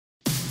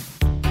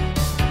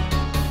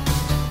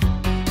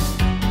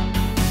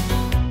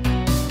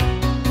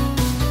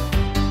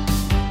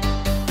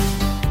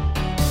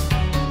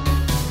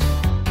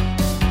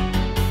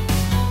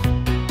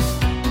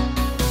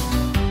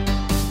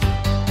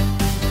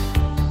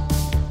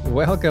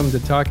Welcome to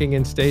Talking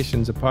in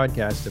Stations, a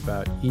podcast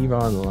about EVE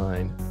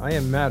Online. I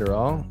am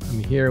Matterall.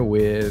 I'm here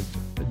with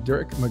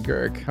Dirk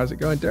McGurk. How's it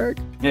going, Dirk?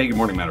 Hey, good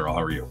morning, Matterall.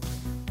 How are you?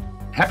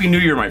 Happy New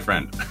Year, my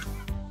friend.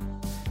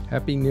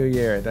 Happy New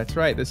Year. That's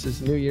right. This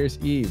is New Year's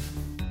Eve.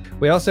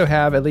 We also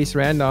have Elise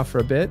Randolph for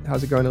a bit.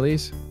 How's it going,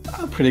 Elise?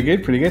 Pretty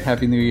good.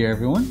 Happy New Year,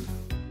 everyone.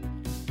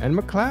 And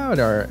McLeod,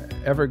 our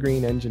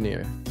evergreen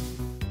engineer.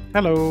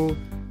 Hello.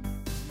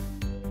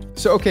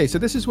 So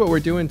this is what we're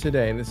doing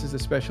today. This is a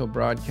special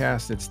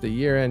broadcast. It's the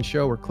year-end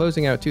show. We're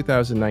closing out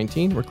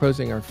 2019. We're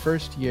closing our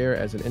first year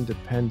as an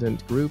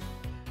independent group,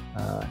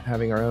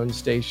 having our own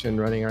station,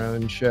 running our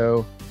own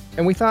show.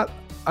 And we thought,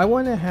 I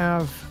want to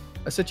have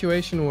a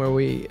situation where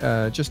we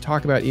just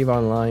talk about EVE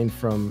Online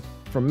from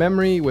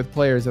memory with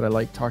players that I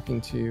like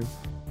talking to,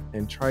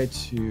 and try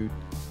to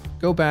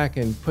go back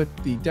and put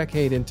the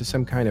decade into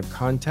some kind of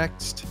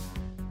context.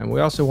 And we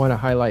also want to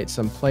highlight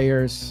some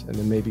players and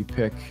then maybe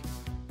pick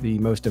the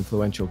most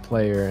influential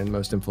player and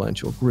most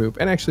influential group,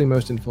 and actually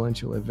most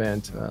influential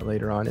event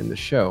later on in the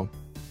show.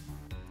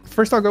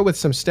 First, I'll go with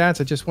some stats.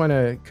 I just want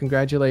to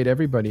congratulate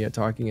everybody at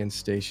Talking in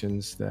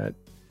Stations that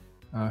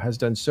has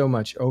done so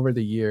much over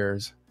the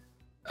years,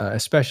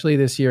 especially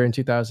this year in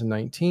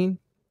 2019,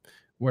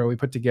 where we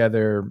put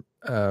together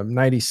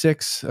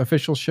 96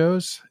 official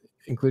shows,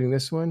 including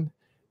this one.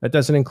 That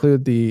doesn't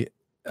include the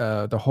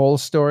whole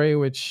story,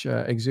 which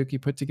Exuki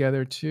put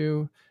together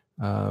too.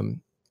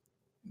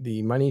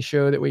 The money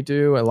show that we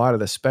do, a lot of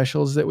the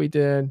specials that we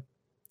did,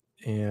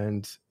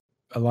 and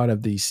a lot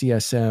of the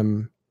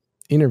CSM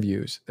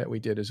interviews that we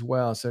did as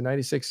well. So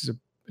 96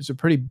 is a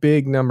pretty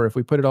big number. If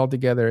we put it all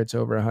together, it's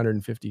over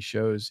 150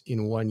 shows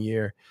in 1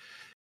 year.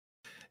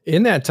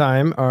 In that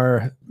time,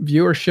 our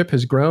viewership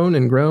has grown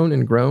and grown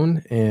and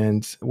grown,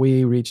 and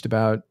we reached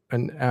about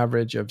an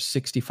average of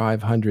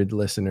 6,500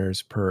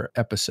 listeners per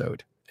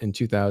episode in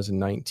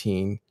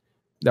 2019.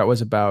 That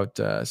was about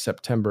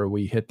September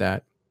we hit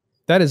that.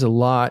 That is a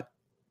lot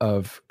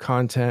of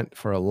content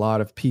for a lot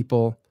of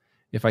people.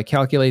 If I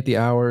calculate the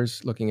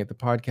hours looking at the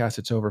podcast,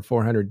 it's over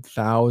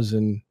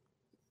 400,000,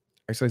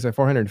 actually it's like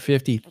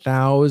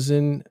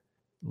 450,000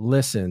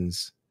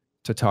 listens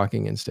to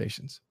Talking in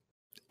Stations.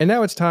 And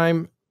now it's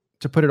time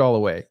to put it all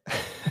away.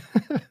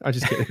 I'm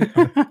just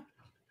kidding.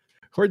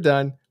 We're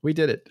done. We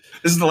did it.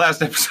 This is the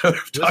last episode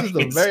of Talking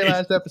in Stations. This is the very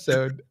last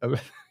episode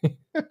of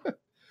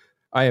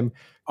I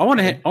want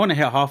to hit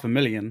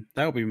 500,000.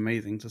 That would be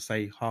amazing to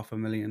say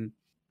 500,000,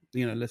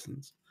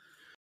 listens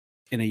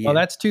in a year. Well,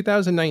 that's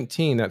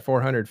 2019 at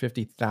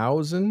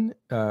 450,000.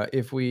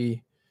 If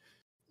we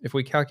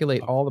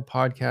calculate all the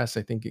podcasts,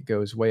 I think it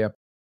goes way up.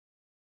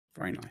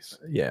 Very nice.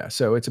 Yeah,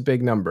 so it's a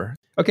big number.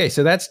 Okay,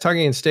 so that's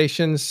Talking in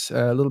Stations.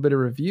 A little bit of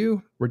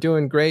review. We're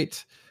doing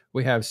great.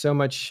 We have so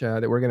much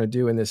that we're going to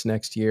do in this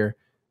next year.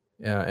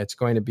 It's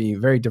going to be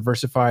very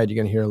diversified. You're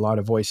going to hear a lot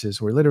of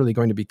voices. We're literally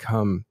going to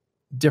become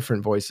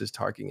different voices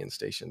talking in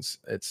stations.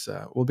 It's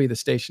we'll be the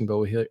station, but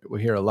we'll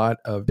hear a lot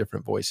of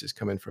different voices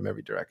coming from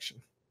every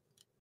direction.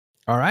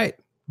 All right,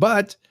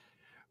 but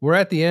we're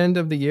at the end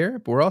of the year,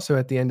 but we're also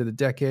at the end of the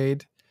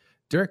decade.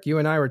 Dirk, you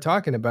and I were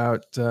talking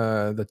about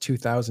the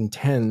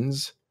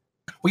 2010s.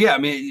 Well, yeah, I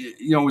mean,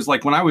 it was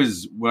like when I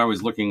was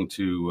looking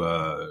to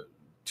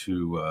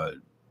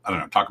I don't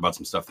know, talk about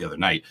some stuff the other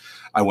night,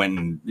 I went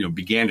and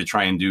began to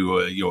try and do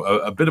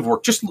a bit of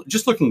work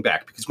just looking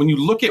back, because when you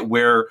look at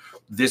where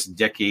this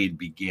decade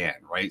began,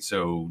 right?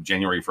 So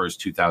January 1st,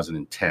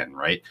 2010,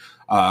 right?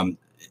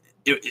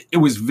 It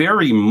was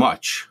very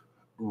much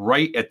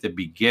right at the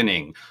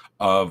beginning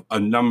of a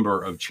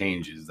number of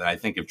changes that I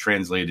think have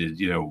translated,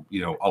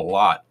 a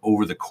lot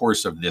over the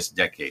course of this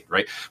decade,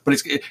 right? But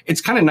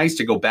it's kind of nice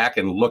to go back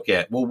and look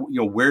at,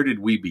 where did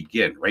we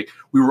begin, right?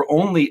 We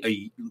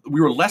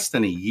were less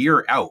than a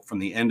year out from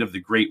the end of the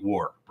Great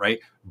War, right?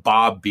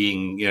 Bob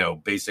being,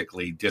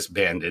 basically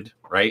disbanded,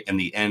 right? And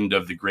the end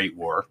of the Great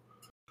War.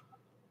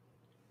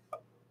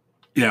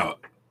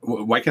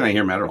 Why can't I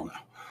hear Matterall now?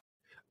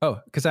 Oh,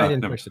 because I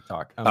didn't push the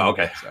talk.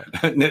 Okay.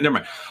 Never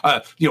mind.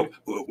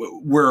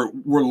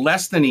 We're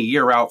less than a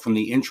year out from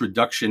the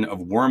introduction of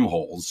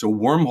wormholes. So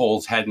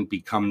wormholes hadn't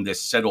become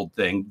this settled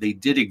thing. They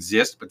did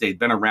exist, but they'd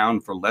been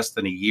around for less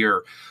than a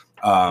year,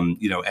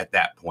 at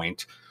that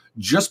point.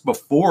 Just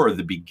before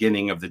the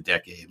beginning of the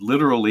decade,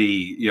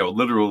 literally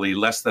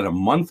less than a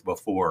month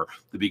before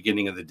the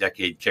beginning of the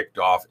decade kicked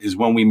off, is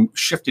when we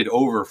shifted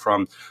over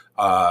from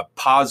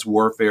pause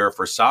warfare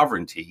for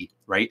sovereignty,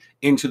 right,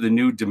 into the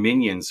new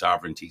Dominion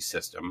sovereignty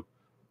system,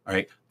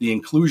 right? The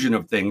inclusion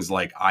of things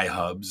like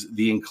iHubs,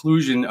 the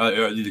inclusion,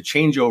 the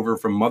changeover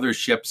from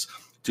motherships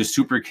to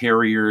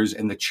supercarriers,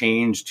 and the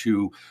change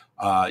to,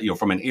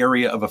 from an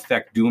area of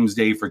effect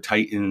doomsday for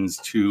Titans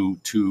to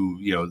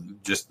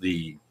just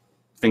the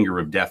finger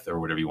of death, or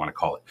whatever you want to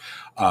call it.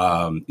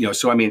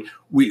 So I mean,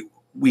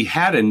 we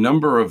had a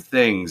number of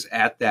things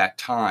at that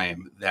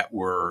time that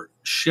were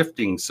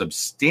shifting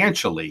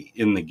substantially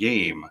in the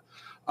game,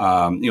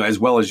 as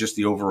well as just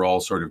the overall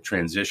sort of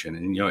transition.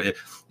 And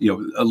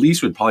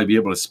Elise would probably be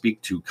able to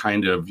speak to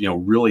kind of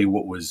really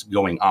what was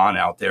going on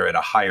out there at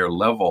a higher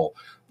level,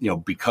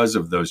 because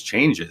of those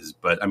changes.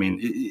 But I mean,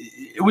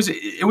 it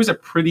was a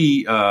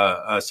pretty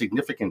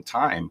significant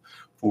time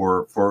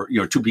for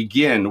to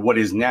begin what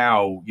is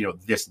now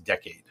this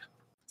decade.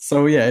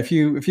 So yeah, if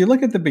you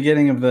look at the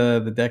beginning of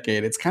the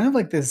decade, it's kind of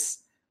like this.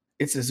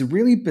 It's this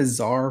really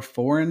bizarre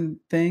foreign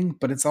thing,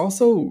 but it's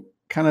also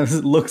kind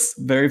of looks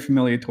very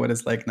familiar to what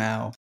it's like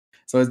now.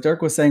 So as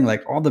Dirk was saying,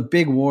 like all the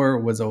big war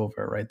was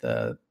over, right?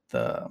 The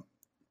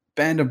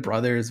Band of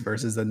Brothers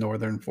versus the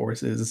Northern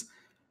forces,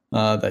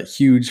 that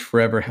huge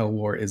forever hell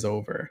war is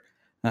over.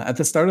 At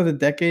the start of the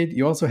decade,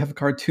 you also have a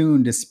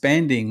cartoon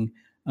disbanding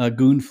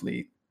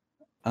Goonfleet.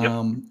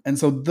 Yep. And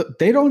so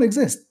they don't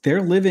exist.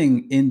 They're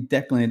living in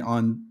Declan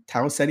on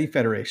Tau Ceti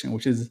Federation,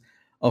 which is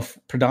a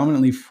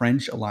predominantly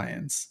French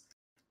alliance.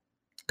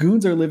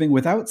 Goons are living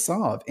without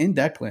Sov in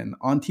Declan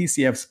on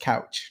TCF's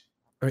couch.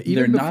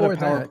 They're not a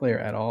power player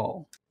at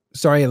all.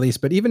 Sorry, Elise,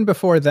 but even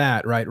before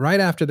that, right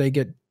after they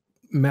get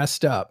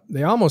messed up,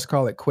 they almost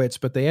call it quits,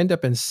 but they end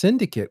up in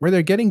Syndicate, where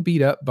they're getting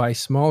beat up by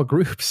small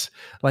groups.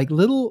 Like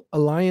little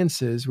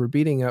alliances were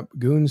beating up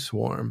Goon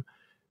Swarm.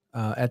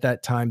 At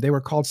that time, they were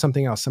called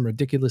something else, some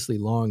ridiculously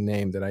long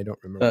name that I don't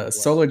remember.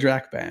 Solar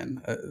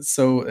Drakban.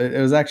 So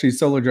it was actually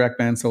Solar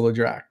Drakban, Solar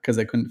Drak, because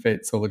they couldn't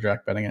fit Solar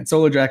Drakban again.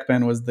 Solar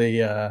Drakban was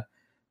the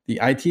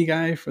IT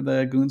guy for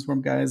the Goon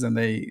Swarm guys, and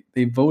they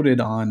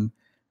voted on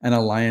an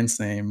alliance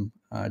name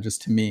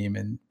just to meme,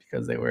 and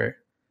because they were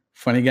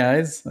funny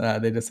guys,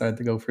 they decided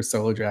to go for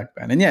Solar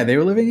Drakban. And yeah, they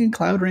were living in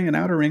Cloud Ring and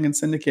Outer Ring and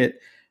Syndicate,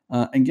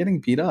 and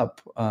getting beat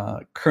up.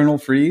 Colonel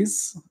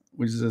Freeze,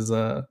 which is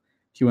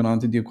he went on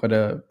to do quite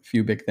a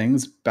few big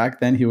things. Back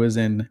then, he was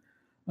in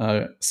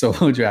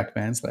Solo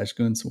Drakban /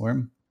 Goon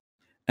Swarm.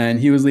 And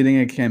he was leading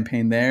a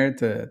campaign there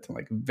to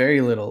like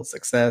very little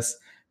success.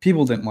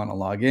 People didn't want to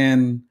log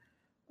in.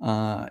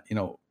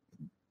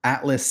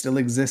 Atlas still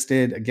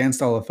existed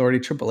against all authority.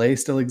 AAA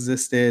still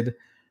existed.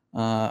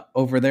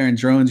 Over there in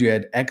drones, you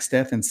had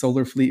X-Death and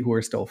Solar Fleet, who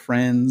were still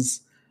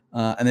friends.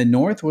 And the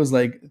North was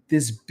like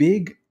this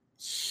big,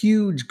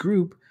 huge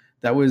group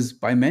that was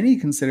by many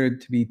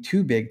considered to be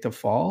too big to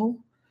fall.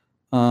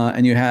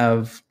 And you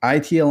have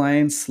IT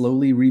Alliance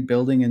slowly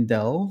rebuilding in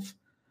Delve.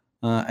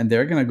 And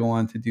they're going to go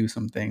on to do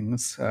some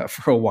things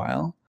for a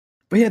while.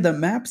 But yeah, the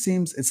map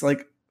seems, it's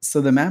like,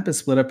 so the map is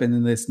split up into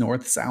this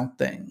north-south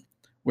thing,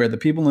 where the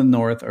people in the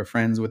north are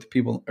friends with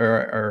people, or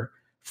are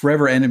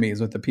forever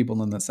enemies with the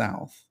people in the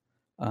south,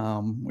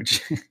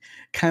 which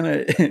kind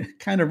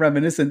of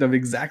reminiscent of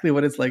exactly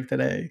what it's like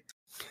today.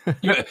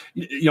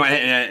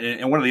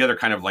 And one of the other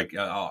kind of like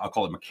I'll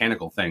call it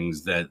mechanical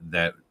things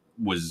that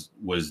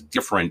was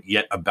different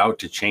yet about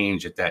to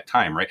change at that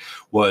time, right?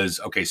 Was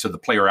okay. So the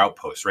player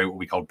outposts, right? What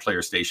we called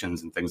player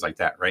stations and things like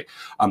that, right?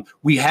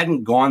 We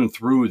hadn't gone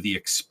through the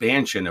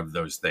expansion of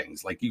those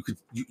things. Like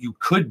you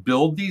could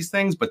build these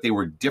things, but they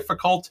were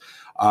difficult.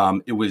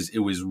 It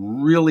was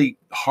really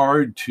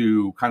hard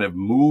to kind of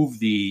move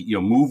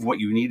move what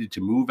you needed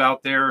to move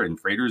out there and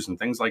freighters and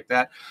things like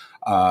that.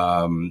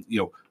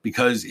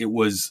 Because it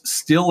was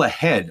still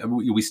ahead.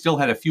 We still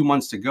had a few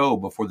months to go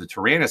before the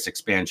Tyrannus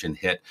expansion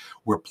hit,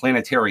 where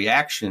planetary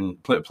interaction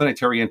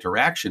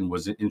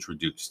was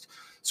introduced.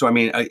 So, I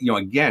mean,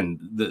 again,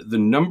 the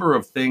number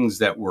of things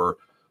that were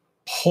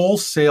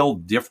wholesale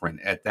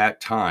different at that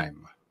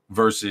time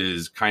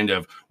versus kind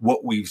of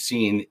what we've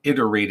seen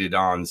iterated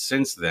on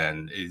since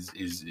then is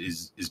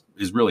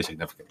really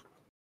significant.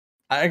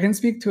 I can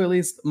speak to at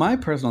least my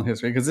personal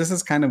history, because this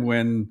is kind of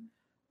when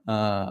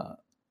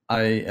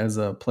I, as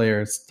a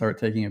player, start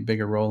taking a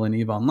bigger role in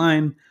EVE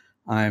Online.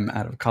 I'm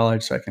out of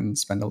college, so I can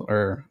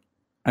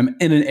I'm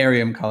in an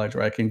area in college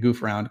where I can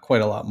goof around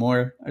quite a lot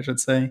more, I should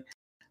say.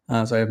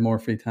 So I have more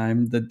free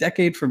time. The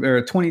decade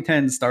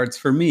 2010 starts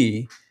for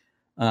me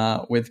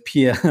with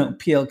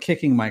PL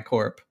kicking my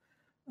corp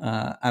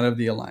out of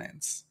the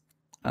Alliance.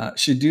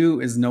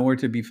 Shadu is nowhere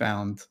to be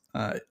found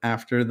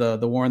after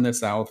the war in the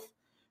South,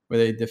 where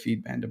they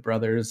defeat Band of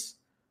Brothers.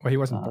 Well, he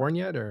wasn't born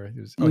yet, or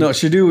he was? No,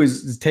 Shadu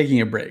is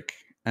taking a break.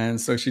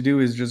 And so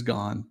Shadu is just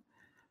gone.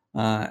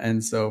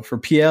 And so for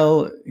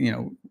PL,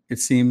 it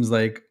seems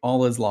like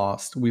all is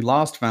lost. We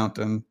lost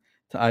Fountain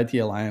to IT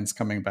Alliance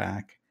coming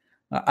back.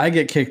 I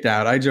get kicked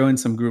out. I joined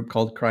some group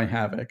called Cry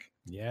Havoc.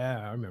 Yeah,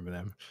 I remember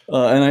them.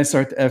 And I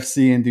start to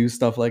FC and do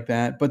stuff like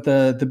that. But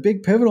the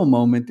big pivotal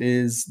moment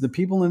is the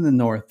people in the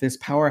North, this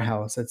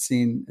powerhouse that's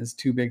seen as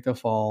too big to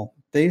fall.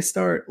 They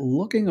start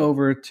looking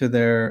over to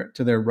their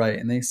right,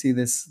 and they see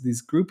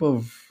this group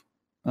of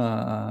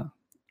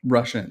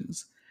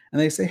Russians. And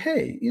they say,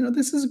 hey,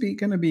 this is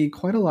going to be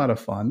quite a lot of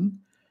fun.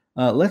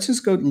 Let's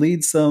just go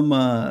lead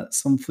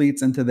some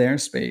fleets into their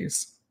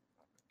space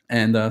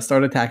and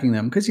start attacking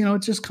them. Because,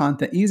 it's just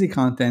content, easy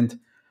content,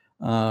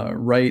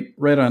 right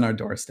on our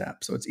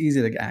doorstep. So it's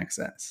easy to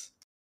access.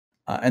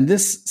 And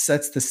this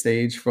sets the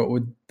stage for what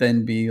would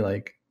then be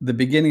like the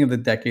beginning of the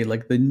decade,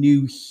 like the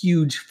new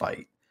huge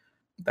fight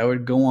that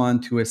would go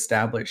on to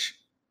establish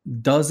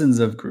dozens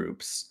of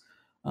groups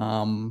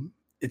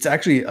It's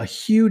actually a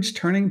huge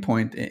turning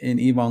point in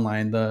EVE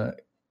Online, the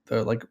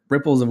like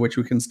ripples of which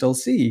we can still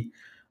see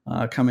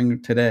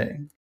coming today.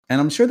 And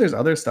I'm sure there's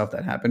other stuff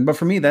that happened, but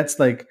for me, that's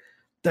the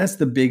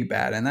big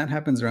bad, and that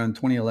happens around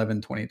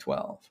 2011,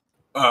 2012.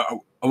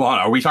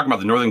 Are we talking about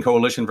the Northern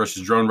Coalition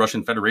versus Drone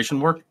Russian Federation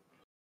war?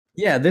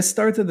 Yeah, this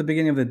starts at the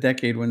beginning of the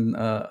decade when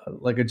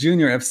like a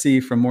junior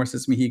FC from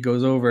Morsis Mihi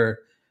goes over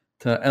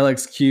to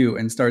LXQ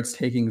and starts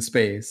taking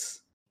space.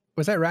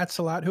 Was that Rat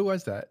Salat? Who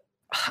was that?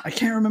 I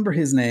can't remember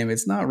his name.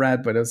 It's not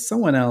Rat, but it was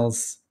someone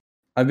else.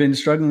 I've been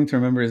struggling to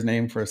remember his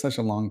name for such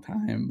a long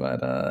time, but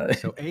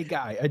so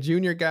a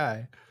junior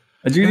guy.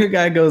 A junior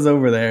guy goes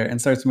over there and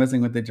starts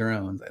messing with the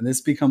drones, and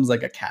this becomes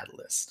like a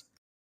catalyst.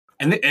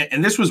 And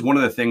this was one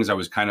of the things I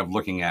was kind of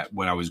looking at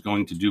when I was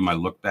going to do my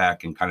look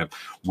back and kind of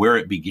where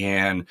it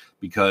began,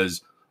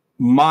 because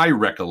my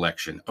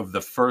recollection of the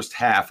first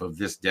half of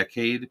this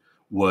decade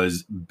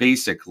was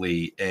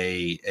basically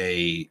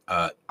a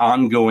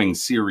ongoing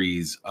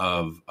series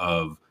of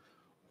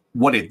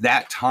what at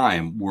that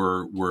time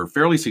were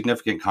fairly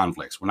significant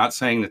conflicts. We're not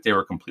saying that they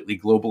were completely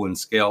global in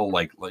scale,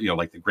 like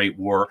the Great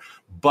War,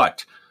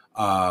 but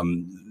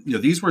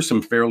these were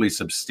some fairly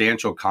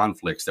substantial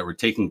conflicts that were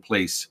taking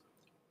place.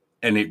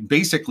 And it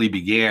basically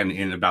began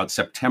in about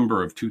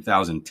September of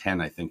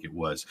 2010, I think it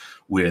was,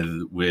 with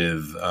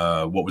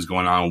what was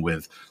going on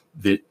with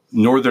the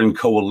Northern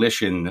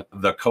Coalition,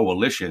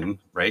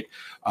 right,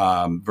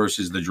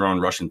 versus the Drone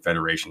Russian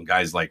Federation.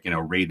 Guys like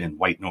Raiden,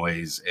 White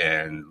Noise,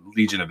 and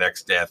Legion of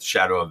X-Death,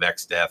 Shadow of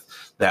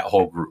X-Death, that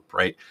whole group,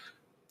 right.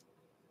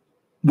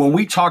 When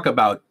we talk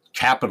about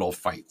capital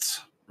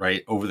fights,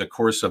 right, over the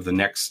course of the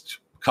next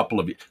couple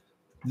of years,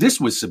 this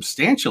was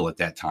substantial at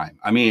that time.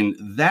 I mean,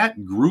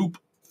 that group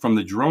from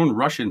the Drone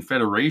Russian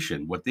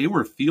Federation, what they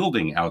were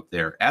fielding out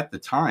there at the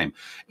time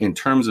in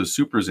terms of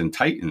Supers and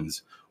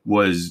Titans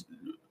was,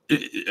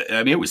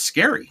 it was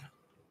scary.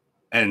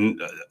 And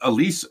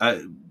Elise,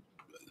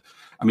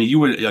 you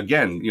would,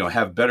 again,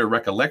 have better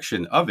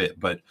recollection of it,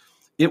 but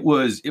it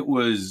was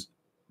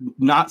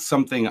not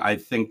something I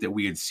think that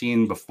we had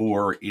seen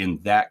before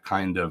in that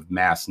kind of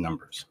mass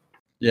numbers.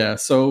 Yeah,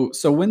 so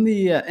when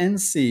the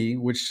NC,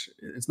 which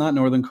it's not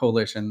Northern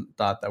Coalition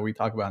that we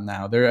talk about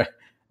now,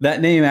 that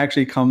name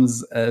actually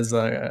comes as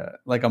a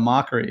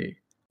mockery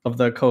of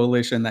the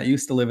coalition that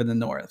used to live in the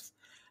north.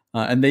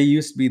 And they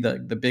used to be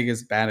the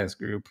biggest, baddest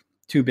group,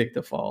 too big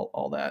to fall,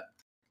 all that.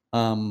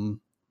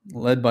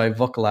 Led by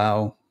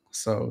Vuklau.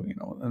 So,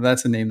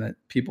 that's a name that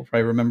people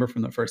probably remember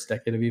from the first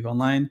decade of EVE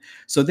Online.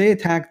 So they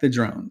attack the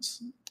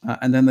drones.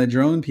 And then the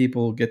drone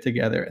people get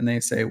together and they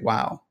say,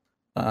 wow,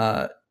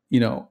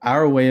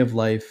 our way of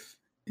life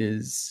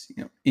is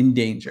in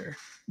danger.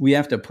 We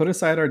have to put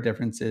aside our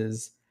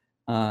differences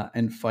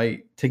and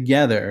fight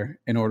together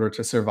in order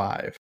to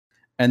survive.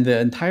 And the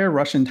entire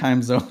Russian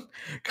time zone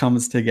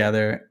comes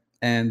together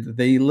and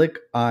they lick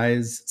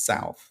eyes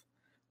south,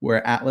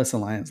 where Atlas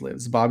Alliance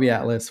lives. Bobby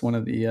Atlas, one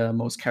of the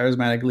most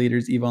charismatic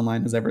leaders EVE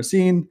Online has ever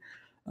seen.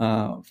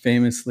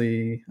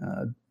 Famously,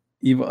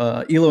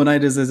 Elo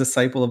Knight is a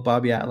disciple of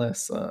Bobby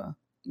Atlas.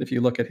 If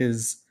you look at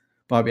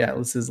Bobby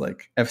Atlas's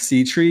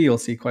FC tree, you'll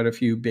see quite a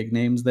few big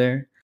names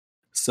there.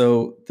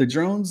 So the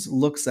drones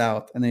look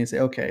south and they say,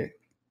 okay,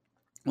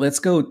 let's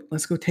go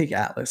take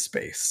Atlas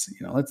space.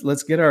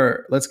 Let's get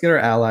our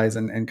allies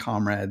and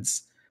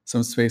comrades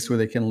some space where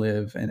they can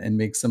live and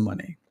make some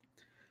money.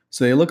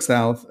 So they look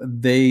south,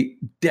 they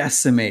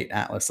decimate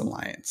Atlas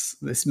Alliance,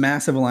 this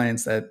massive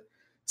alliance that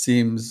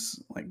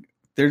seems like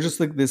they're just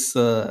like this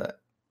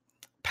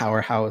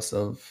powerhouse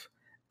of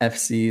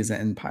FCs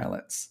and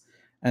pilots.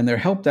 And they're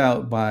helped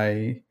out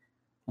by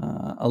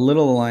a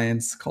little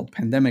alliance called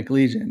Pandemic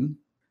Legion,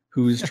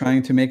 who's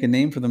trying to make a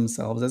name for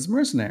themselves as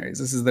mercenaries.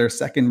 This is their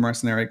second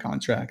mercenary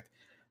contract.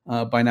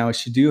 By now,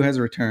 Shadu has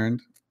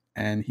returned,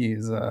 and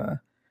he's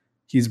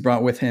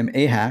brought with him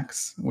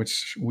AHACs,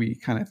 which we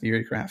kind of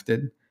theory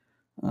crafted.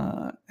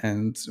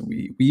 And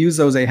we use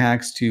those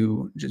AHACs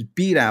to just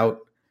beat out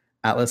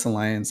Atlas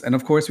Alliance. And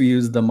of course, we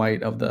use the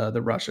might of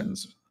the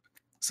Russians.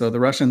 So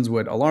the Russians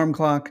would alarm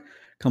clock,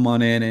 come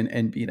on in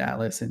and beat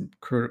Atlas in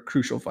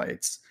crucial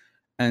fights.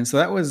 And so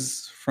that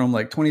was from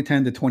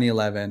 2010 to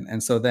 2011.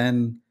 And so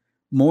then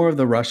more of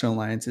the Russian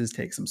alliances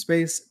take some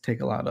space,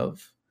 take a lot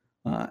of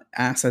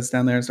assets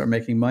down there, start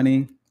making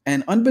money.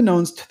 And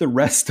unbeknownst to the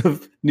rest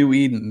of New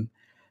Eden,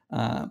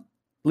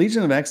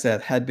 Legion of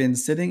X-Death had been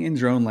sitting in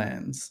drone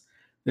lands,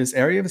 this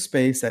area of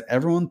space that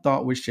everyone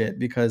thought was shit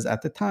because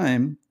at the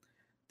time,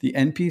 the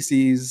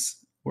NPCs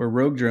were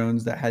rogue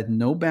drones that had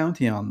no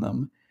bounty on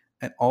them,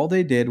 and all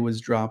they did was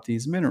drop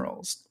these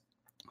minerals.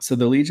 So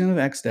the Legion of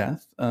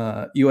X-Death,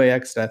 UA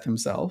X-Death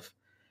himself,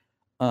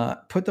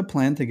 put the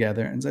plan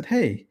together and said,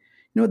 hey,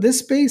 this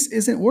space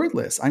isn't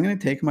worthless. I'm going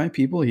to take my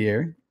people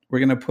here. We're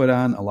going to put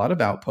on a lot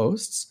of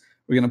outposts.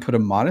 We're going to put a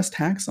modest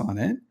tax on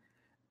it.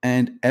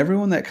 And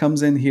everyone that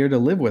comes in here to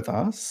live with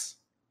us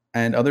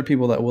and other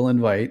people that we'll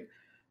invite,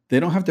 they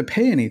don't have to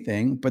pay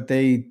anything, but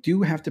they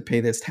do have to pay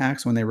this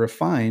tax when they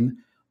refine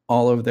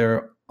all of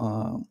their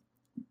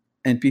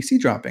NPC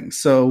droppings.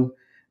 So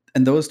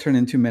and those turn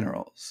into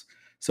minerals.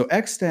 So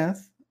Exdeath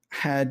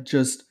had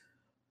just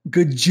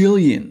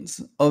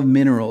gajillions of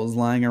minerals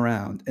lying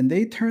around, and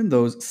they turned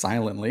those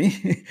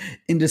silently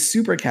into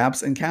super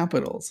caps and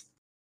capitals.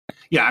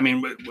 Yeah, I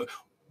mean,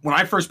 when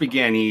I first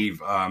began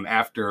Eve,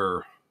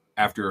 after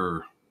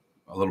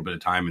a little bit of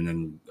time, and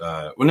then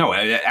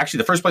actually,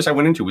 the first place I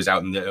went into was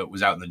out in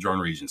the drone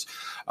regions,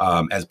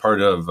 as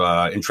part of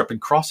Intrepid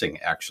Crossing,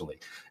 actually.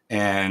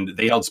 And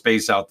they held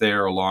space out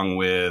there along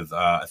with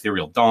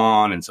Ethereal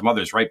Dawn and some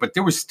others, right? But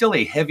there was still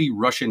a heavy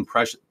Russian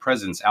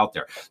presence out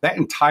there. That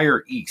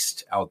entire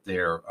east out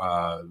there,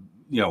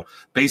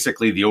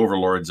 basically the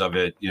overlords of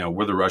it,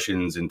 were the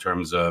Russians in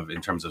terms of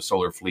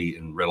Solar Fleet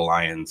and Red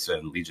Alliance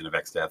and Legion of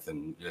Exdeath,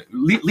 and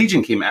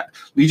Legion came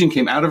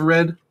out of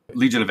Red,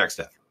 Legion of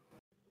Exdeath.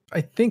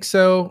 I think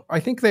so. I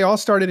think they all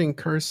started in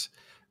Curse,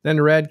 then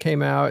Red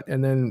came out,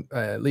 and then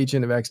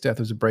Legion of Exdeath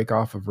was a break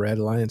off of Red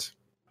Alliance.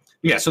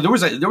 Yeah, so there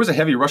was a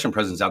heavy Russian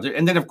presence out there,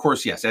 and then of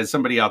course, yes, as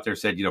somebody out there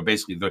said,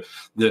 basically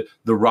the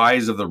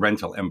rise of the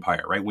rental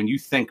empire, right? When you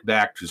think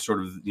back to sort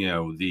of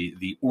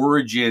the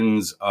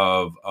origins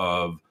of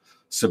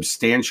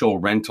substantial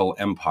rental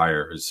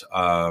empires,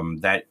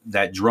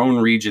 that drone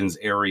regions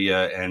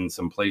area and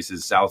some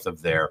places south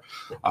of there,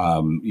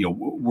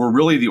 were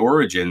really the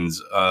origins,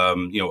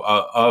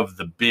 of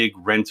the big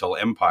rental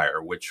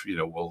empire, which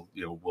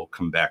will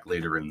come back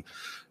later in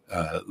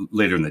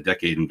the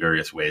decade in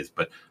various ways,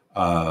 but.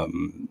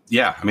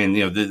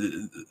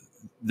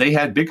 They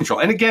had big control.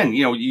 And again,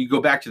 you go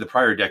back to the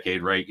prior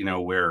decade, right?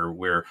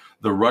 Where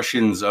the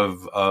Russians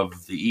of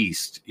the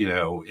East,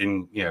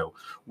 were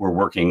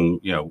working,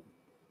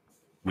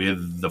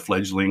 with the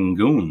fledgling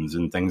goons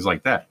and things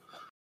like that.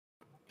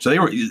 So they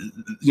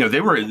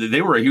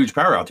were a huge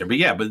power out there. But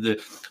yeah, but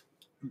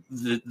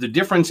the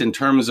difference in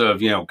terms of,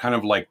 kind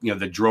of like,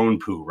 the drone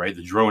poo, right?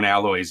 The drone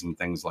alloys and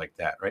things like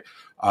that, right?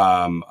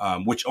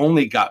 Which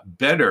only got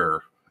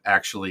better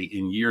actually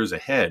in years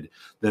ahead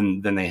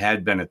than they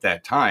had been at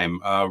that time,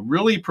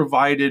 really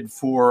provided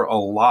for a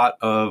lot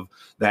of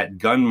that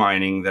gun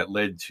mining that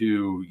led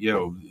to,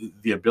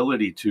 the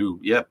ability to,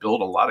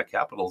 build a lot of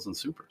capitals and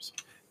supers.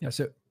 Yeah.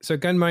 So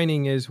gun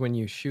mining is when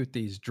you shoot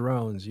these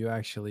drones, you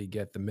actually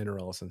get the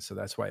minerals. And so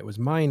that's why it was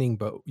mining,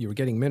 but you were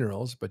getting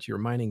minerals, but you're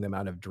mining them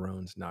out of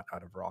drones, not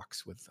out of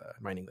rocks with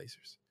mining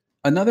lasers.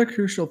 Another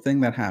crucial thing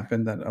that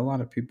happened that a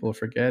lot of people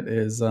forget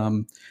is,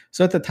 so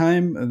at the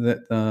time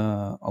that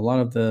all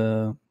of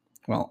the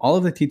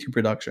T2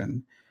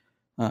 production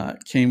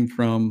came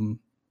from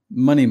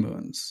money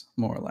moons,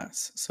 more or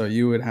less. So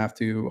you would have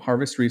to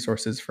harvest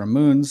resources from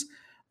moons,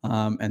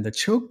 and the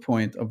choke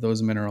point of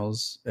those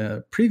minerals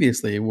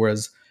previously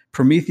was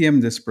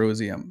Promethium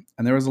dysprosium.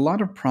 And there was a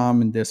lot of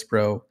prom and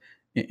dyspro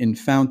in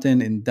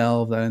Fountain, in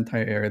Delve, that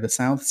entire area. The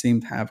south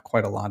seemed to have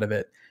quite a lot of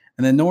it.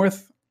 And the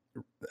north,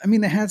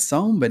 they had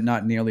some, but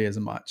not nearly as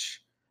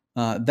much.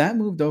 That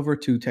moved over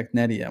to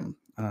technetium.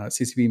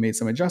 CCP made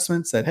some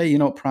adjustments, said, hey,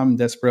 prom and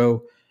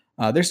dyspro,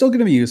 they're still going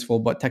to be useful,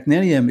 but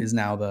technetium is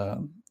now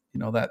the,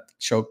 that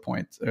choke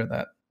point,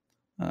 or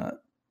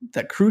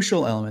that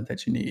crucial element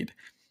that you need.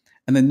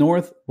 And the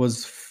north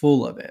was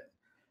full of it.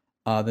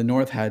 The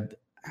north had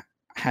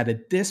a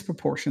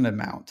disproportionate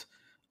amount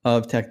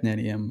of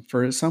technetium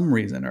for some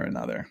reason or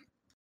another.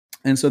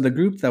 And so the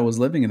group that was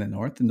living in the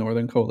north, the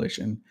Northern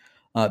Coalition,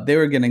 they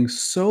were getting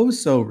so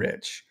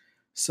rich.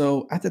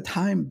 So at the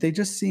time, they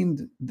just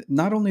seemed,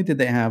 not only did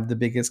they have the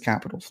biggest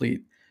capital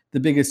fleet, the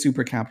biggest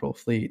super capital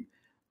fleet,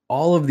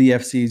 all of the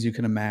FCs you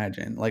can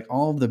imagine, like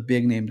all of the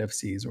big named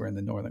FCs were in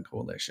the Northern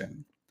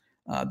Coalition.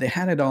 They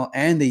had it all,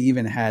 and they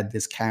even had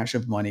this cache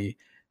of money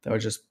that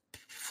was just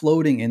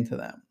floating into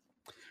them.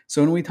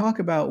 So when we talk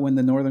about when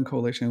the Northern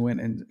Coalition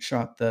went and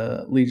shot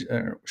the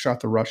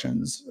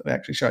Russians,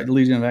 actually shot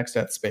Legion of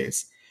Exdeath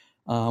space,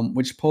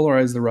 which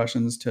polarized the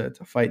Russians to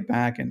fight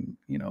back and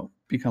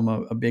become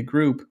a big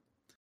group.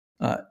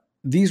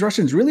 These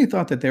Russians really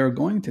thought that they were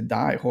going to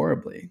die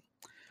horribly.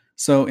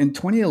 So in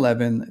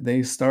 2011,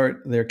 they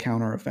start their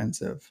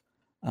counteroffensive,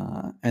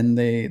 and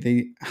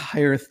they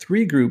hire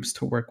 3 groups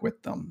to work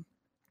with them.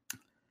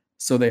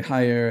 So they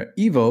hire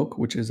Evoke,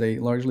 which is a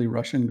largely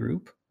Russian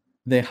group.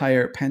 They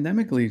hire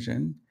Pandemic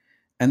Legion,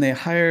 and they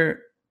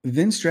hire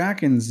Vince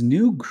Draken's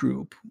new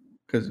group,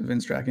 because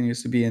Vince Draken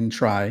used to be in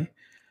Tri,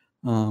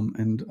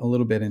 and a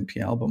little bit in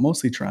PL, but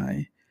mostly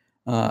Tri.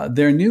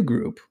 Their new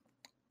group,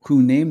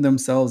 who named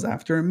themselves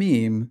after a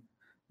meme,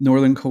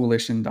 Northern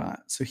Coalition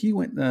Dot. So he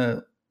went,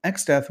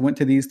 Exdeath went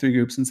to these 3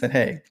 groups and said,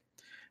 hey,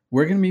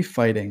 we're going to be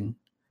fighting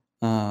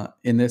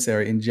in this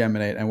area, in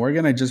Geminate, and we're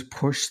going to just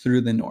push through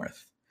the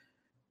north.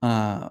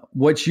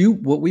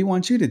 What we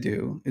want you to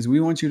do is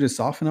we want you to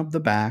soften up the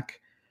back,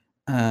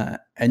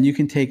 and you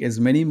can take as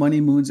many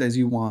money moons as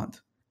you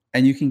want,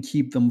 and you can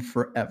keep them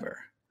forever.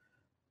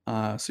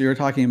 So you're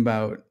talking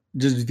about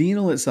just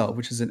Venal itself,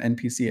 which is an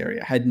NPC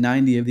area, had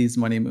 90 of these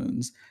money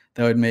moons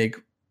that would make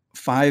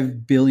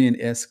 5 billion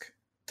ISK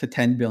to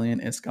 10 billion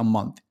ISK a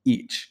month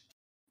each.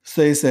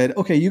 So they said,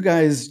 okay, you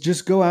guys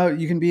just go out.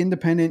 You can be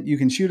independent. You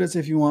can shoot us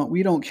if you want.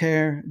 We don't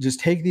care. Just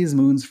take these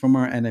moons from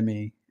our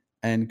enemy,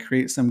 and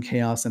create some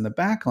chaos in the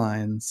back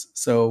lines.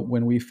 So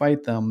when we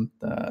fight them,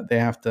 they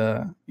have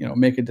to,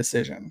 make a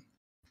decision.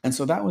 And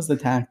so that was the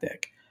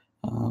tactic.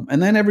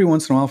 And then every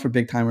once in a while for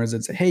big timers,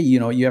 it'd say, hey,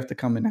 you have to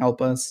come and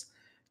help us,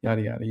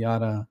 yada, yada,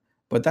 yada.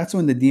 But that's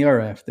when the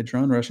DRF, the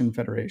Drone Russian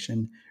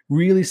Federation,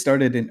 really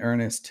started in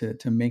earnest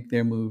to make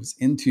their moves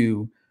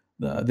into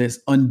this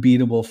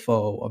unbeatable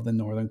foe of the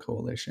Northern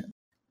Coalition.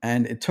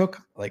 And it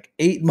took like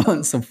 8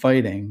 months of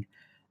fighting,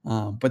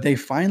 but they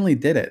finally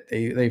did it.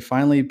 They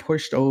finally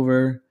pushed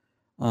over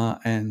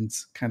and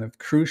kind of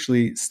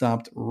crucially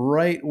stopped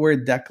right where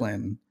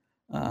Declan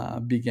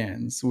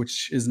begins,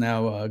 which is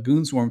now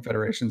Goonswarm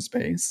Federation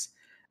space.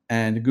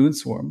 And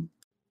Goonswarm.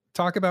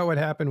 Talk about what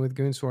happened with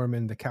Goonswarm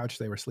and the couch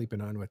they were sleeping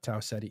on with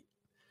Tau Ceti.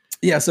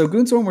 Yeah, so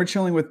Goonswarm were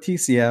chilling with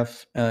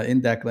TCF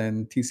in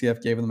Declan.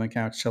 TCF gave them a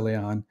couch chili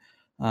on.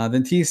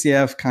 Then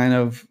TCF kind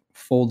of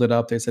folded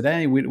up. They said,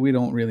 hey, we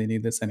don't really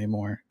need this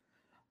anymore.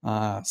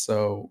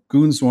 So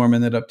Goonswarm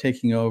ended up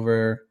taking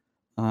over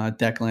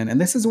Declan. And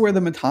this is where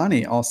the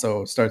Mittani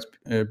also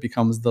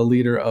becomes the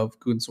leader of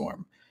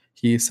Goonswarm.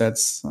 He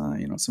sets,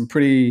 some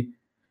pretty,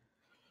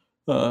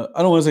 I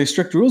don't want to say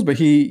strict rules, but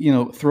he,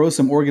 throws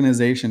some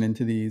organization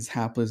into these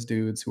hapless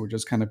dudes who are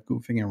just kind of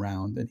goofing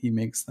around, and he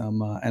makes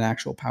them an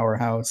actual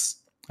powerhouse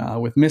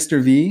with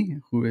Mr. V,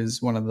 who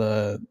is one of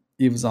the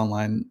EVE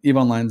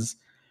Online's.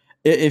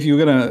 If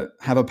you're going to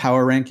have a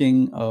power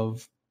ranking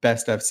of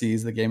best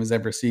FCs the game has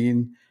ever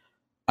seen,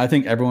 I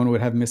think everyone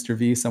would have Mr.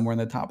 V somewhere in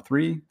the top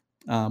 3.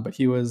 But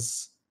he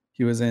was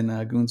in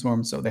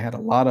Goonswarm, so they had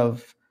a lot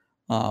of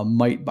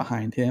might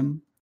behind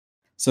him.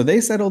 So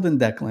they settled in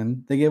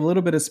Declan. They gave a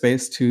little bit of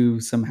space to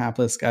some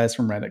hapless guys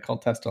from Reddit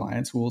called Test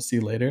Alliance, who we'll see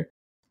later.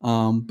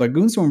 But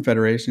Goonswarm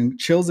Federation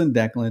chills in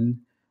Declan,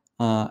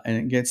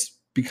 and it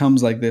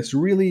becomes like this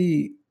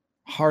really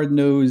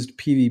hard-nosed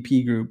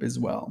PvP group as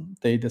well.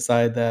 They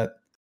decide that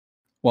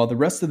while the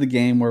rest of the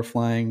game were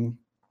flying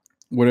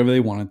whatever they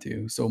wanted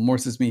to. So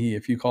Morsis Mihi,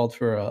 if you called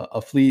for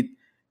a fleet,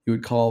 you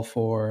would call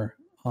for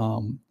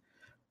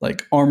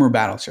like armor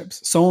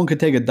battleships. Someone could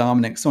take a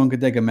Dominic, someone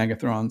could take a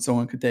Megathron,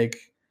 someone could take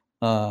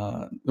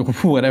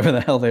whatever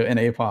the hell an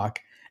APOC.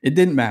 It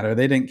didn't matter.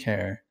 They didn't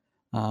care.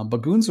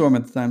 But Goonswarm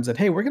at the time said,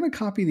 hey, we're going to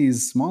copy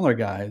these smaller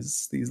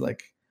guys, these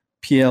like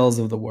PLs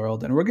of the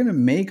world, and we're going to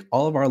make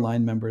all of our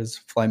line members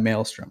fly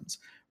Maelstroms.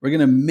 We're going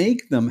to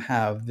make them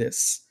have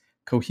this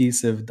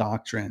cohesive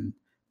doctrine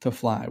to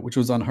fly, which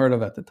was unheard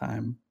of at the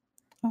time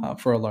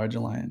for a large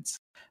alliance.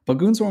 But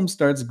Goonswarm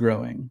starts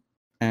growing,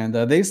 and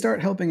they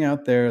start helping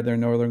out their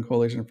Northern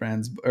Coalition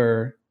friends,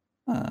 their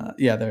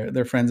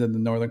friends in the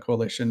Northern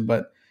Coalition.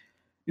 But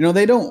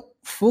they don't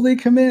fully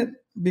commit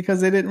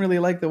because they didn't really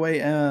like the way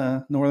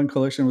Northern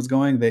Coalition was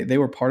going. They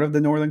were part of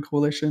the Northern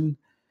Coalition,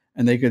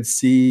 and they could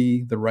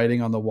see the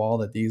writing on the wall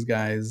that these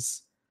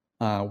guys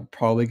were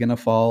probably going to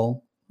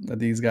fall, that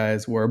these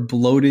guys were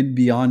bloated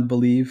beyond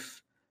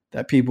belief,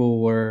 that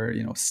people were,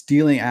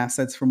 stealing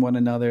assets from one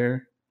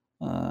another.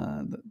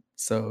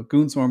 So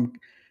Goonswarm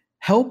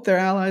helped their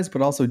allies,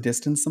 but also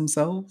distanced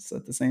themselves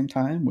at the same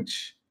time,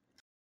 which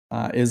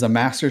is a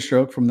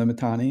masterstroke from the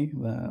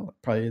Mittani,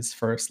 probably his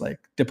first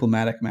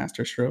diplomatic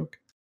masterstroke.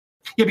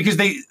 Yeah, because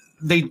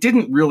they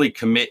didn't really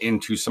commit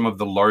into some of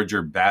the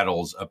larger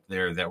battles up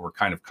there that were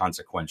kind of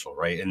consequential,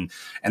 right? And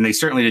they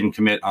certainly didn't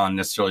commit on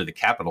necessarily the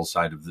capital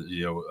side of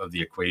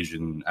the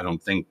equation. I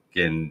don't think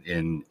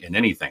in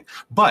anything,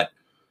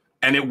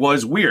 and it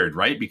was weird,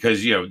 right?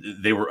 Because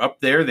they were up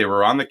there, they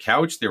were on the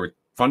couch, they were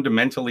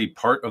fundamentally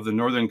part of the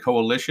Northern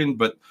Coalition,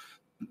 but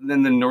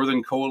then the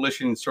Northern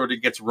Coalition sort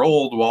of gets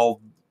rolled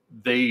while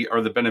they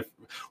are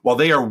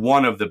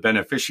one of the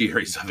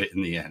beneficiaries of it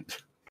in the end.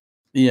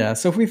 Yeah,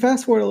 so if we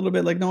fast forward a little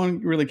bit, no one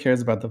really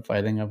cares about the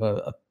fighting of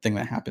a thing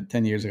that happened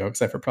 10 years ago,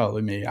 except for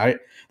probably me.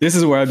 This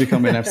is where I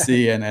become an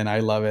FC, and I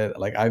love it.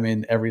 I'm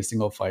in every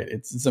single fight.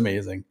 It's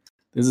amazing.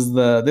 This is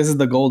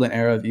the golden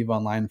era of EVE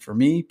Online for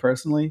me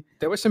personally.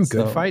 There was some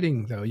good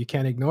fighting though. You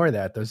can't ignore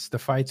that. This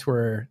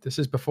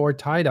is before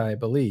tie-dye, I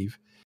believe.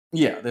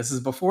 Yeah, this is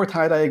before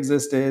tie-dye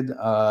existed.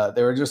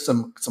 There were just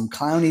some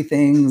clowny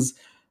things.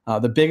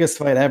 The biggest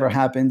fight ever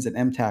happens in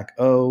MTAC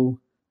O.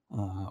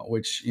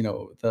 Which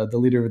the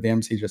leader of the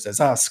MC just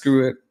says,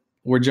 screw it,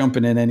 we're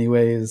jumping in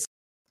anyways.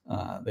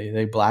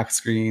 They black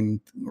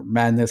screen,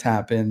 madness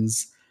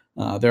happens.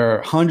 There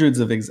are hundreds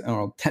of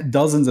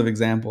dozens of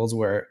examples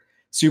where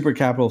Super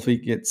Capital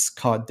Fleet gets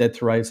caught dead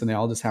to rights and they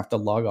all just have to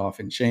log off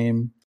in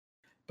shame.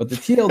 But the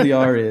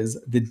TLDR is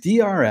the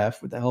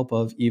DRF, with the help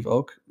of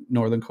Evoke,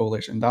 Northern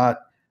Coalition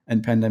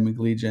and Pandemic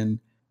Legion,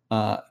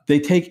 they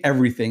take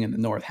everything in the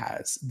North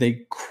has.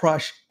 They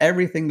crush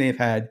everything they've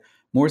had.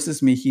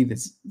 Morsis Mihi,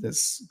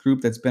 this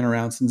group that's been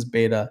around since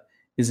beta,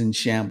 is in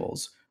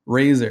shambles.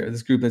 Razor,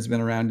 this group that's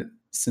been around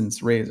since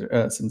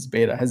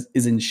beta,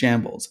 is in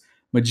shambles.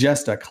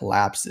 Majesta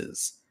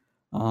collapses.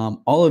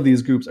 All of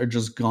these groups are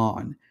just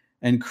gone.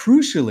 And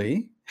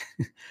crucially,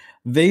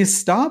 they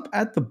stop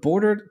at the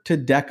border to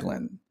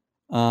Declan.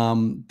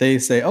 They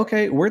say,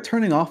 okay, we're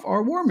turning off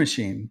our war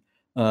machine.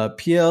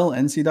 PL,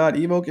 NC.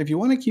 Evoke, if you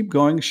want to keep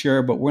going,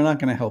 sure, but we're not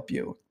going to help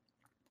you.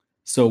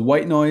 So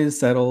white noise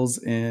settles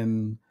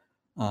in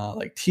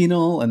like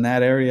Tenal and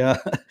that area.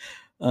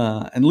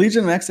 And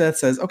Legion of Exeth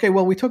says, okay,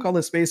 well, we took all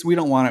this space. We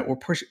don't want it.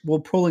 We're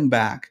pulling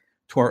back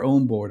to our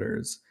own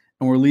borders,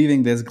 and we're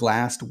leaving this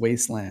glassed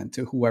wasteland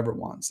to whoever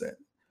wants it.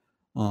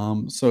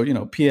 So,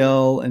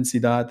 PL and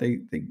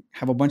CDOT, they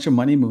have a bunch of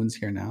money moons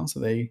here now. So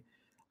they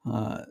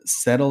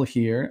settle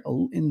here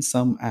in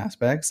some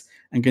aspects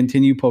and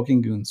continue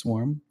poking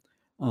Goonswarm.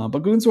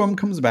 But Goonswarm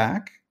comes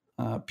back.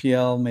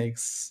 PL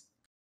makes,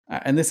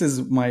 and this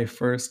is my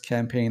first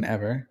campaign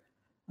ever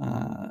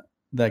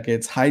that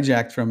gets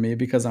hijacked from me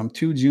because I'm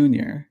too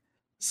junior.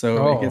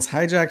 So it gets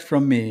hijacked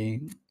from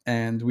me,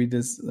 and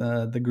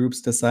the groups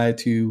decide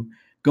to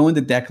go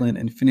into Declan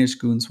and finish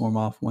Goonswarm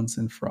off once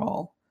and for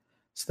all.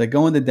 So they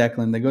go into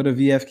Declan, they go to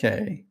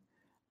VFK,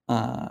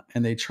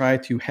 and they try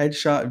to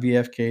headshot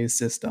VFK's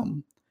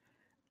system.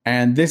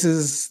 And this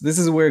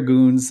is where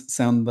goons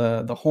sound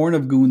the horn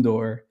of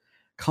Goondor,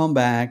 come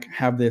back,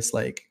 have this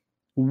like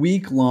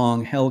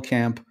week-long hell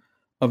camp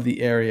of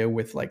the area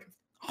with like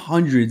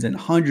hundreds and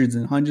hundreds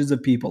and hundreds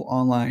of people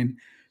online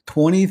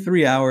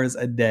 23 hours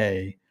a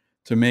day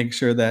to make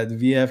sure that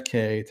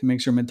VFK, to make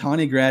sure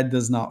Mittani Grad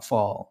does not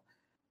fall.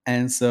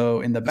 And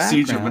so in the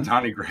background, Siege of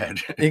Mittani Grad.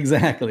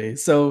 Exactly.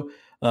 So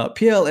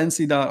PL,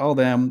 NC Dot, all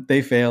them,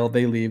 they fail,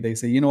 they leave. They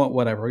say, you know what,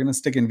 whatever. We're going to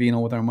stick in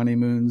Venal with our money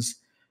moons.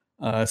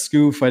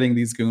 Screw fighting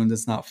these goons.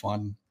 It's not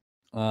fun.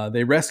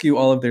 They rescue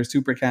all of their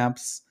super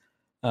caps.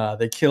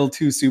 They kill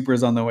 2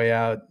 supers on the way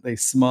out. They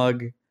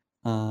smug.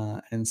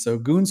 And so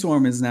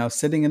Goonswarm is now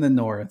sitting in the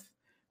north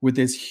with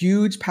this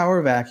huge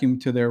power vacuum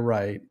to their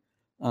right,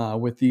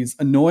 with these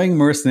annoying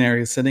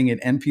mercenaries sitting in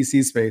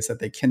NPC space that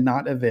they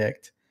cannot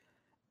evict,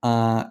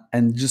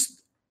 and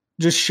just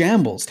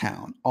shambles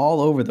town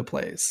all over the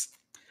place.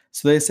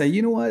 So they say,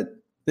 you know what?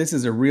 This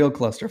is a real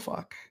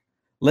clusterfuck.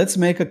 Let's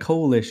make a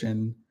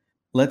coalition.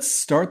 Let's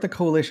start the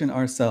coalition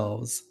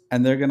ourselves,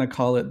 and they're going to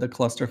call it the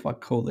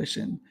Clusterfuck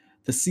Coalition,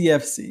 the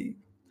CFC.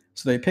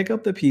 So they pick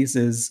up the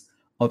pieces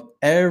of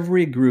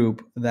every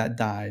group that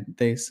died.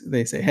 They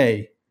say,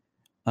 hey,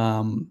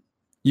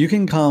 you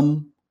can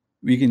come.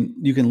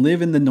 You can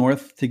live in the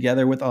north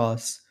together with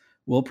us.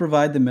 We'll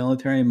provide the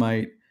military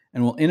might,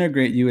 and we'll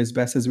integrate you as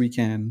best as we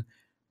can.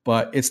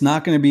 But it's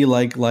not going to be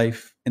like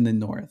life in the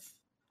north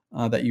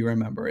that you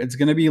remember. It's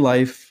going to be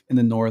life in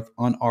the north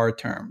on our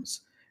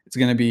terms. It's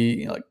going to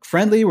be like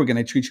friendly. We're going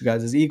to treat you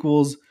guys as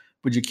equals,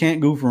 but you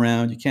can't goof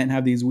around. You can't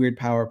have these weird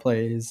power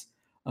plays.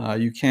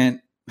 You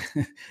can't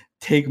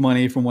take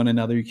money from one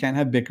another. You can't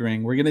have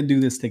bickering. We're going to do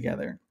this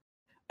together.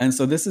 And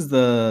so this is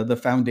the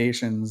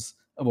foundations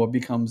of what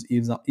becomes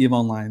EVE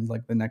Online,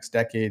 like the next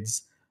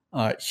decade's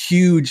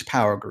huge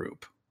power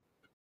group.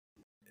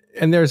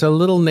 And there's a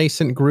little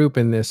nascent group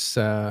in this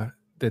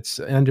that's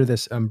under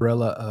this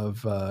umbrella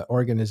of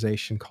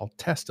organization called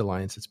Test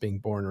Alliance that's being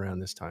born around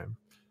this time.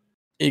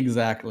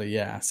 Exactly,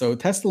 yeah. So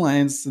Test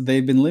Alliance,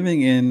 they've been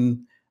living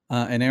in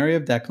an area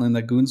of Declan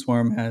that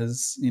Goonswarm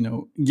has,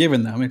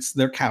 given them. It's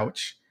their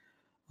couch.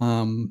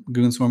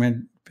 Goonswarm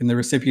had been the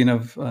recipient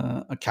of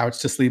a couch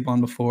to sleep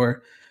on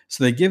before.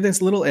 So they give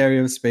this little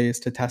area of space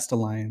to Test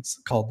Alliance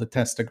called the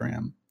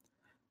Testagram.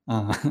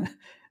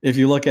 If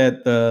you look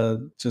at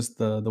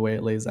the way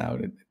it lays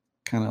out,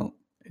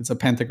 it's a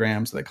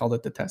pentagram, so they called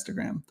it the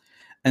Testagram.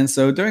 And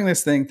so during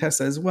this thing, Test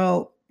says,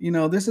 well,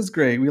 this is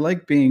great. We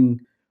like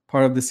being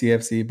part of the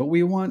CFC, but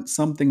we want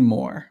something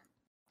more.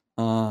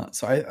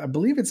 So I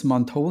believe it's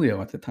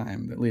Montolio at the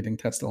time, the leading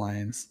Test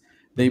Alliance.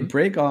 They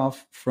break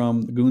off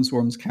from the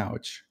Goonswarm's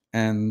couch,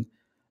 and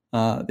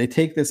they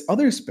take this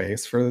other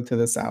space further to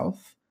the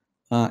south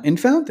in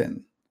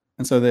Fountain.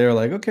 And so they're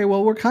like, okay,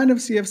 well, we're kind of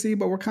CFC,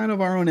 but we're kind of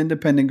our own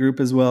independent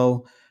group as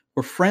well.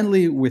 We're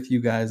friendly with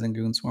you guys in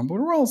Goonswarm, but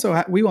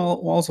we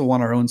also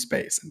want our own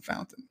space in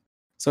Fountain.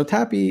 So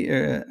Tappy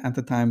at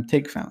the time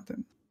take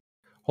Fountain.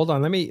 Hold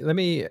on, let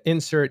me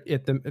insert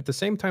at the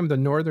same time the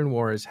Northern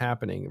War is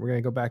happening. We're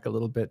going to go back a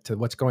little bit to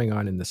what's going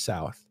on in the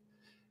South.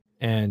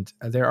 And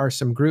there are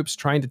some groups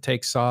trying to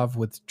take Sov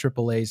with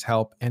AAA's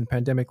help, and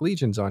Pandemic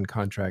Legion's on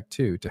contract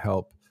too to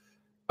help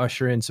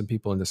usher in some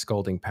people into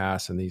Scalding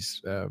Pass and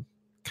these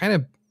kind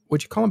of,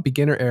 would you call them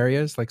beginner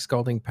areas like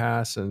Scalding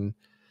Pass? And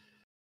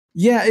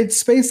yeah, it's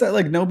space that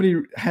like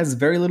nobody has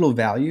very little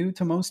value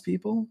to most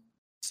people.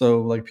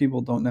 So like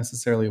people don't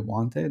necessarily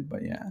want it,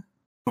 but yeah.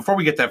 Before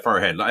we get that far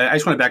ahead, I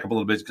just want to back up a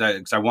little bit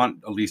because I want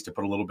Elise to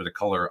put a little bit of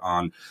color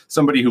on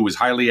somebody who was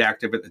highly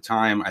active at the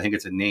time. I think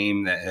it's a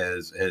name that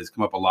has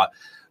come up a lot.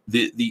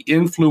 The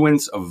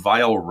influence of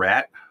Vile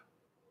Rat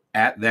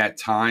at that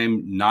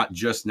time, not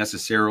just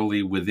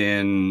necessarily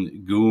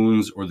within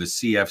Goons or the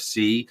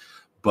CFC,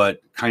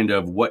 but kind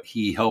of what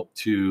he helped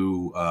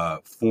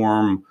to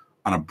form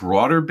on a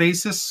broader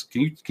basis.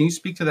 Can you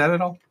speak to that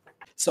at all?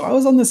 So I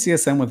was on the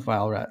CSM with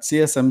Vile Rat,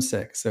 CSM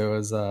 6. So it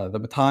was the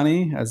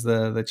Mittani as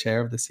the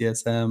chair of the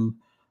CSM.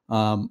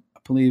 I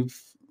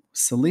believe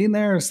Celine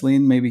there, or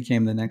Celine maybe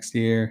came the next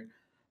year.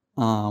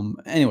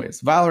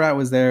 Anyways, Vile Rat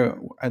was there.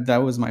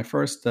 That was my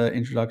first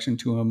introduction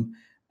to him.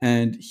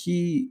 And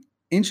he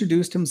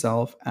introduced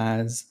himself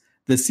as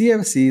the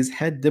CFC's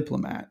head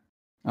diplomat.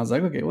 I was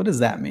like, okay, what does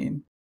that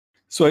mean?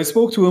 So I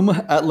spoke to him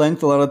at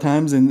length a lot of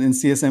times in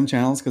CSM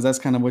channels, because that's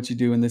kind of what you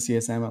do in the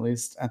CSM, at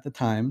least at the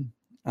time.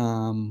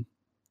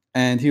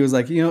 And he was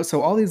like,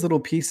 so all these little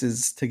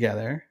pieces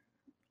together,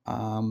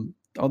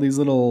 all these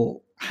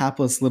little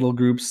hapless little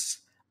groups,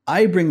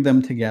 I bring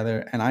them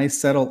together and I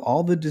settle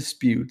all the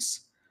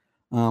disputes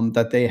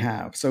that they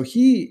have. So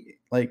he,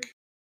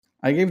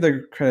 I gave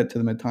the credit to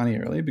the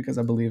Mittani early because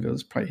I believe it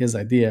was probably his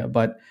idea,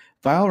 but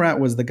Vile Rat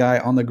was the guy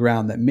on the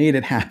ground that made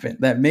it happen,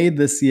 that made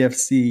the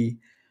CFC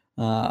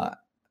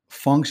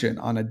function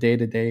on a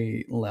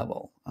day-to-day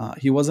level.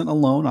 He wasn't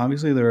alone.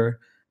 Obviously, there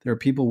are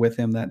people with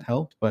him that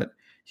helped, but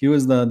he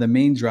was the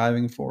main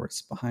driving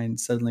force behind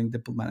settling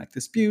diplomatic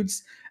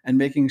disputes and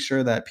making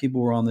sure that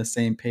people were on the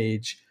same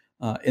page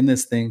in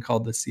this thing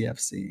called the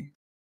CFC.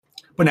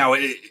 But now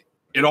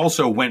it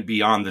also went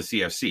beyond the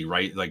CFC,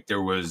 right? Like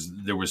there was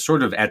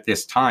sort of at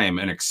this time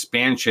an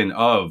expansion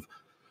of,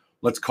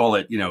 let's call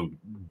it,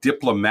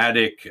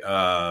 diplomatic,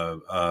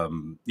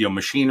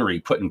 machinery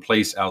put in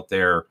place out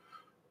there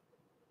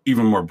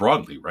even more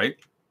broadly, right?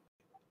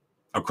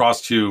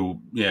 Across to,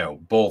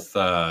 both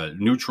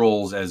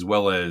neutrals as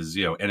well as,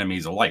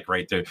 enemies alike,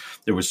 right?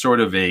 There was sort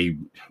of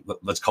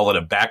let's call it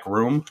a back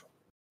room.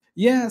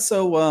 Yeah.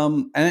 So,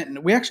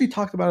 and we actually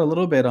talked about it a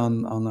little bit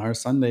on our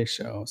Sunday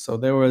show. So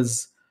there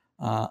was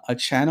a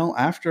channel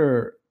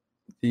after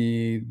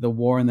the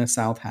war in the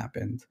South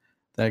happened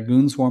that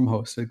Goonswarm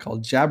hosted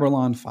called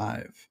Jabberlon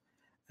 5.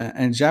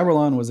 And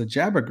Jabberlon was a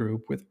Jabber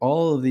group with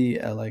all of the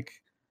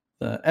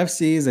the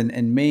FCs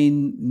and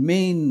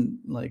main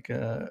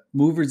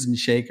movers and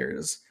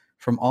shakers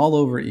from all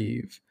over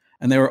Eve.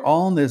 And they were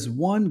all in this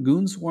one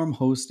Goonswarm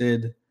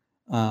hosted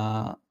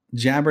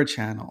Jabber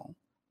channel.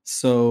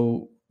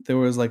 So there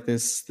was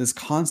this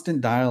constant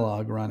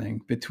dialogue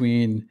running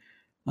between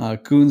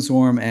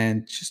Goonswarm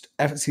and just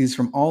FCs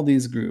from all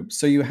these groups.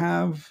 So you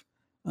have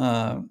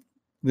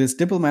this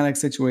diplomatic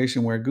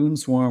situation where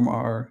Goonswarm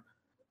are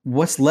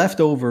what's left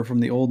over from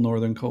the old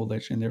Northern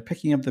Coalition. They're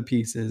picking up the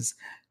pieces,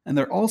 and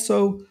they're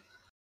also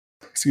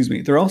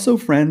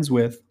friends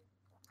with,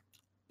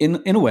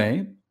 in a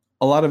way,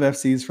 a lot of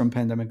FCs from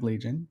Pandemic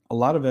Legion, a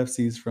lot of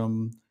FCs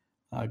from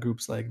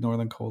groups like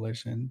Northern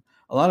Coalition,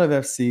 a lot of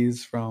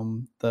FCs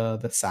from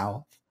the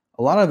South,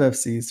 a lot of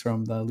FCs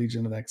from the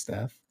Legion of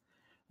Exdeath.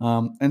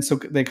 And so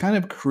they kind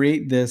of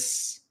create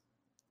this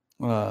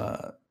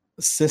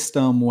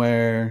system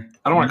where...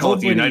 I don't want to call it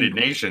the United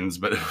Nations,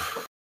 but...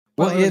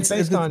 Well, it's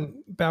based on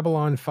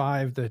Babylon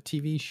 5, the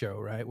TV show,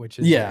 right? Which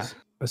is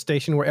a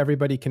station where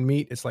everybody can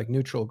meet. It's like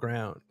neutral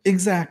ground.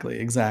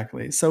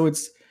 Exactly. So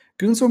it's...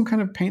 Goonswarm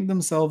kind of paint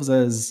themselves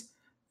as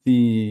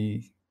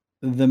the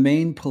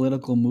main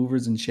political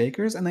movers and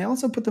shakers, and they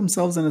also put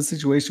themselves in a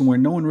situation where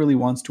no one really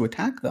wants to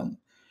attack them,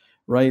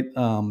 right?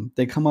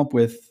 They come up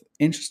with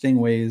interesting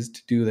ways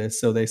to do this.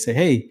 So they say,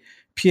 hey,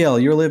 PL,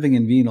 you're living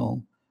in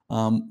Venal.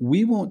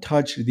 We won't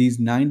touch these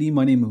 90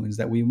 money moons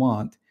that we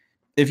want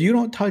if you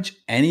don't touch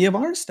any of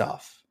our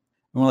stuff.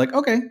 And we're like,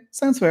 okay,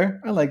 sounds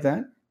fair. I like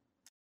that.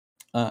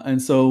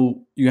 And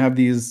so you have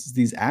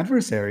these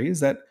adversaries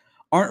that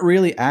aren't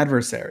really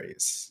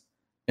adversaries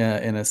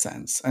in a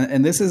sense.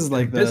 And this is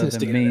like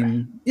the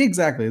main...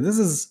 Exactly. This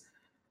is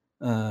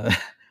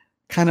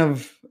kind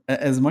of,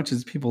 as much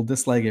as people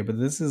dislike it, but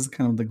this is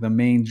kind of like the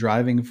main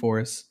driving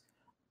force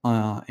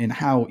in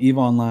how EVE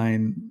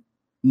Online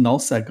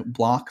nullsec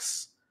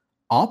blocks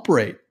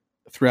operate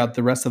throughout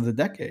the rest of the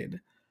decade,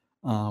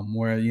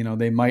 where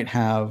they might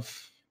have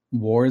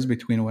wars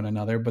between one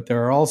another, but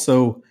there are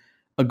also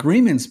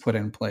agreements put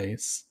in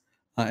place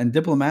and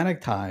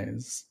diplomatic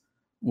ties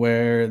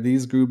where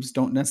these groups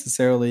don't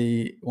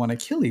necessarily want to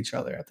kill each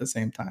other at the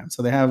same time.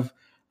 So they have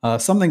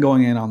something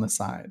going on the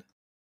side.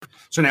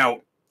 So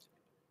now,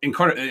 in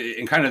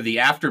kind of the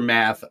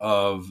aftermath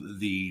of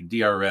the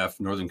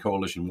DRF Northern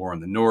Coalition War in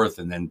the North,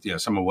 and then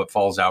some of what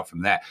falls out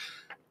from that,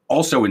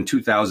 also in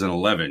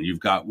 2011, you've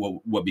got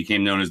what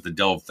became known as the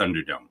Delve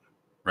Thunderdome,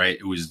 right?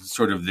 It was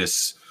sort of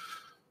this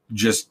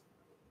just,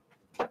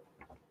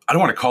 I don't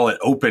want to call it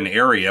open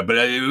area, but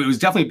it was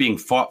definitely being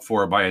fought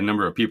for by a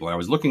number of people. I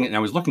was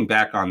looking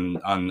back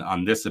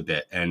on this a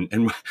bit,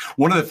 and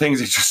one of the things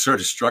that just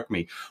sort of struck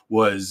me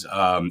was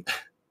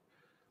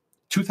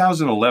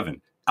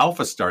 2011.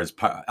 Alpha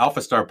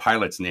Star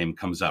Pilot's name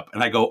comes up,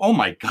 and I go, "Oh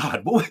my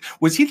God,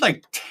 was he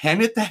like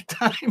 10 at that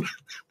time?"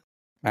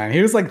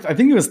 He was I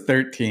think he was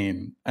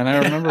 13, and I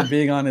remember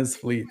being on his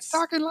fleets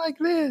talking like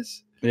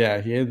this.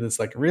 Yeah, he had this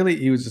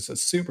he was just a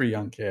super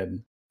young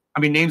kid. I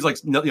mean, names like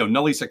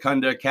Nully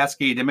Secunda,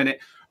 Cascade Imminent.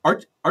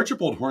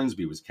 Archibald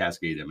Hornsby was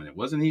Cascade Imminent,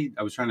 wasn't he?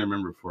 I was trying to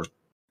remember before.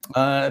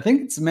 I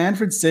think it's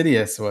Manfred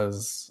Sidious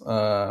was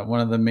one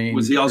of the main.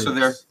 Was he also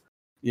there?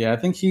 Yeah, I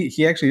think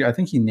he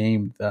actually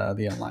named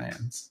the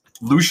alliance.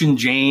 Lucian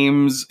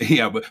James,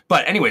 yeah,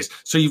 but anyways,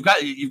 so you've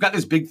got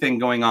this big thing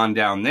going on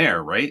down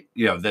there, right?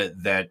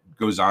 That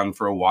goes on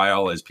for a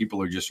while as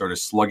people are just sort of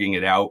slugging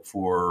it out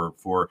for.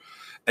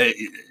 And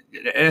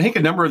I think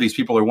a number of these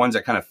people are ones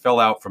that kind of fell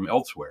out from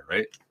elsewhere,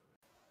 right?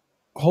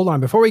 Hold on,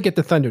 before we get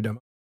to Thunderdome,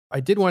 I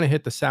did want to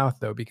hit the South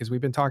though, because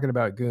we've been talking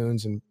about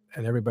goons and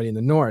everybody in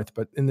the North,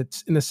 but in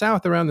the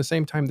South around the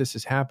same time this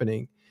is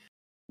happening.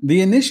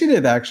 The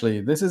initiative,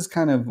 actually, this is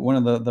kind of one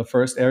of the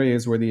first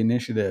areas where the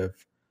initiative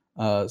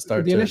starts.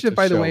 The initiative,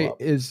 by the way,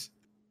 is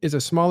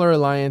a smaller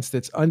alliance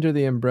that's under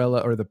the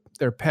umbrella, or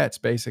their pets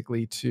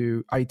basically,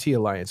 to IT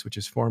Alliance, which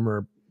is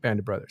former Band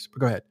of Brothers. But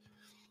go ahead.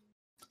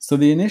 So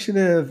the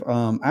initiative,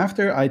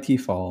 after IT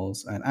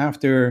falls and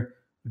after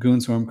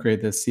Goonswarm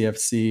create this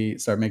CFC,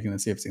 start making the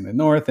CFC in the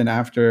North, and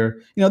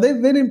after, they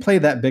didn't play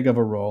that big of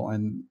a role,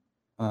 and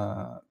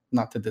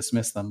not to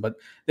dismiss them, but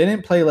they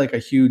didn't play like a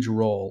huge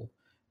role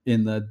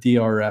in the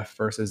DRF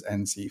versus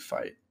NC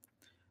fight.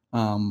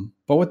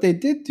 But what they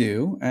did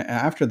do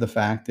after the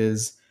fact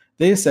is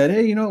they said,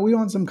 hey, we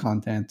want some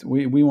content.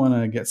 We want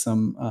to get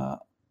some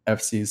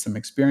FCs, some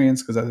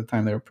experience, because at the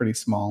time they were pretty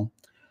small.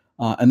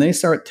 And they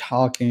start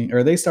taking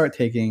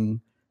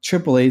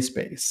AAA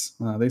space.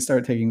 They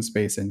start taking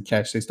space in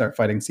catch. They start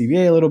fighting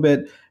CVA a little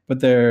bit, but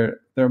their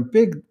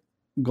big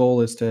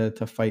goal is to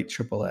fight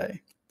AAA.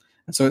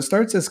 And so it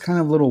starts this kind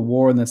of little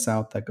war in the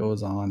South that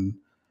goes on,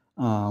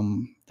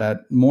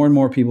 that more and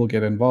more people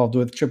get involved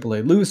with.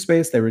 AAA lose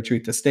space, they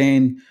retreat to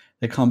Stain,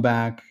 they come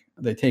back,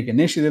 they take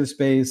initiative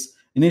space,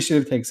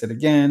 initiative takes it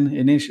again,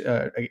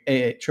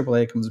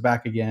 AAA comes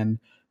back again,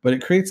 but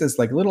it creates this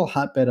like little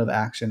hotbed of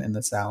action in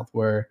the South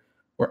where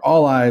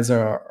all eyes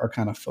are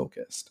kind of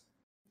focused.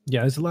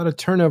 Yeah, there's a lot of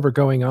turnover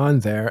going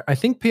on there. I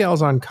think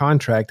PL's on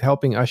contract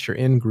helping usher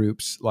in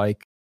groups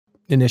like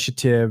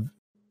Initiative.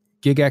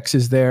 GigX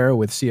is there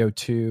with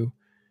CO2.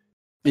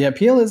 Yeah,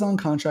 PL is on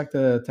contract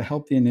to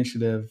help the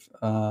initiative,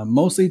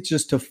 mostly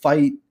just to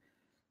fight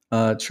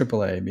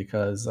AAA,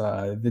 because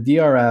the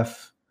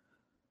DRF,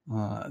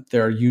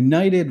 they're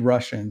united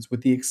Russians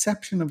with the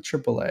exception of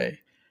AAA.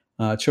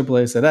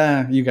 AAA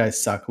said, you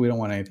guys suck. We don't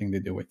want anything to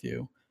do with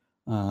you.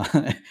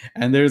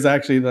 And there's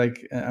actually,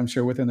 like, I'm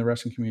sure within the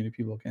Russian community,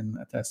 people can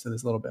attest to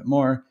this a little bit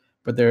more,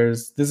 but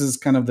this is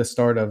kind of the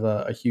start of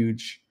a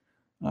huge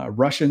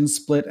Russian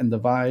split and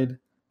divide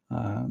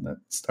that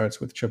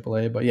starts with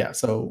AAA. But yeah,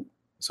 so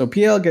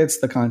PL gets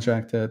the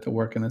contract to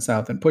work in the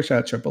South and push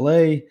out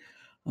AAA.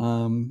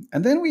 And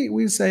then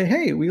we say,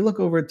 hey, we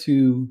look over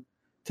to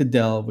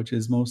Delve, which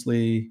is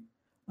mostly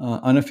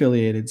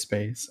unaffiliated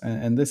space.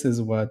 And this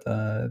is what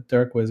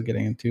Dirk was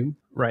getting into.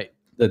 Right.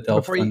 The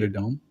Delve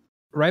Thunderdome.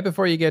 Right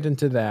before you get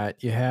into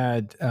that, you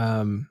had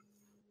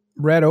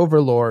Red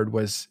Overlord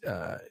was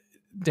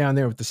down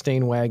there with the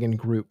Stain Wagon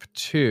group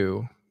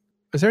too.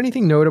 Is there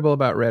anything notable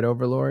about Red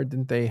Overlord?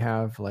 Didn't they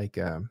have like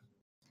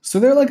So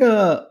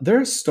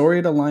they're a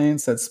storied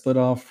alliance that split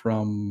off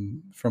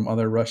from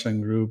other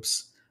Russian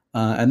groups,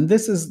 and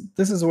this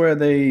is where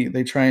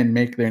they try and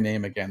make their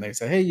name again. They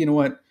say, hey, you know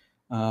what?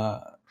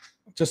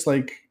 Just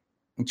like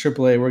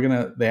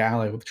AAA, they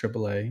ally with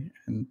AAA,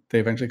 and they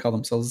eventually call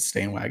themselves the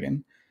Stain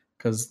Wagon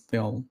because they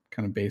all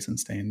kind of base in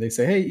Stain. They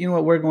say, hey, you know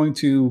what? We're going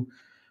to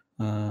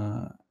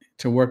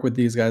work with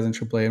these guys in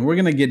AAA, and we're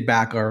going to get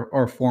back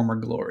our former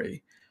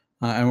glory,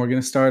 and we're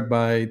going to start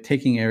by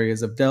taking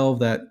areas of Delve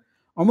that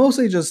are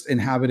mostly just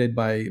inhabited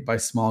by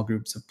small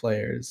groups of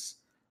players.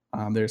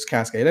 There's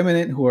Cascade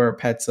Eminent, who are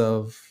pets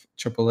of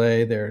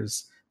AAA.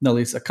 There's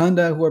Nully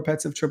Secunda, who are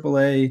pets of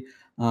AAA.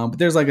 But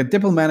there's like a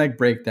diplomatic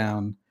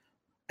breakdown,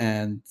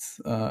 and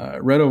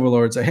Red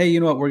Overlords say, hey, you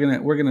know what?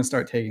 We're gonna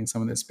start taking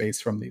some of this space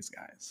from these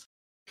guys.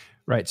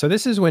 Right. So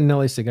this is when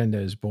Nully Secunda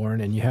is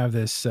born, and you have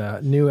this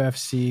new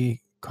FC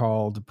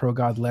called Pro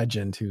God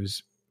Legend,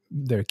 who's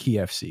their key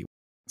FC.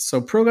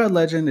 So Pro God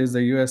Legend is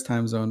their U.S.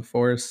 time zone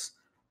force.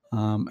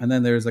 And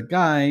then there's a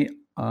guy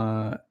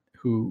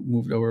who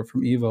moved over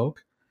from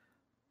Evoke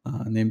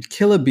named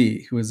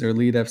Killaby, who is their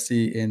lead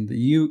FC in the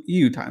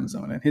EU time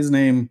zone. And his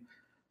name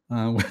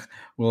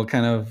will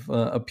kind of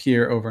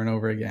appear over and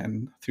over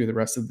again through the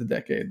rest of the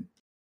decade.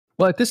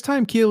 Well, at this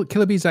time,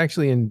 Killaby's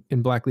actually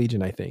in Black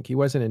Legion, I think. He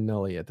wasn't in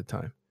Nully at the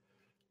time.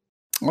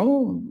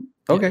 Oh,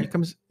 okay.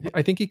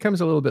 I think he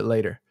comes a little bit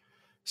later.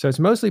 So it's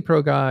mostly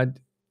Pro God.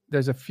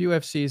 There's a few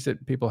FCs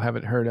that people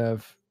haven't heard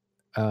of.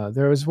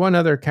 There was one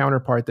other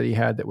counterpart that he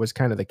had that was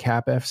kind of the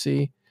Cap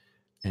FC,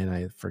 and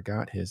I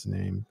forgot his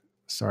name.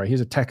 Sorry,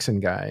 he's a Texan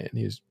guy, and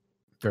he's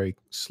very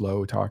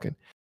slow talking.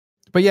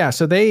 But yeah,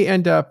 so they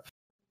end up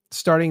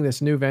starting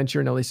this new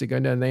venture, Nully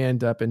Secunda, and they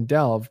end up in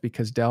Delve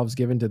because Delve's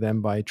given to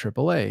them by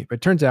AAA. But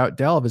it turns out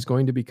Delve is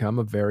going to become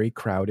a very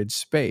crowded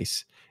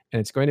space, and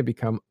it's going to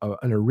become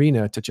an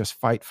arena to just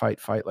fight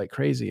like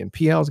crazy. And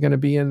PL is going to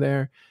be in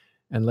there,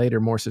 and later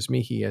Morsis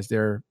Mihi as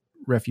their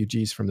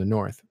refugees from the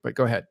north. But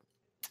go ahead.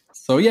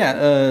 So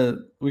yeah,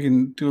 we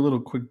can do a little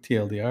quick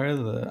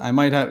TLDR.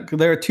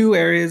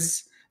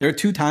 There are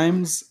two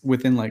times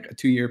within like a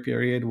 2-year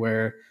period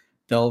where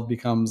Delve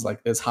becomes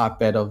like this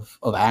hotbed of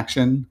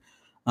action.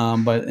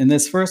 But in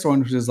this first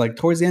one, which is like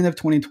towards the end of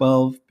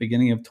 2012,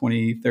 beginning of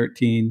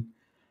 2013,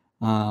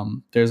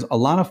 there's a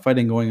lot of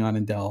fighting going on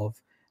in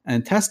Delve.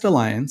 And Test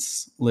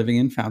Alliance, living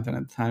in Fountain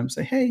at the time,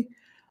 say, hey,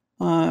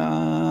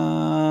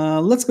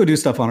 let's go do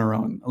stuff on our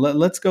own.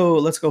 Let's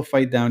go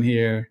fight down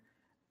here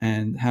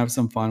and have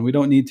some fun. We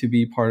don't need to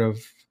be part of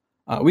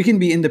we can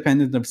be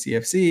independent of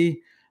CFC.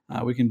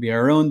 We can be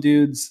our own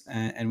dudes,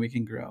 and we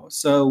can grow.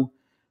 So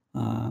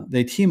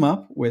they team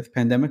up with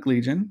Pandemic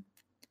Legion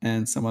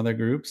and some other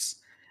groups,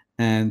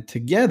 and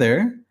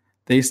together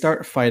they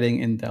start fighting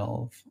in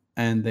Delve,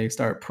 and they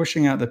start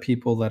pushing out the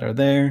people that are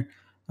there.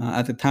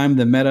 At the time,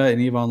 the meta in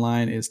EVE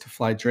Online is to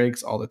fly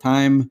Drakes all the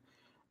time.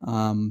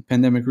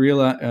 Pandemic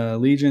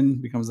Legion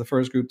becomes the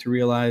first group to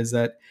realize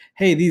that,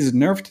 hey, these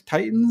nerfed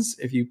Titans,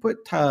 if you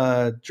put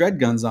dread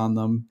guns on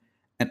them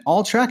and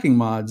all tracking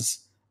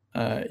mods,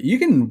 you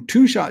can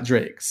two-shot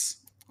Drakes.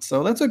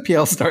 So that's what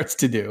PL starts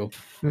to do.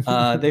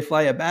 They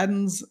fly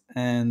Abaddons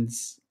and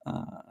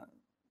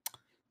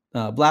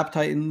Blap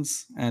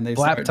Titans, and they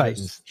Blap start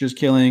Titans. just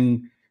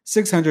killing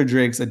 600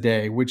 Drakes a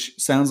day, which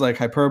sounds like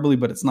hyperbole,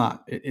 but it's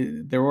not.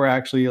 There were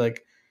actually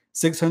like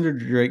 600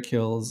 Drake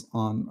kills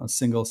on a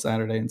single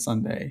Saturday and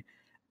Sunday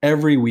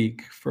every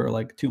week for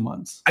like 2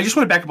 months. I just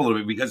want to back up a little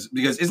bit because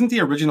isn't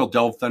the original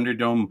Delve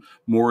Thunderdome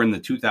more in the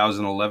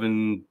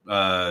 2011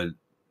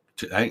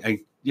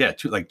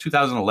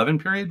 2011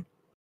 period?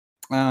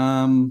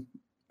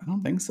 I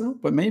don't think so,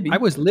 but maybe. I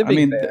was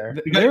living there.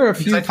 There are a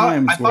few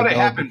times I thought where it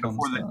Delve happened becomes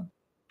before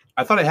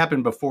I thought it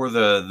happened before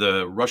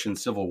the Russian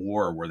Civil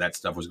War, where that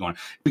stuff was going on,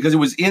 because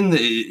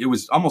it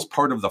was almost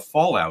part of the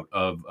fallout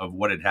of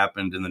what had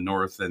happened in the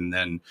north, and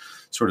then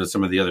sort of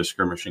some of the other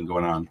skirmishing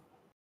going on.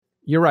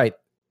 You're right.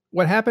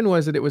 What happened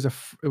was that it was a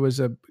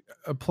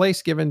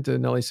place given to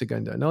Nulli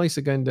Secunda. Nulli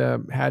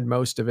Secunda had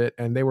most of it,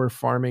 and they were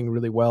farming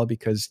really well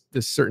because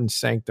this certain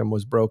sanctum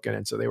was broken,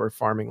 and so they were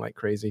farming like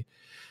crazy.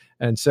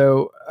 And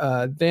so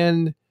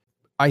then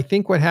I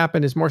think what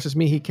happened is Morsis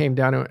Mihi came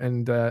down,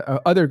 and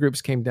other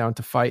groups came down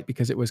to fight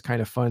because it was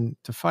kind of fun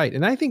to fight.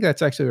 And I think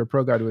that's actually where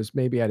ProGuard was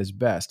maybe at his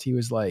best. He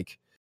was like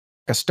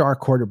a star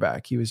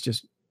quarterback. We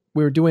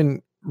were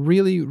doing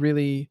really,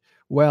 really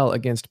well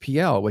against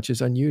PL, which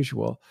is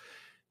unusual.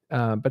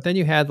 But then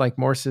you had like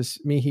Morsis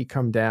Mihi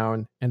come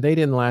down, and they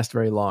didn't last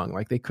very long.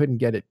 Like they couldn't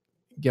get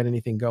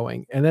anything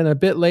going. And then a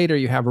bit later,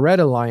 you have Red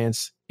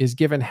Alliance is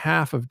given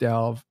half of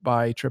Delve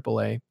by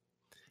AAA.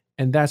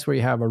 And that's where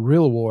you have a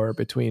real war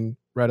between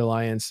Red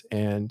Alliance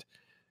and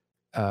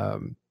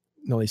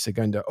Nulli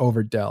Secunda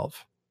over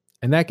Delve.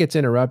 And that gets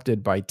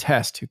interrupted by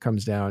Test, who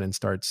comes down and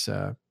starts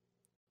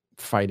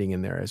fighting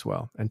in there as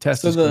well. And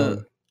Test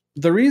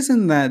the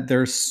reason that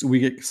we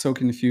get so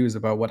confused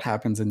about what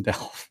happens in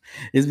Delve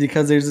is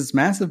because there's this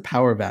massive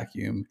power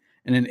vacuum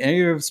in an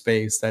area of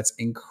space that's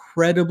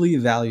incredibly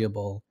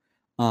valuable,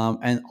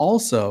 and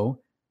also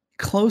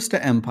close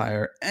to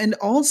Empire, and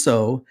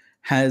also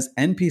has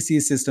NPC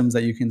systems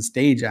that you can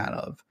stage out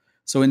of.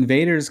 So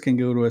invaders can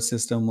go to a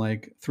system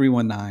like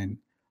 319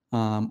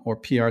 or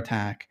PR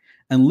TAC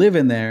and live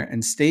in there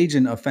and stage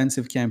an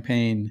offensive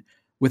campaign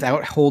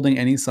without holding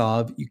any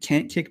SOV. You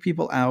can't kick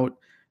people out.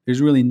 There's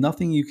really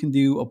nothing you can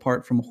do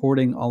apart from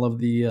hoarding all of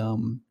the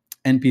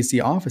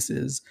NPC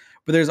offices.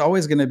 But there's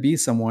always going to be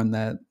someone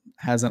that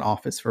has an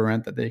office for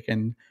rent that they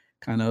can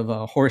kind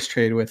of horse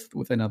trade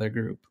with another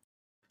group.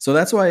 So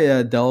that's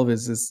why Delve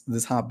is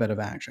this hotbed of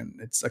action.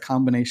 It's a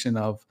combination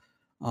of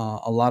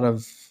a lot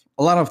of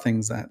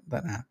things that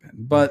happen.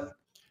 But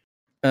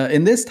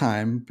in this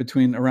time,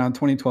 between around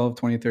 2012,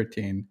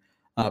 2013,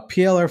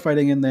 PL are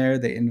fighting in there.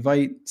 They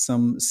invite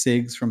some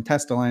SIGs from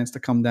Test Alliance to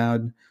come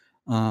down.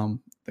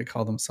 They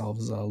call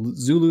themselves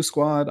Zulu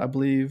Squad, I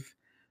believe.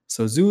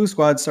 So Zulu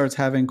Squad starts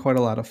having quite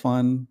a lot of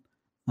fun.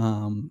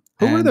 Who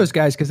were those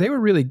guys? Because they were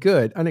really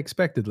good,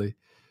 unexpectedly.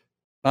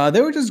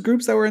 They were just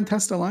groups that were in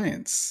Test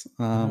Alliance.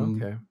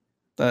 Okay.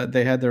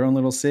 They had their own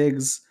little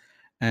SIGs,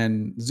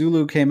 and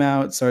Zulu came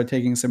out, started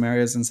taking some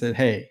areas, and said,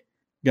 "Hey,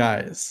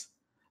 guys,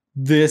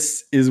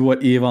 this is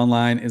what EVE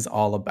Online is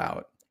all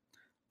about."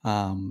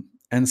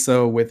 And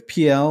so with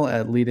PL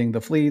at leading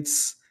the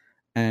fleets,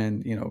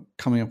 and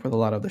coming up with a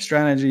lot of the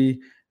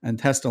strategy, and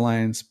Test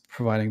Alliance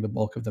providing the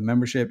bulk of the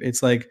membership,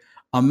 it's like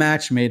a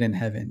match made in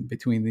heaven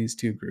between these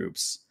two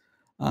groups.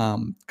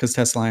 Because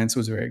Test Alliance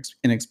was very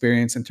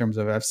inexperienced in terms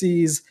of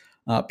FCs.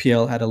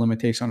 PL had a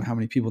limitation on how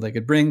many people they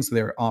could bring, so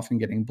they were often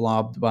getting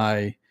blobbed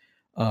by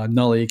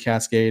Nulli,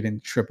 Cascade,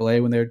 and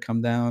AAA when they would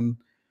come down.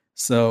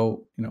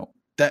 So,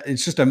 that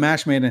it's just a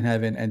match made in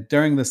heaven. And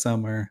during the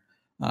summer,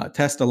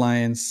 Test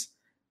Alliance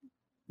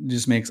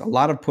just makes a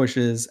lot of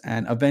pushes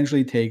and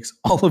eventually takes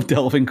all of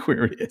Delve and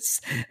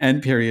Quirius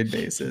and period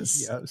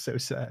bases. Yeah, so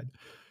sad.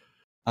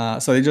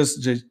 So they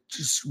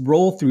just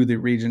roll through the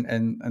region,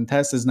 and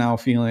Test is now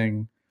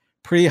feeling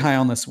pretty high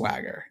on the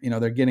swagger.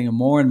 They're getting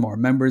more and more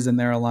members in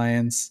their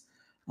alliance.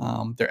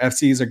 Their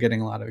FCs are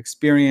getting a lot of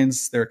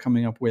experience. They're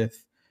coming up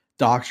with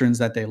doctrines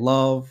that they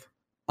love.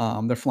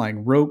 They're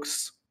flying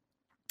Rokes.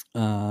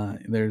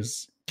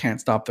 There's can't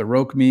stop the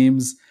Roke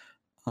memes.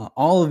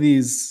 All of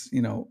these,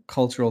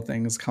 cultural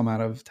things come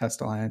out of Test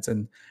Alliance,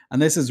 and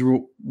this is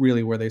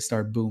really where they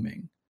start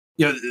booming.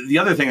 The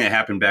other thing that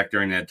happened back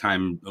during that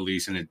time,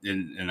 Elise,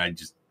 and I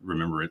just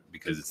remember it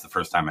because it's the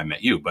first time I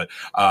met you, but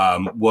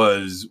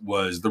was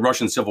the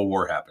Russian Civil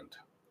War happened.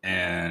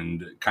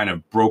 and kind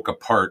of broke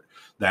apart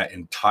that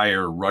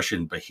entire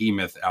Russian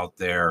behemoth out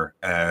there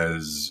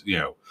as,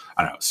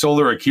 I don't know,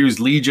 Solar accused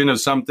Legion of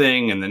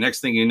something, and the next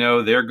thing you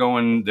know, they're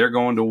going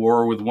to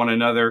war with one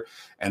another.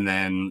 And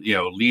then,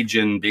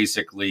 Legion of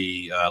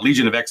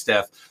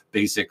Exdeath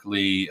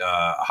basically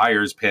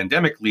hires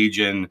Pandemic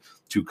Legion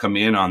to come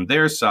in on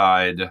their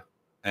side.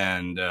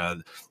 And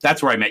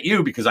that's where I met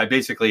you, because I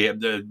basically,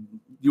 the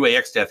UA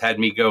Exdeath had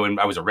me go, and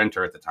I was a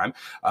renter at the time.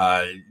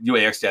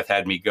 UA Exdeath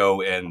had me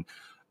go, and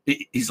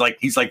he's like,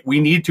 we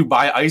need to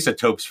buy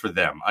isotopes for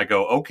them. I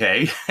go,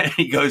 okay. And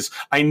he goes,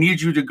 I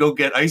need you to go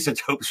get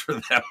isotopes for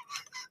them.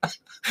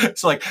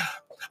 It's like,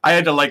 I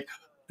had to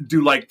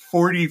do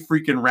 40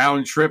 freaking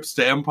round trips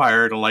to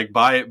Empire to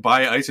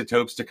buy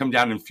isotopes to come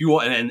down and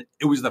fuel. And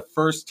it was the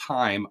first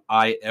time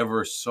I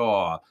ever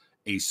saw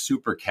a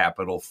super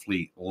capital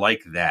fleet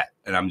like that.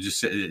 And I'm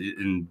just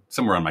in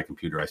somewhere on my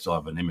computer, I still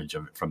have an image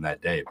of it from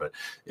that day, but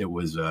it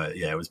was,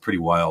 it was pretty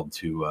wild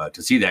to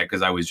see that,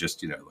 because I was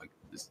just,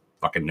 this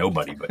fucking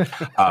nobody. But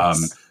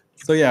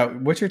so yeah,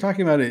 what you're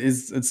talking about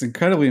it's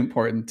incredibly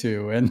important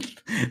too. And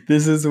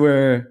this is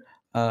where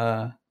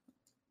the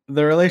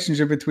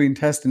relationship between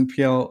Test and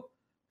PL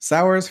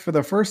sours for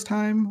the first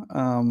time.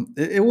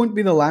 It wouldn't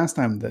be the last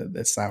time that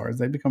it sours.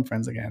 They become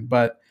friends again.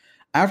 But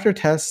after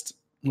Test,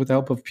 with the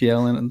help of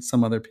PL and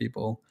some other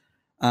people,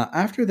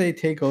 after they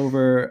take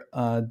over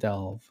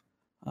Delve,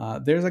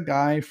 there's a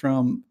guy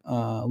from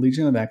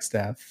Legion of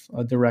Exdeath,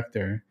 a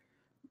director,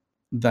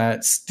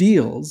 that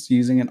steals,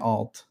 using an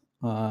alt,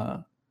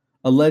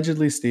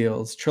 allegedly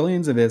steals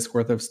trillions of ISK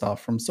worth of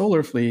stuff from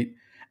Solar Fleet,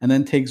 and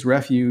then takes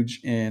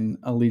refuge in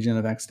a Legion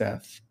of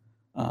Exdeath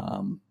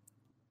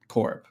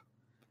corp.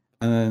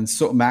 And then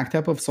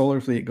MacTep of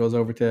Solar Fleet goes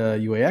over to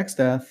UA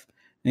Exdeath,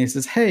 and he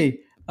says,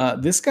 hey,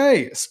 this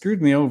guy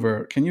screwed me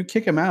over. Can you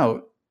kick him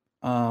out?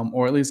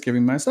 Or at least give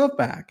me my stuff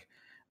back?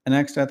 And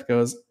Exdeath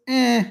goes,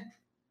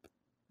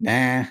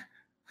 nah.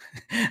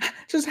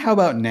 Just how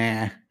about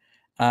nah?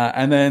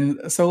 And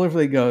then Solar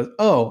Fleet goes,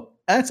 oh,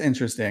 that's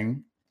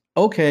interesting.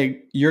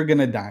 Okay, you're going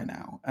to die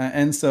now.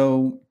 And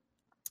so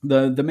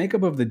the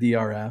makeup of the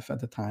DRF at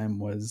the time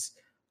was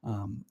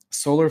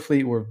Solar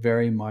Fleet were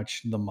very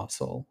much the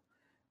muscle,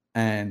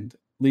 and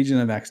Legion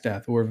of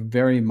Exdeath were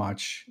very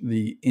much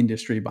the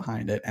industry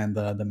behind it and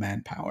the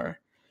manpower.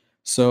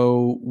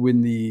 So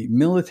when the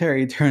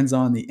military turns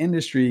on the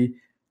industry,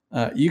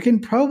 you can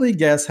probably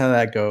guess how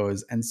that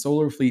goes. And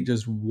Solar Fleet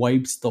just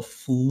wipes the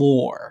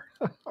floor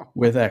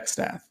with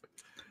Exdeath.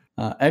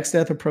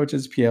 Exdeath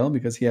approaches PL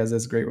because he has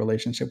this great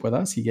relationship with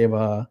us. He gave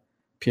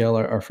PL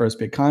our first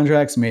big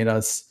contracts, made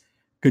us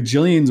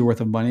gajillions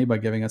worth of money by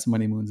giving us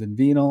Money Moons and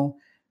Venal.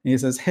 And he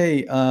says,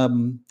 hey,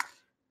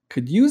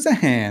 could use a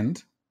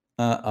hand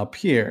up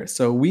here.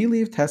 So we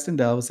leave Test and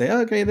Delve, say,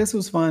 okay, this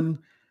was fun.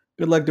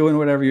 Good luck doing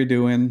whatever you're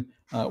doing.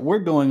 We're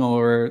going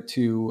over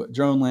to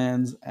Drone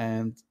Lands,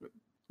 and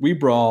we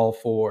brawl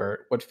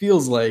for what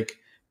feels like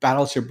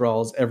battleship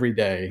brawls every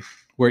day,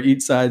 where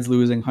each side's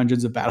losing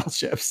hundreds of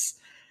battleships.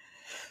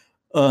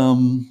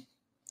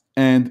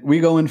 And we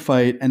go and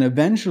fight, and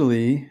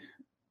eventually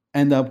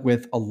end up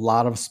with a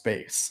lot of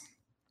space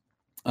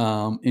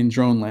in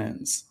Drone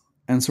Lands.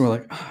 And so we're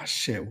like, oh,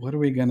 shit, what are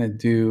we going to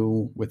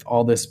do with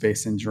all this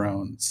space in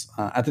drones?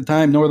 At the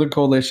time, Northern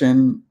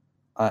Coalition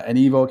and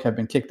Evoke have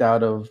been kicked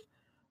out of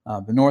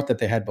the North that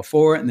they had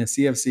before, and the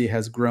CFC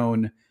has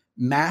grown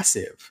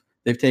massive.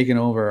 They've taken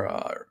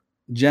over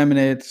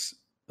Geminate,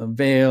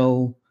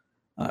 Vale,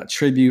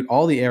 Tribute,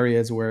 all the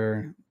areas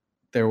where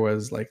there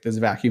was this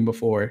vacuum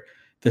before.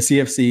 The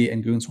CFC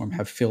and Goonswarm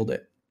have filled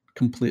it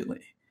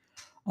completely.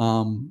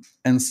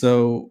 And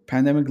so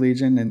Pandemic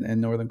Legion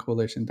and Northern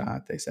Coalition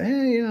they say,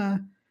 hey,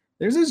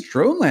 there's this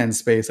drone land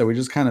space that we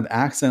just kind of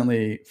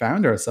accidentally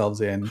found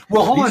ourselves in.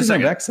 Well, hold on a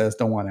second. Excess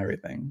don't want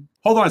everything.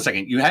 Hold on a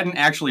second. You hadn't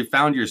actually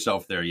found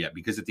yourself there yet,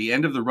 because at the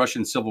end of the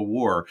Russian Civil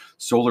War,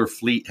 Solar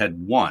Fleet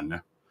had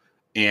won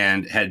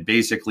and had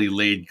basically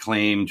laid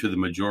claim to the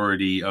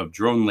majority of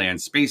drone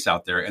land space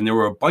out there. And there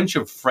were a bunch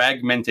of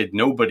fragmented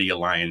nobody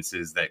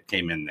alliances that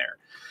came in there.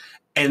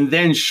 And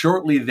then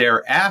shortly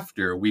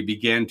thereafter, we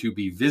began to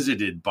be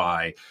visited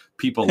by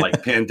people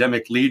like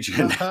Pandemic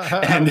Legion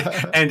and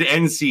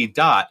NC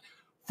Dot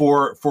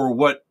for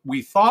what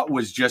we thought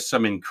was just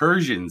some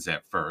incursions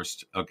at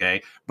first.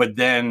 Okay. But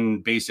then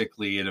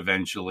basically it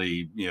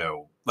eventually,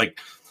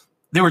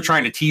 they were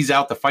trying to tease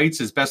out the fights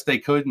as best they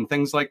could and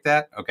things like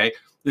that. Okay.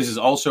 This is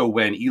also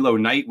when Elo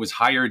Knight was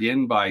hired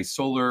in by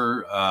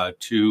Solar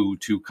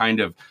to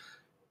kind of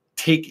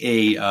take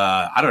a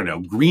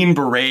Green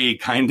Beret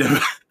kind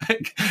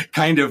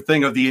of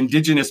thing of the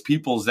indigenous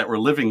peoples that were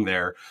living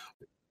there.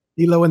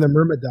 Elo and the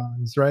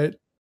Myrmidons, right?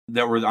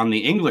 That were on the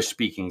English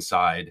speaking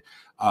side,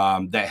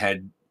 that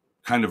had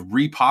kind of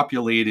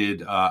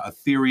repopulated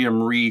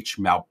Ethereum Reach,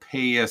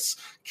 Malpais,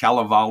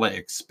 Kalevala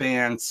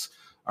Expanse,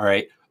 all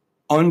right,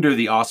 under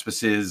the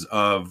auspices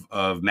of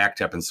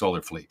MacTep and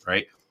Solar Fleet,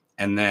 right?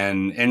 And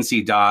then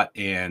NC Dot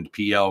and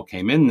PL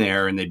came in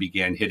there and they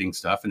began hitting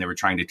stuff, and they were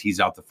trying to tease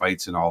out the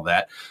fights and all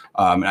that.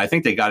 And I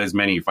think they got as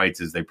many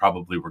fights as they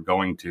probably were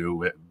going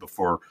to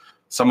before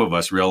some of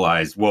us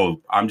realized,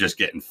 whoa, I'm just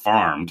getting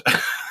farmed.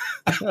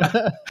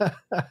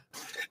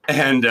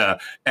 And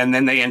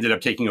then they ended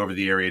up taking over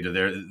the area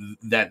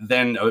that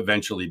then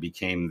eventually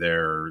became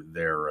their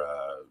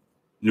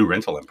new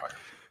rental empire.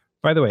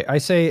 By the way, I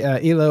say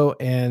Elo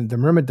and the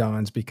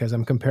Myrmidons because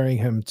I'm comparing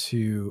him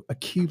to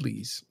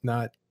Achilles,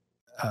 not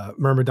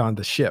Myrmidon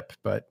the ship,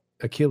 but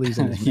Achilles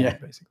and his men,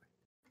 basically.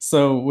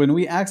 So when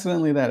we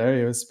accidentally that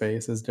area of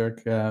space, as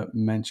Dirk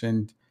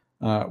mentioned,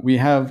 we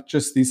have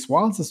just these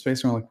swaths of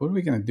space, and we're like, what are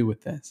we going to do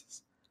with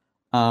this?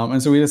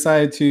 And so we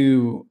decided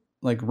to,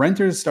 like,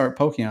 renters start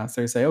poking us.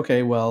 They say,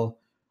 okay, well,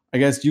 I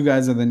guess you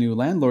guys are the new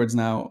landlords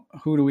now.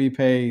 Who do we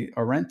pay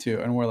our rent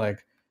to? And we're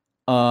like,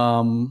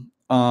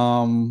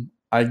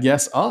 I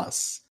guess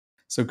us.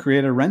 So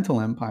create a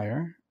rental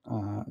empire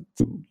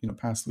to,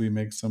 passively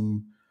make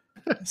some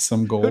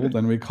gold.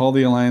 And we call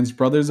the alliance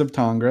Brothers of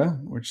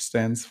Tangra, which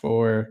stands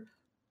for,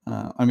 the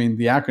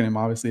acronym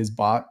obviously is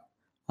BOT.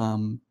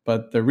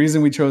 But the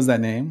reason we chose that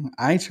name,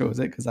 I chose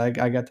it because I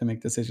got to make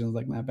decisions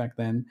like that back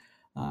then,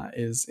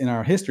 is in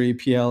our history,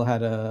 PL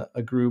had a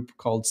group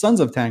called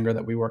Sons of Tangra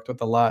that we worked with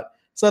a lot.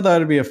 So I thought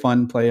it'd be a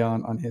fun play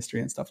on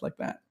history and stuff like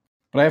that.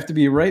 But I have to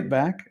be right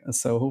back,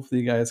 so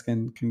hopefully you guys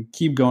can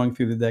keep going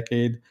through the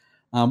decade.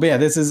 But yeah,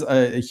 this is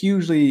a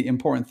hugely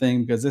important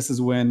thing because this is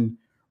when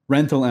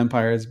rental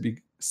empires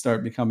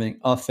start becoming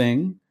a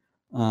thing,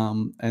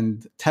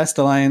 and Test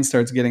Alliance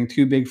starts getting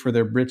too big for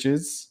their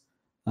britches,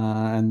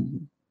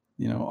 and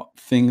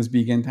things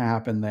begin to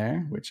happen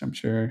there, which I'm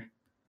sure.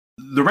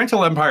 The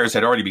rental empires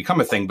had already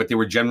become a thing, but they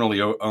were generally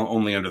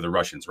only under the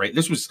Russians, right?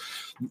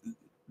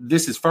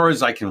 This, as far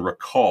as I can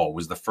recall,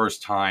 was the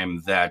first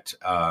time that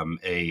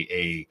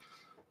a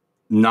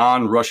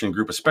non-Russian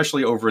group,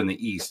 especially over in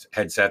the East,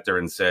 had sat there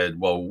and said,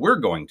 well, we're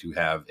going to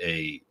have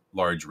a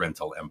large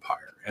rental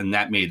empire. And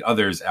that made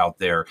others out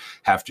there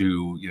have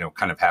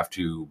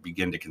to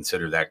begin to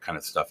consider that kind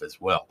of stuff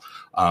as well.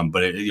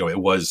 But it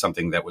was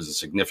something that was a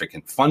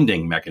significant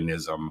funding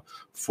mechanism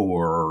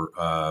for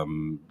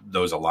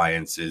those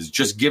alliances,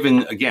 just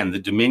given, again, the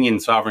Dominion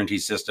sovereignty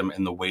system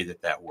and the way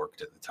that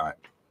worked at the time.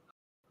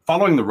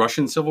 Following the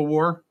Russian Civil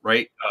War,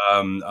 right?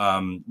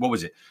 What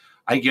was it?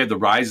 I think you had the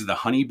rise of the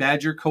Honey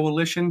Badger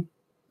Coalition,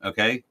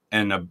 okay,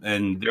 and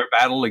their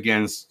battle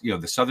against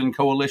the Southern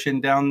Coalition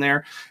down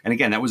there. And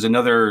again, that was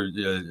another.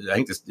 I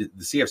think the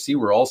CFC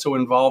were also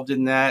involved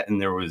in that,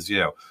 and there was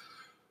the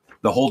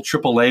whole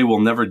AAA will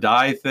never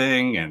die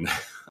thing, and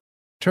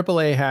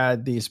AAA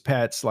had these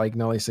pets like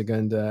Noli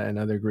Segunda and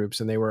other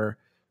groups, and they were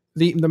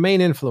the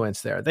main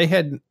influence there. They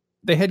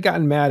had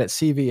gotten mad at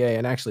CVA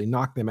and actually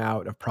knocked them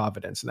out of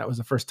Providence. And that was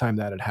the first time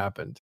that had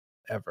happened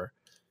ever.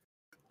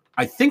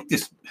 I think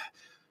this,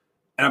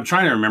 and I'm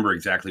trying to remember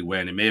exactly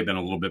when, it may have been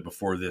a little bit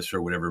before this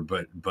or whatever,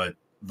 but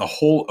the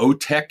whole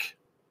OTEC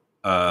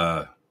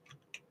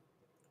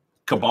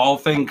cabal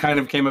thing kind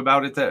of came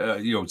about at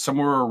that,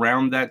 somewhere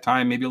around that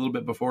time, maybe a little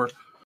bit before.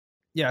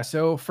 Yeah,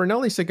 so for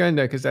Noli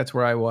Segunda, because that's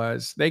where I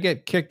was, they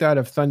get kicked out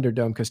of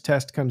Thunderdome because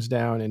Test comes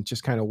down and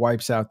just kind of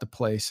wipes out the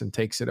place and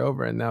takes it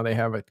over. And now they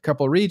have a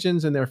couple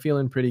regions and they're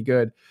feeling pretty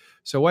good.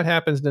 So what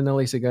happens to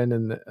Noli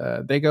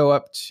Segunda? They go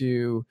up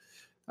to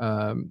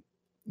the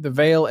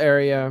Vale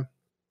area.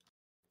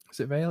 Is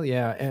it Vale?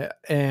 Yeah.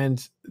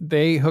 And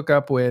they hook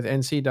up with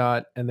NC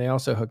Dot, and they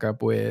also hook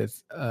up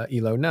with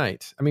Elo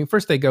Knight. I mean,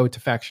 first they go to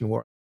Faction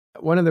War.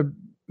 One of the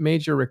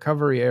major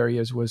recovery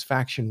areas was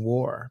Faction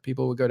War.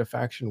 People would go to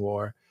Faction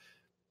War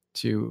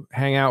to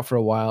hang out for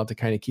a while to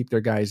kind of keep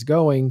their guys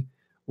going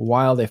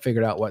while they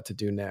figured out what to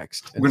do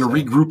next. We're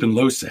going to regroup in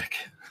Losec.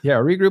 Yeah,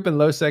 regroup in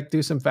Losec,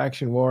 do some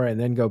Faction War, and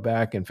then go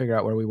back and figure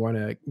out where we want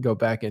to go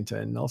back into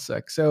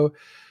Nullsec. So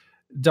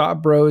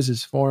Dot Bros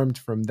is formed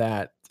from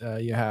that.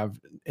 You have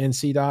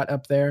NC Dot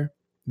up there.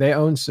 They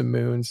own some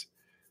moons.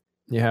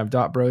 You have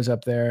Dot Bros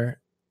up there.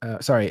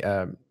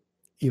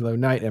 Elo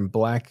Knight and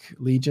Black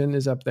Legion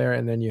is up there,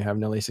 and then you have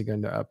Noli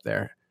Segunda up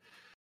there.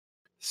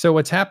 So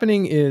what's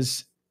happening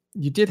is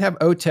you did have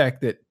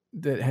OTEC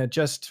that had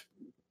just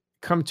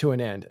come to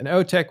an end. And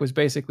OTEC was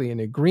basically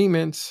an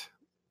agreement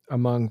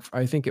among,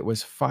 I think it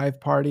was 5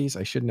 parties.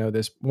 I should know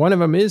this. One of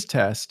them is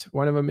Test.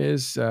 One of them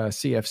is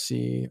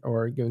CFC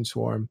or Goon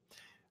Swarm.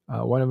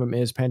 One of them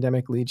is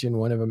Pandemic Legion.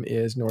 One of them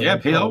is Northern. Yeah,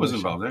 PL was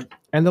involved there.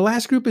 And the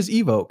last group is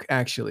Evoke,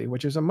 actually,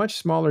 which is a much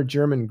smaller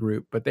German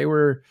group, but they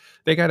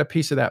got a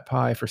piece of that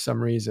pie for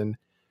some reason.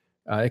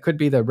 It could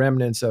be the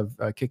remnants of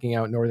kicking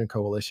out Northern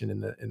Coalition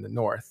in the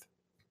north.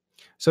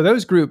 So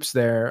those groups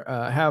there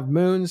have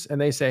moons,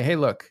 and they say, hey,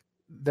 look,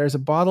 there's a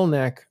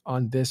bottleneck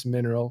on this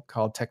mineral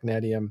called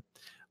technetium.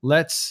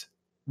 Let's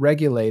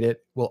regulate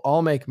it. We'll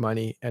all make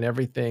money, and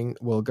everything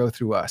will go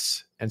through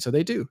us. And so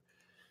they do.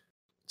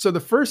 So the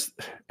first,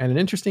 and an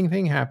interesting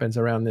thing happens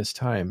around this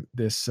time.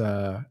 This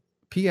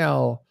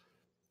PL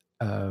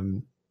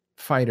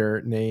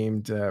fighter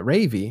named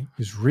Ravy,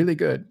 who's really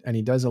good, and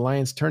he does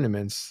alliance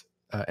tournaments,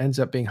 ends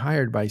up being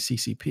hired by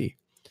CCP.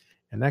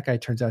 And that guy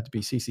turns out to be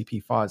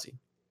CCP Fawzi.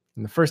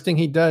 And the first thing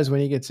he does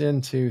when he gets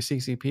into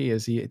CCP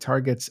is he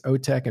targets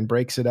OTEC and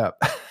breaks it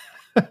up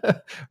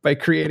by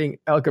creating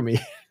alchemy.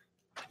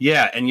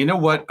 Yeah, and you know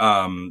what?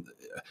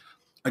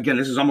 Again,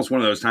 this is almost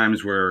one of those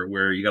times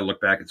where you got to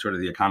look back at sort of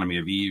the economy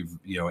of Eve,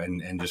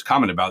 and just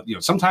comment about,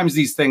 sometimes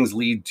these things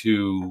lead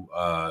to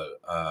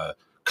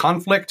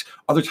conflict.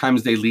 Other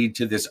times they lead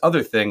to this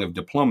other thing of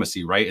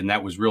diplomacy, right? And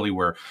that was really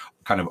where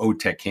kind of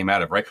OTEC came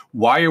out of, right?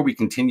 Why are we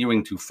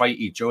continuing to fight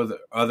each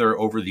other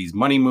over these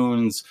money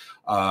moons,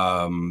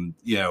 and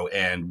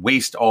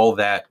waste all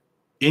that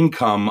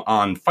income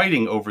on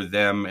fighting over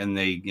them? And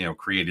they,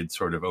 created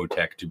sort of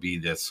OTEC to be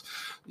this,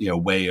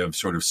 way of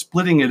sort of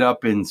splitting it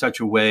up in such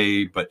a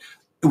way. But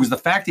it was the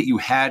fact that you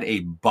had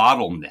a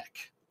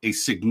bottleneck, a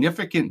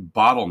significant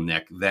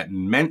bottleneck that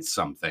meant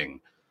something,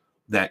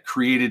 that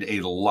created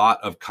a lot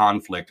of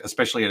conflict,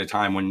 especially at a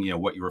time when,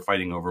 what you were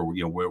fighting over,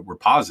 were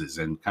pauses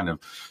and kind of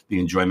the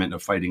enjoyment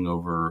of fighting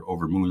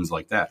over moons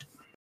like that.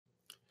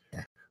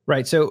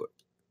 Right. So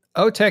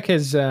OTEC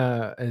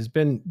has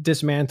been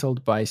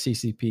dismantled by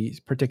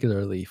CCP,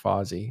 particularly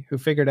Fawzi, who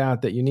figured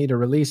out that you need a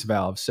release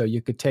valve so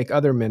you could take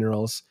other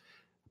minerals,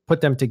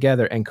 put them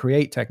together, and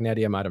create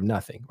technetium out of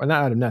nothing. Well,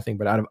 not out of nothing,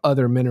 but out of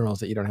other minerals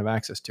that you don't have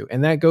access to.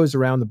 And that goes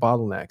around the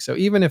bottleneck. So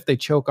even if they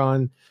choke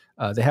on,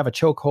 they have a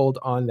chokehold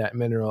on that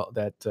mineral,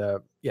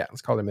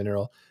 let's call it a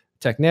mineral,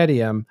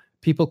 technetium,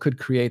 people could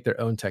create their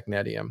own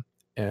technetium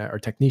or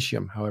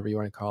technetium, however you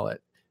want to call it,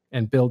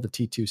 and build the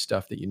T2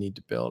 stuff that you need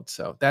to build.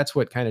 So that's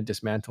what kind of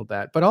dismantled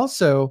that. But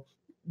also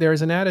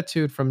there's an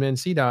attitude from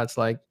NCDOT. It's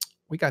like,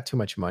 we got too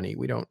much money.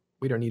 We don't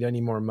need any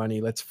more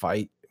money. Let's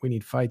fight. We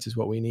need fights is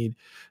what we need.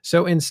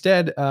 So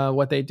instead,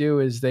 what they do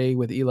is they,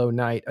 with Elo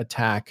Knight,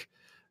 attack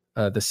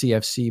the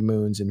CFC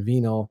moons in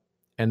Venal,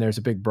 and there's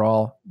a big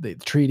brawl. The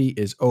treaty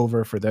is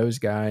over for those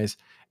guys.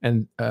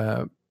 And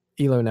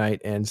Elo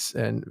Knight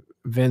and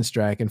Vince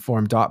Draken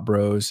form Dot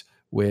Bros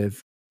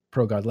with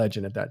Pro God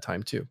Legend at that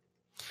time too.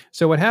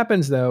 So what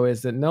happens though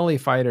is that Nully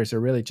fighters are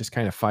really just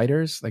kind of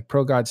fighters. Like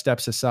Pro God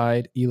steps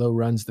aside, Elo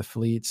runs the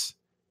fleets,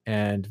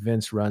 and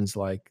Vince runs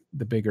like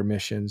the bigger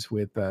missions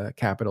with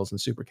capitals and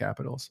super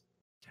capitals.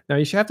 Now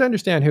you should have to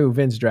understand who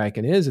Vince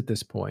Draken is at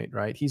this point,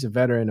 right? He's a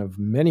veteran of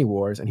many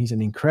wars, and he's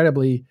an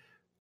incredibly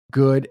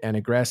good and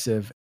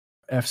aggressive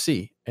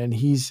FC. And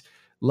he's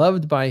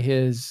loved by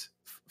his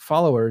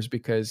followers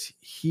because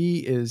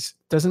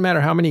doesn't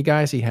matter how many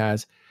guys he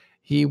has,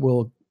 he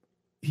will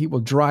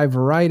drive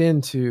right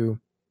into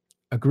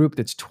a group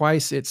that's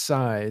twice its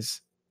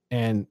size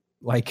and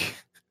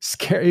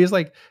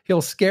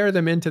he'll scare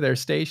them into their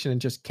station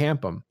and just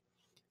camp them.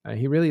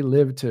 He really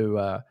lived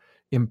to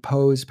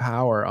impose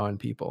power on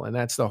people. And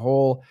that's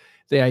the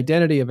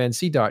identity of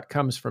NC.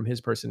 Comes from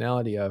his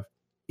personality of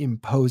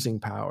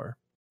imposing power.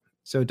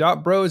 So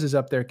Dot Bros is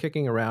up there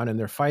kicking around, and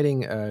they're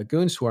fighting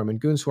Goonswarm,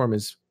 and Goonswarm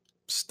is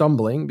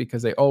stumbling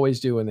because they always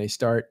do when they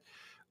start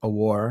a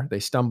war. They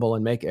stumble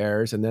and make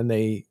errors, and then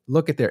they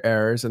look at their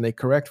errors and they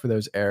correct for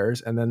those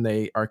errors, and then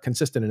they are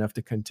consistent enough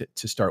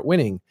to start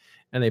winning,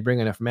 and they bring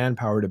enough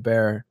manpower to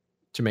bear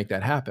to make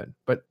that happen.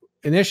 But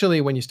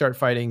initially, when you start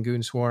fighting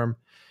Goonswarm,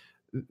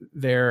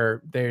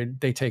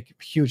 they take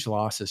huge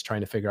losses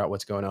trying to figure out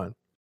what's going on.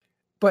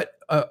 But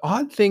an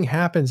odd thing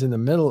happens in the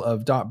middle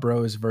of Dot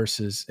Bros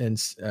versus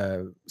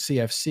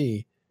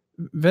CFC.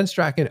 Vince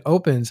Draken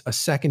opens a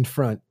second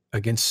front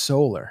against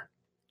Solar.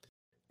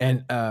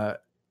 And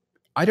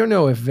I don't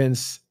know if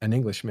Vince, an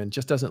Englishman,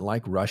 just doesn't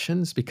like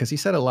Russians, because he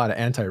said a lot of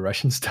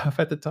anti-Russian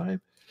stuff at the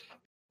time.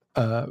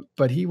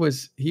 But he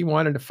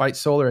wanted to fight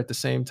Solar at the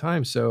same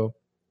time. So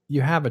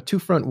you have a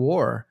two-front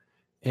war,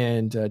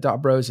 and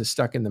Dot Bros is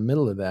stuck in the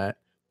middle of that.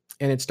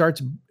 And it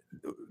starts,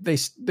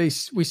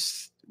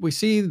 we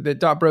see that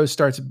Dot Bros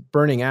starts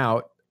burning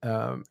out.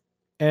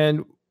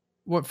 And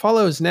what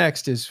follows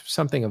next is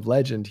something of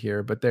legend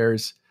here, but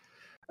there's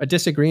a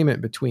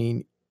disagreement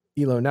between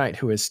Elo Knight,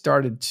 who has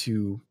started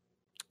to,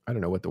 I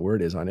don't know what the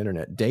word is on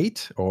internet,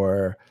 date,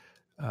 or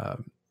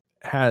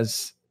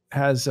has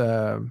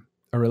a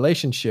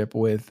relationship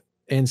with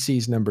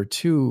NC's number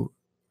 2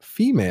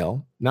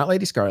 female, not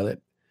Lady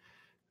Scarlet.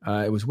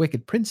 It was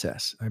Wicked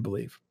Princess, I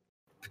believe.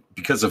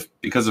 Because of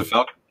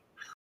Falcon.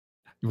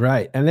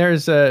 Right. And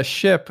there's a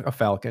ship, a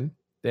Falcon,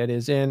 that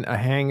is in a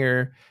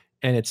hangar,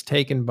 and it's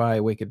taken by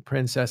Wicked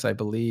Princess, I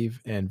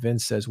believe. And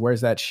Vince says,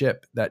 "Where's that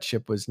ship? That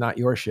ship was not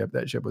your ship.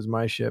 That ship was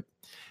my ship."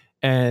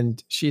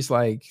 And she's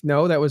like,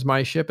 "No, that was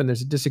my ship." And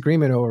there's a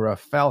disagreement over a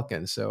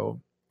Falcon.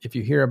 So if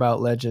you hear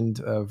about legend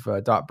of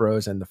Dot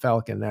Bros and the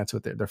Falcon, that's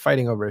what they're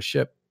fighting over, a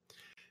ship.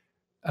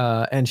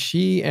 And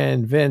she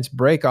and Vince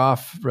break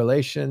off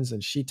relations,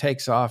 and she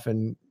takes off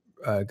and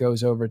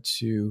goes over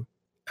to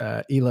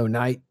Elo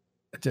Knight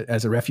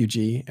as a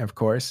refugee, of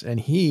course, and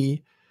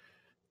he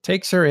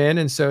takes her in.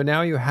 And so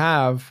now you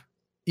have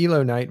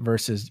Elo Knight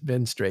versus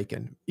Vince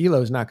Draken.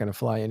 Elo's not going to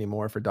fly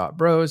anymore for Dot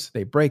Bros.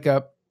 They break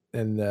up,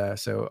 and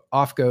so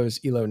off goes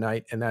Elo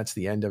Knight, and that's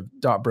the end of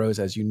Dot Bros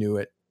as you knew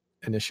it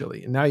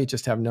initially. And now you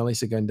just have Nully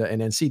Segunda and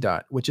NC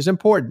Dot, which is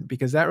important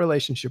because that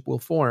relationship will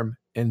form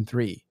in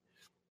 3.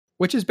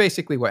 which is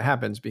basically what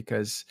happens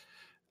because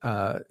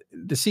the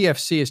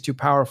CFC is too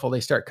powerful. They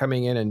start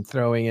coming in and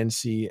throwing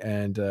NC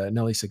and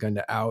Nelly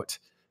Segunda out.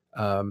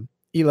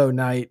 Elo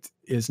Knight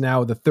is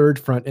now the third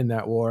front in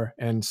that war,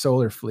 and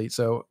Solar Fleet.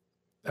 So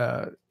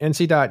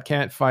NC Dot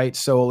can't fight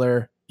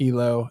Solar,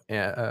 Elo,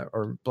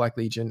 or Black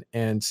Legion,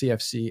 and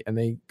CFC, and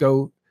they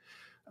go.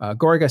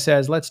 Gorga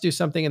says, let's do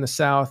something in the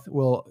south.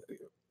 We'll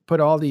put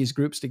all these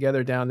groups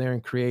together down there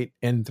and create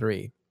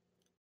N3.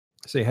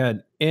 So you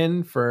had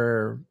N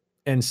for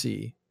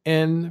NC,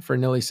 N for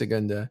Nelly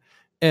Segunda,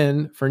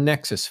 N for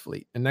Nexus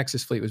Fleet. And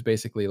Nexus Fleet was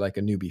basically like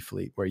a newbie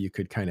fleet where you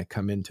could kind of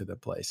come into the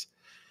place.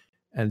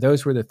 And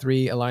those were the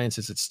three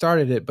alliances that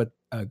started it. But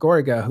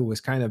Gorga, who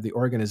was kind of the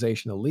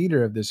organizational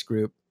leader of this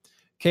group,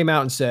 came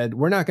out and said,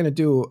 we're not going to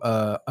do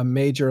a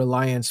major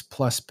alliance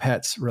plus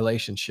pets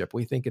relationship.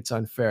 We think it's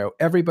unfair.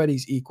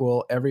 Everybody's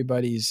equal.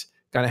 Everybody's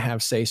going to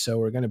have say-so.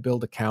 We're going to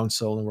build a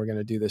council and we're going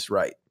to do this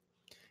right.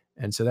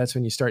 And so that's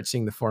when you start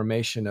seeing the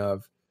formation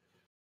of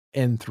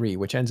N3,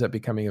 which ends up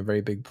becoming a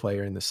very big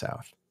player in the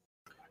South.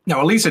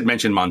 Now, Elise had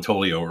mentioned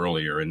Montolio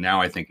earlier, and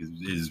now I think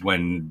is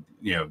when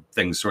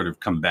things sort of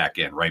come back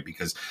in, right?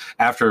 Because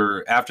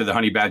after the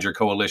Honey Badger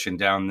coalition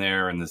down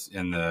there and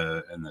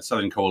the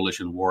Southern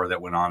Coalition War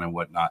that went on and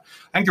whatnot,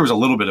 I think there was a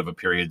little bit of a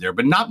period there,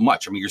 but not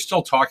much. I mean, you're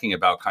still talking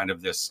about kind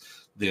of this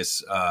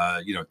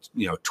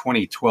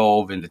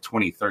 2012 into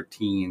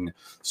 2013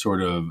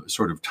 sort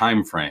of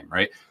time frame,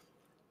 right?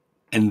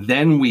 And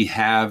then we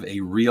have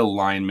a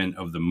realignment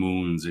of the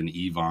moons in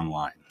EVE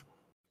Online.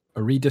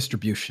 A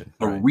redistribution.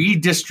 A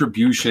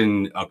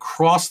redistribution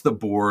across the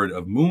board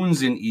of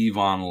moons in EVE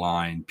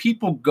Online,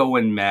 people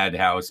going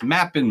Madhouse,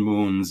 mapping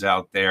moons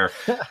out there.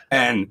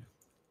 And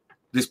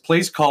this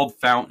place called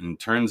Fountain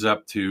turns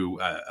up to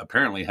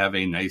apparently have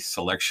a nice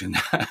selection,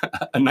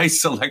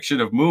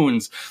 of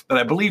moons that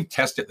I believe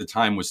Test at the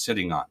time was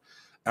sitting on.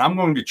 And I'm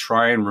going to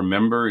try and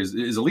remember,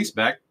 is Elise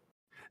back?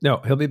 No,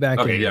 he'll be back.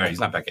 Okay, yeah, he's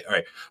not back yet. All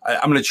right.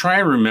 I'm going to try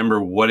and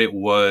remember what it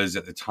was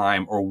at the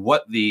time, or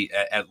what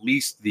at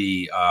least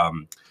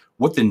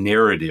what the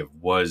narrative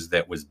was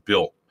that was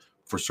built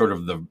for sort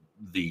of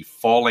the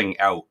falling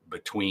out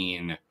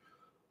between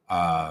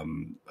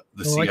the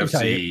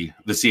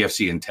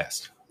CFC and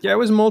Test. Yeah, it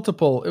was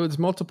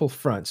multiple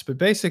fronts, but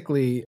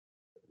basically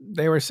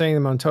they were saying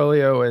that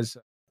Montolio is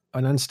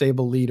an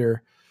unstable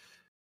leader.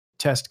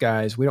 Test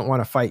guys, we don't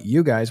want to fight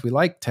you guys. We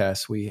like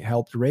Test. We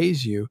helped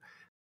raise you.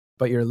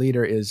 But your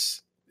leader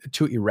is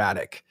too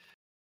erratic.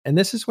 And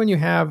this is when you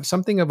have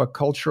something of a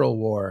cultural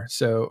war.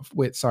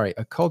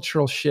 A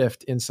cultural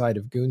shift inside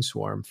of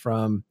Goonswarm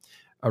from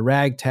a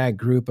ragtag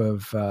group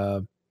of,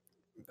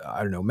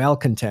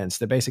 malcontents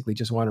that basically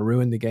just want to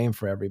ruin the game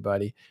for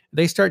everybody.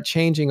 They start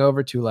changing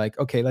over to like,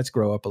 okay, let's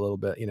grow up a little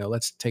bit.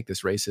 Let's take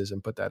this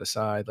racism, put that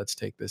aside. Let's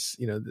take this,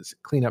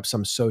 clean up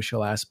some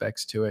social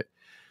aspects to it.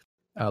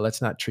 Let's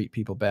not treat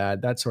people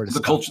bad. That sort of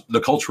stuff.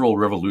 The cultural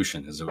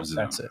revolution, as it was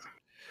known. That's it.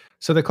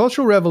 So the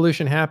Cultural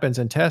Revolution happens,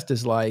 and Test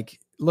is like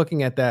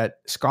looking at that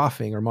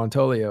scoffing, or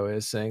Montolio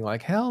is saying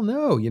like, hell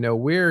no,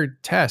 we're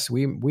Test.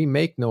 We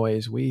make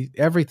noise.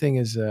 Everything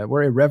is,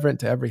 we're irreverent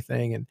to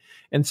everything.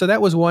 And so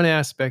that was one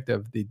aspect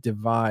of the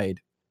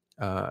divide,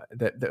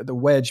 the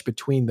wedge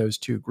between those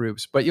two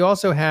groups. But you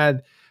also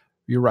had,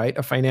 you're right,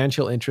 a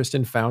financial interest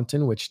in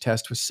Fountain, which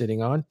Test was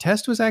sitting on.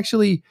 Test was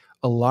actually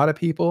a lot of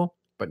people,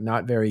 but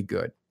not very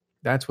good.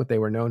 That's what they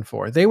were known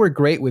for. They were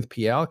great with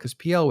PL because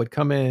PL would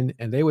come in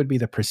and they would be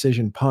the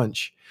precision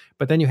punch.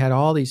 But then you had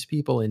all these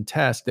people in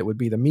Test that would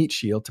be the meat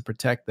shield to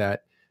protect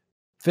that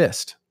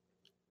fist.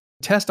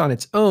 Test on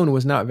its own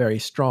was not very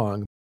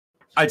strong.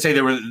 I'd say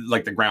they were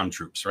like the ground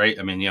troops, right?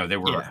 I mean, they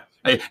were.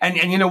 Yeah. And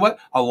you know what?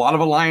 A lot of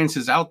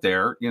alliances out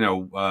there,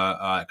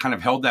 kind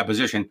of held that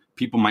position.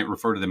 People might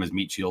refer to them as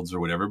meat shields or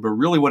whatever. But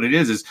really what it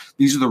is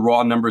these are the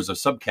raw numbers of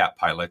subcap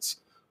pilots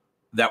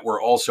that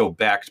were also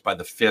backed by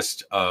the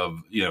fist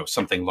of,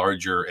 something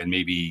larger and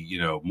maybe,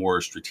 more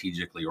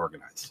strategically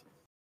organized.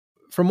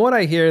 From what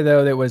I hear,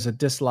 though, there was a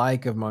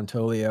dislike of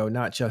Montolio,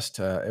 not just,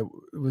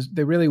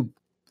 they really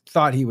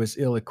thought he was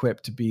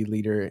ill-equipped to be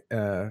leader.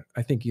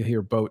 I think you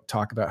hear Boat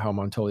talk about how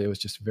Montolio was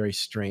just a very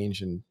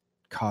strange and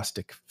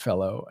caustic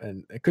fellow,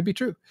 and it could be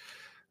true.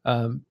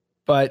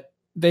 But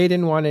they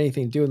didn't want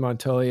anything to do with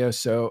Montolio.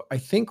 So I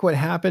think what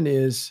happened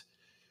is,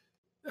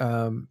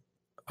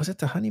 was it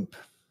the Honey...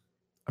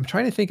 I'm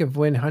trying to think of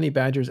when Honey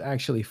Badgers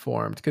actually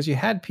formed, because you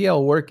had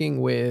PL working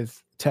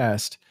with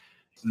Test.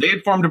 They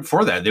had formed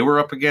before that. They were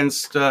up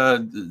against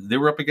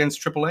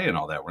AAA and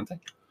all that, weren't they?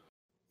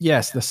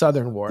 Yes, the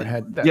Southern War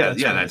had.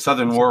 That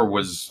Southern War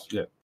was.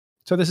 Yeah.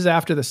 So this is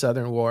after the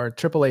Southern War.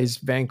 AAA's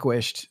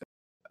vanquished.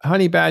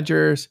 Honey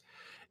Badgers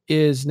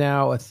is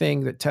now a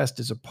thing that Test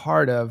is a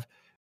part of.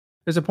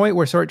 There's a point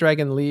where Sword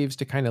Dragon leaves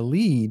to kind of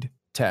lead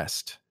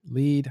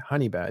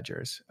Honey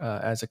Badgers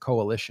as a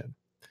coalition.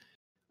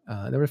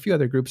 There were a few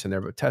other groups in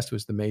there, but Test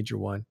was the major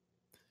one.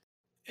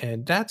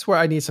 And that's where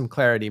I need some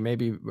clarity.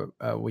 Maybe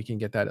we can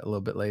get that a little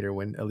bit later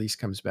when Elise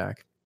comes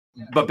back.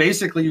 But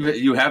basically,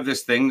 you have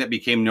this thing that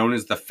became known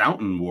as the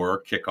Fountain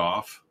War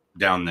kickoff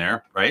down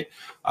there, right?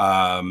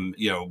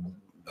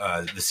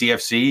 the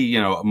CFC,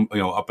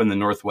 up in the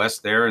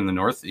Northwest there in the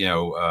North,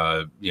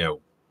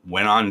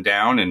 went on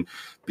down and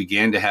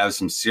began to have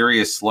some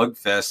serious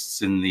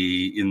slugfests in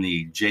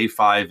the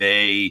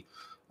J5A,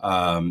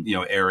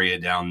 area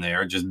down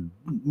there, just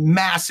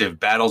massive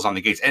battles on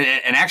the gates,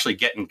 and actually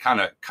getting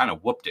kind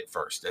of whooped at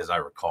first, as I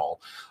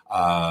recall.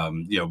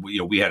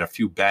 We had a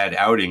few bad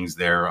outings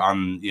there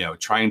on,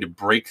 trying to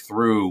break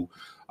through,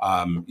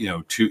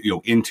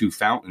 into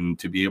Fountain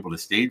to be able to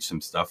stage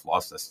some stuff.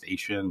 Lost a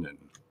station, and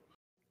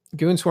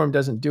Goonswarm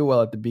doesn't do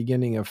well at the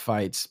beginning of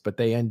fights, but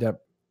they end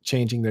up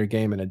changing their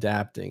game and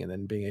adapting, and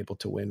then being able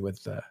to win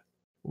with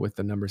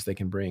the numbers they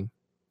can bring.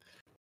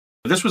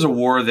 This was a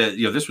war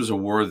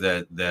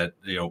that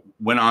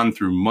went on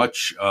through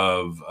much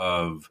of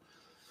I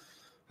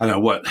don't know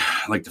what,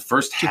 like the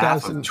first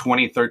half of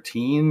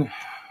 2013.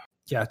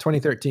 Yeah,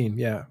 2013.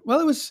 Yeah.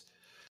 Well,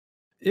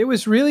 it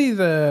was really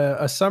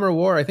a summer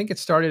war. I think it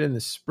started in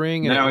the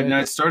spring. No,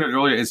 it started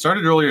earlier. It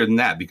started earlier than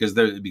that because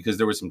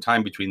there was some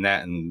time between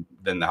that and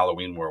then the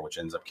Halloween War, which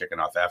ends up kicking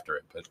off after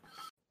it. But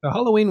the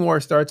Halloween War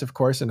starts, of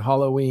course, in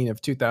Halloween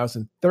of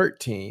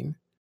 2013.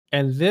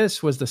 And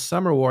this was the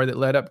summer war that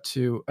led up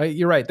to,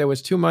 you're right, there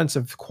was 2 months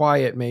of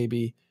quiet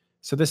maybe.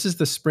 So this is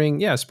the spring,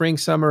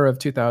 summer of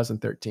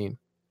 2013.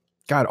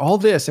 God, all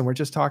this, and we're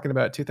just talking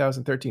about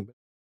 2013.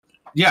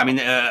 Yeah, I mean,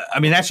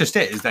 that's just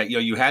it. Is that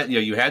you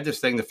had this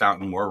thing, the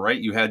Fountain War, right?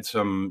 You had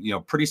some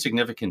pretty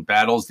significant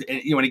battles,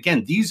 and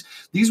again, these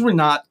were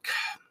not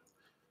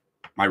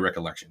my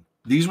recollection.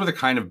 These were the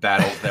kind of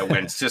battles that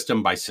went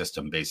system by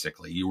system.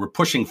 Basically, you were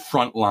pushing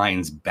front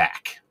lines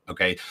back.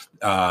 Okay.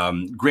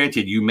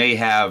 Granted, you may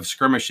have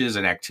skirmishes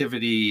and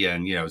activity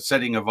and,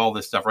 setting of all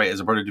this stuff, right? As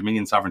a part of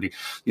Dominion sovereignty,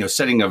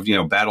 setting of,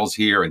 battles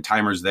here and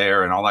timers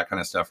there and all that kind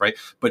of stuff, right?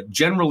 But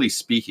generally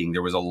speaking,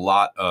 there was a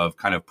lot of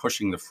kind of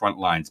pushing the front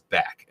lines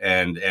back.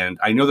 And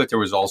I know that there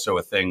was also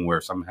a thing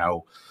where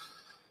somehow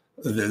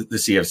the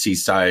CFC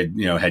side,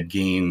 had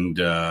gained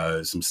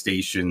some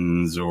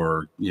stations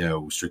or,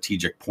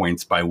 strategic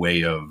points by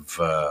way of,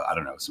 I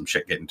don't know, some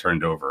shit getting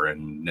turned over.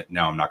 And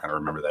now I'm not going to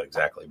remember that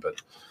exactly,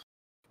 but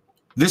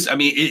this, I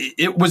mean,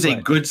 it was a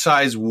good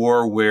sized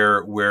war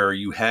where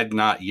you had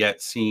not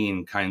yet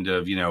seen kind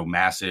of,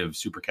 massive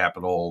super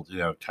capital,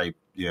 type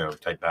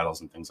battles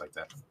and things like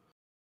that.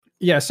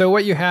 Yeah. So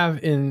what you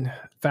have in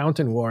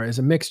Fountain War is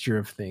a mixture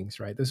of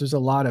things, right? This was a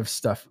lot of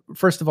stuff.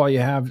 First of all, you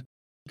have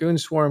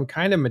Goonswarm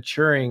kind of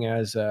maturing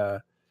as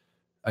a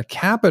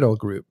capital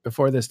group.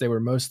 Before this, they were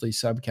mostly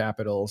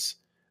sub-capitals,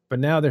 but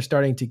now they're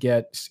starting to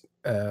get,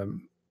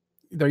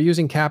 they're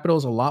using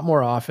capitals a lot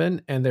more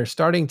often, and they're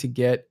starting to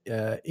get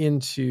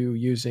into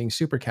using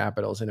super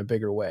capitals in a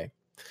bigger way.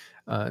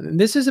 And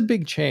this is a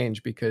big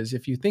change because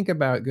if you think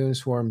about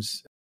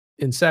Goonswarm's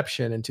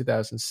inception in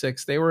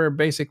 2006, they were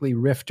basically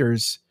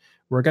rifters.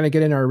 We're going to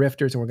get in our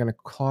rifters and we're going to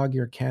clog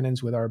your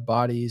cannons with our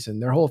bodies.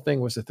 And their whole thing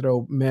was to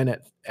throw men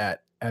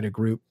at a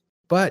group.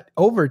 But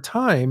over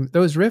time,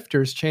 those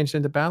rifters changed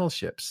into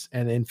battleships.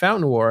 And in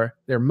Fountain War,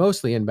 they're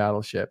mostly in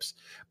battleships,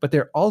 but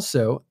they're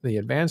also, the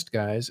advanced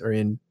guys are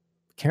in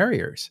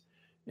carriers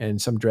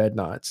and some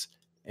dreadnoughts,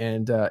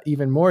 and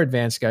even more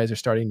advanced guys are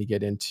starting to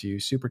get into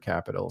super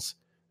capitals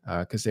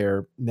because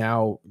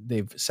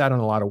they've sat on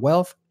a lot of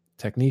wealth,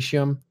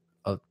 technetium,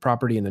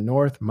 property in the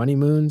north, money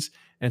moons,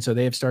 and so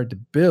they have started to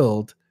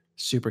build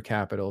super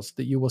capitals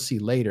that you will see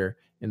later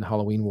in the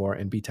Halloween War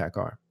and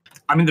BTAC-R.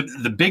 I mean,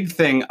 the big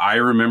thing I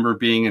remember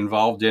being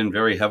involved in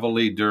very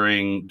heavily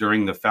during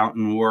the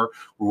Fountain War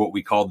were what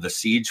we called the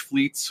siege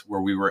fleets,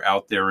 where we were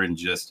out there in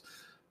just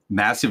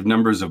massive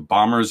numbers of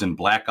bombers and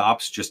black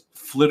ops just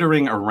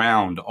flittering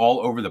around all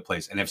over the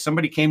place. And if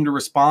somebody came to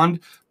respond,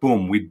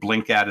 boom, we'd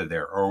blink out of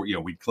there, or,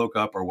 we'd cloak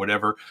up or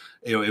whatever.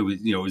 It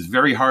was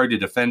very hard to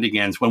defend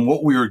against when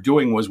what we were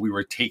doing was we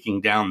were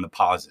taking down the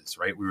pauses,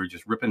 right? We were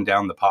just ripping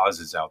down the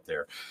pauses out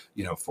there,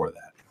 for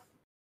that.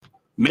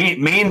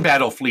 Main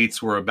battle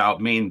fleets were about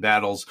main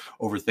battles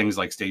over things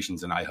like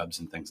stations and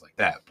iHubs and things like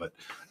that. But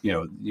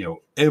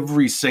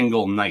every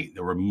single night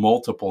there were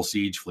multiple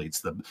siege fleets,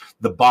 the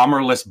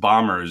bomberless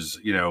bombers,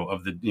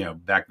 of the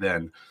back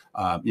then,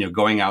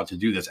 going out to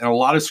do this, and a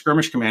lot of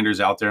skirmish commanders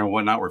out there and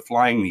whatnot were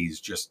flying these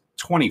just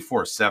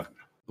 24/7.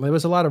 There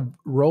was a lot of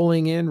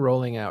rolling in,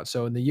 rolling out.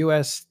 So in the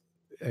U.S.,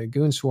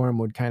 Goonswarm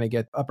would kind of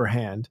get upper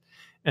hand,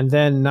 and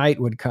then night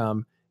would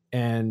come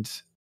and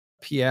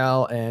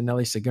PL and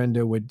Nelly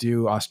Segunda would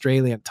do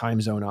Australian time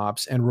zone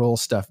ops and roll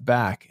stuff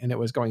back. And it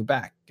was going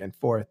back and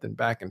forth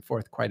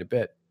quite a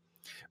bit.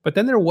 But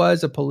then there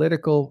was a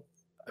political,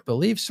 I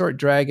believe Sword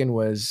Dragon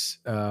was,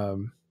 I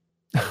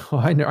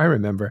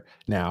remember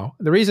now.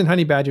 The reason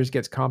Honey Badgers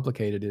gets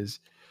complicated is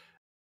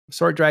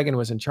Sword Dragon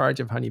was in charge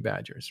of Honey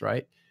Badgers,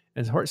 right?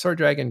 And Sword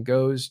Dragon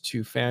goes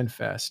to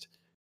FanFest.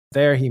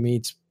 There he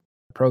meets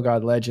Pro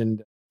God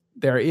Legend.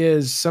 There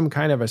is some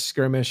kind of a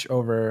skirmish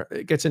over,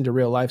 it gets into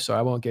real life, so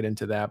I won't get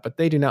into that, but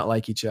they do not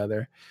like each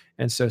other.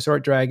 And so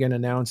Sword Dragon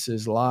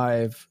announces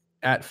live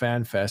at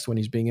FanFest when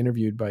he's being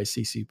interviewed by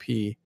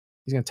CCP,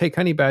 he's going to take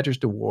Honey Badgers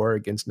to war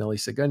against Nelly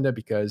Segunda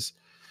because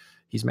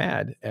he's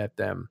mad at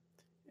them.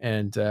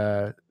 And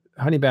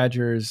Honey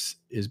Badgers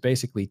is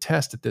basically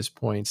Test at this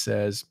point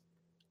says,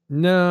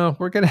 no,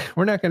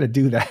 we're not gonna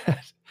do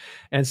that.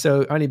 And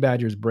so Honey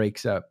Badgers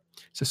breaks up.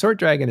 So Sword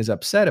Dragon is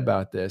upset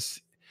about this,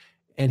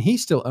 and he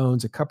still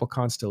owns a couple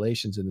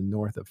constellations in the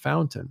north of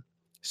Fountain.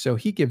 So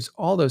he gives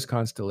all those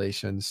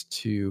constellations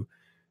to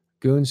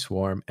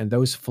Goonswarm, and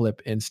those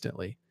flip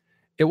instantly.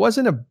 It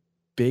wasn't a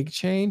big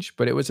change,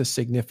 but it was a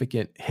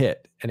significant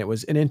hit, and it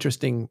was an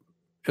interesting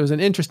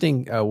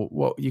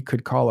what you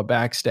could call a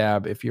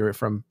backstab if you're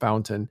from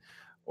Fountain,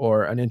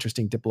 or an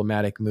interesting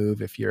diplomatic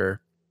move if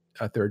you're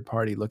a third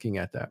party looking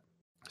at that.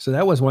 So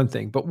that was one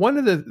thing. But one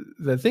of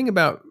the thing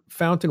about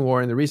Fountain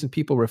War, and the reason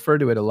people refer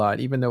to it a lot,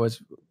 even though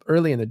it's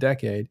early in the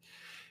decade,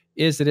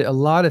 is that a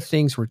lot of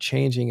things were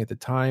changing at the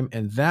time,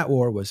 and that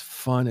war was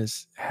fun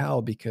as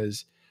hell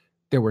because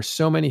there were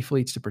so many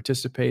fleets to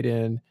participate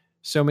in,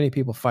 so many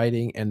people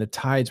fighting, and the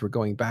tides were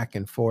going back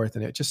and forth.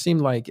 And it just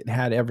seemed like it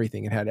had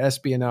everything. It had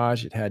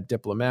espionage, it had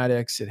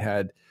diplomatics, it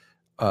had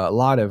a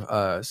lot of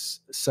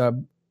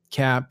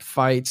sub-cap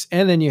fights.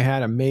 And then you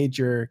had a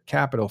major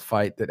capital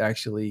fight that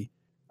actually,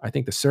 I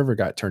think the server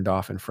got turned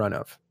off in front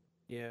of.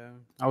 Yeah,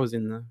 I was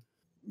in there.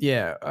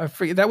 Yeah, I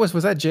forget. Was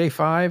that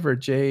J5 or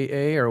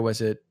JA, or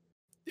was it?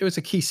 It was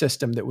a key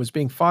system that was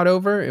being fought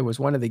over. It was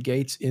one of the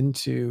gates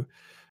into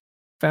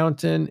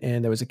Fountain,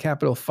 and there was a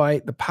capital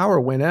fight. The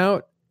power went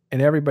out,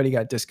 and everybody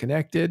got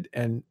disconnected.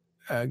 And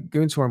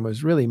Goonswarm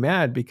was really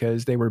mad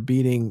because they were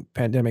beating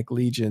Pandemic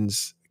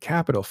Legion's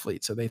capital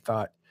fleet, so they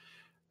thought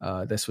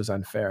this was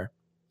unfair.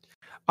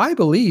 I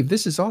believe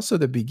this is also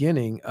the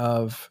beginning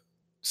of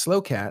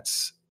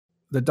Slowcats,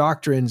 the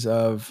doctrines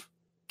of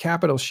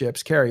capital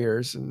ships,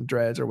 carriers, and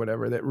dreads or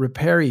whatever that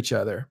repair each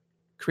other,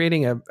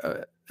 creating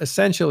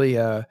essentially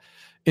a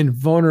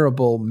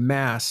invulnerable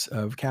mass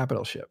of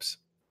capital ships.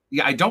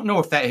 Yeah, I don't know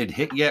if that had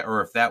hit yet,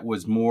 or if that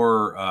was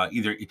more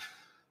either,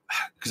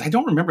 because I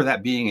don't remember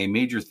that being a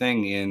major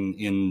thing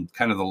in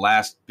kind of the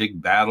last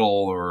big battle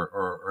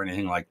or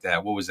anything like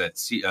that. What was that?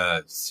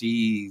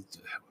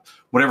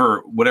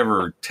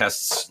 Whatever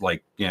Tests,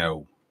 like,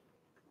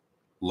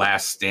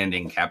 last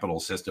standing capital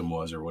system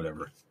was, or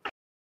whatever.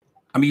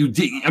 I mean,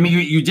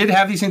 you did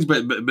have these things,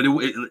 but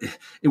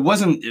it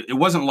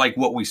wasn't like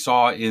what we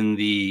saw in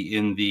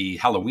the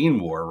Halloween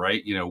War,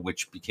 right?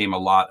 Which became a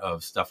lot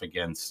of stuff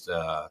against.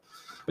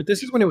 But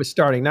this is when it was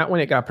starting, not when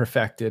it got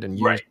perfected and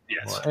used. Right.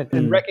 Yes.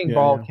 And Wrecking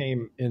Ball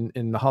came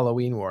in the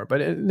Halloween War,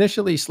 but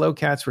initially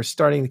Slowcats were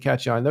starting to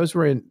catch on. Those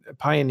were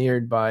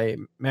pioneered by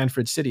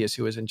Manfred Sidious,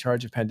 who was in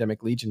charge of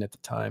Pandemic Legion at the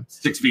time.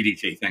 6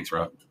 VDT. Thanks,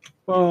 Rob.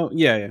 Well,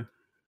 yeah.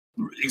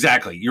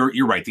 Exactly.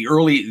 You're right. The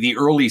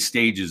early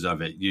stages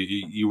of it,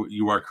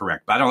 you are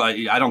correct. But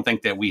I don't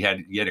think that we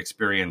had yet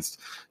experienced,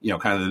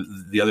 kind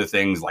of the other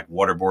things like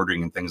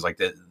waterboarding and things like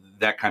that.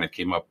 That kind of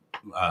came up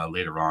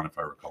later on, if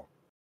I recall.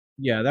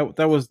 Yeah,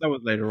 that was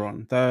later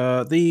on.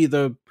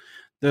 The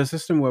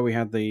system where we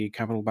had the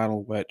capital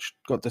battle, which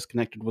got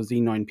disconnected, was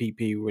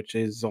Z9PP, which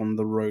is on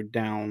the road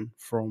down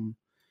from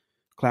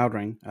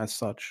Cloudring as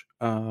such.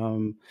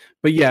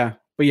 But yeah,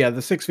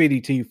 the 6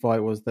 VDT fight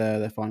was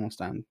their final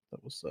stand.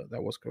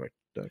 That was correct.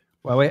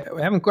 Well,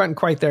 we haven't gotten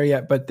quite there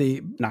yet, but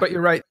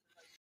you're right.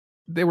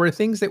 There were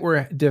things that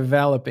were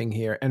developing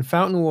here, and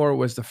Fountain War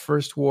was the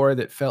first war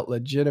that felt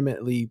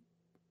legitimately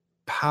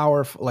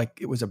powerful. Like,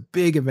 it was a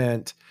big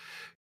event.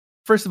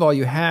 First of all,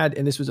 you had,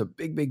 and this was a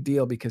big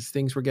deal because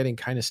things were getting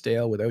kind of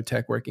stale with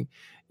OTEC working.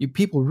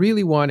 People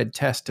really wanted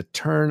Test to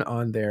turn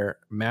on their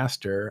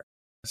master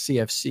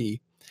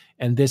CFC,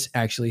 and this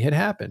actually had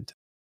happened.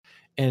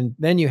 And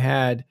then you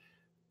had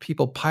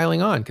people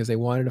piling on because they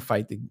wanted to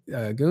fight the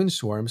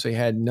Goonswarm. So you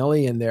had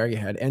Nully in there, you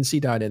had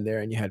NC. in there,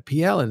 and you had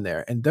PL in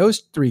there. And those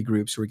three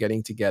groups were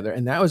getting together.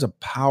 And that was a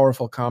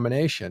powerful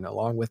combination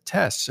along with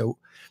Test. So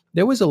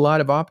there was a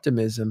lot of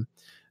optimism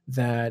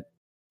that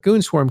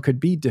Goonswarm could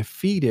be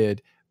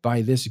defeated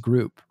by this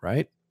group,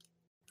 right?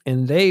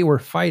 And they were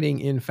fighting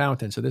in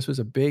Fountain. So this was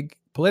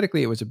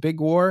politically, it was a big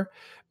war.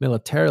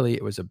 Militarily,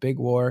 it was a big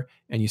war.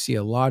 And you see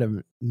a lot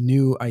of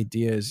new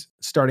ideas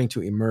starting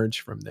to emerge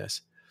from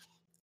this.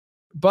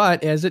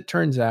 But as it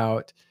turns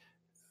out,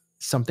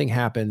 something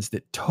happens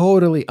that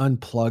totally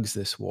unplugs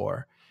this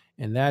war.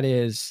 And that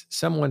is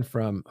someone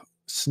from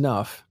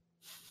Snuff,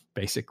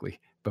 basically,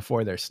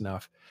 before their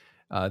Snuff.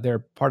 They're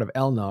part of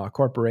Elna, a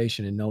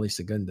corporation in Nully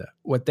Segunda.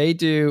 What they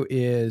do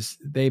is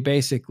they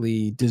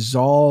basically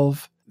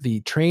dissolve the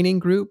training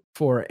group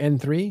for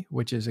N3,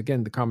 which is,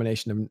 again, the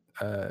combination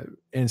of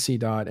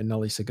NC. and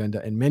Nully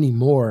Segunda, and many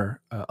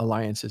more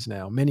alliances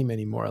now,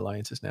 many more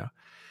alliances now.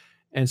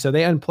 And so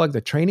they unplug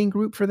the training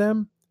group for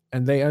them,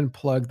 and they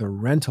unplug the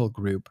rental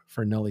group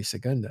for Nully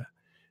Segunda.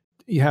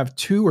 You have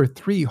 2 or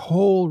 3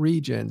 whole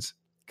regions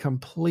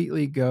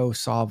completely go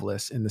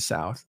solveless in the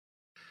south.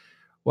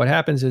 What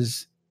happens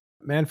is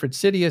Manfred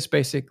Sidious,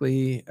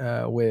 basically,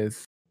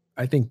 with,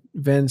 I think,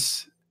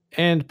 Vince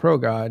and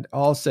ProGod,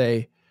 all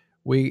say,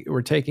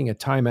 we're taking a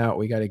timeout.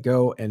 We got to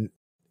go and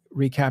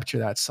recapture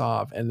that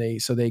Sov. And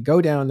they go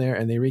down there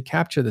and they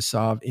recapture the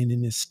Sov in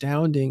an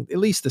astounding, at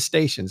least the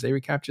stations, they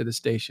recapture the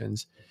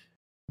stations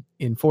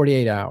in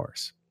 48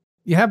 hours.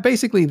 you have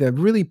basically the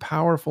really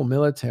powerful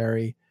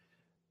military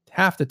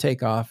have to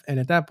take off, and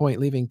at that point,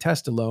 leaving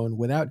Test alone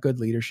without good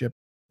leadership,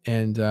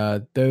 and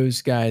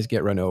those guys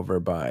get run over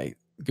by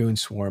Goon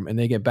Swarm, and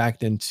they get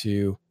backed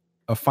into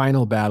a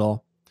final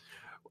battle.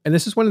 And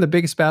this is one of the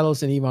biggest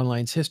battles in EVE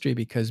Online's history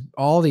because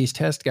all these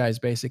Test guys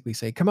basically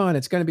say, come on,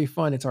 it's going to be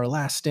fun. It's our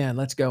last stand.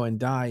 Let's go and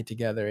die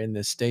together in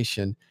this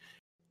station.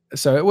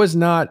 So it was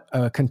not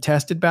a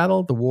contested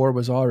battle. The war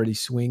was already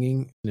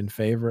swinging in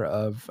favor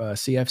of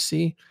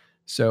CFC.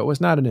 So it was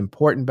not an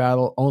important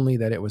battle, only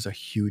that it was a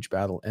huge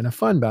battle and a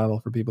fun battle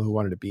for people who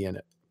wanted to be in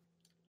it.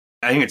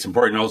 I think it's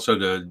important also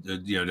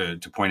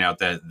to point out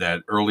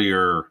that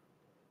earlier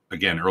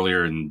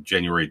in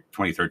January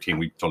 2013,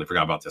 we totally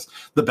forgot about this,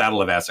 the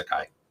Battle of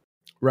Asakai.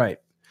 Right.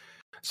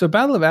 So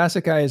Battle of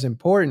Asakai is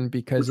important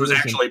because it was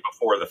actually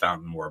before the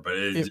Fountain War, but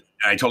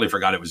I totally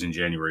forgot it was in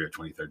January of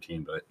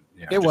 2013. But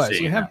yeah, it was.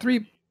 You have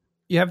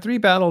three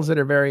battles that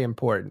are very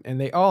important, and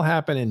they all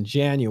happen in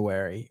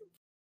January.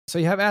 So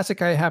you have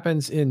Asakai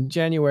happens in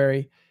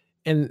January,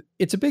 and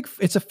it's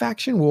a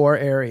faction war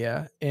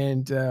area.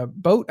 And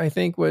Boat, I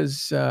think,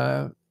 was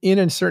in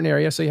a certain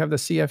area. So you have the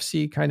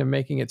CFC kind of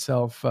making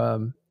itself.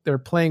 They're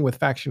playing with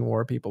faction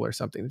war people or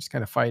something. They're just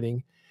kind of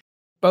fighting.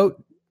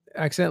 Boat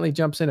accidentally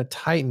jumps in a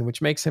Titan,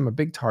 which makes him a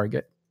big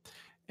target.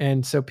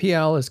 And so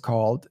PL is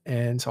called,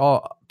 and so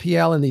all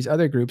PL and these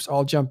other groups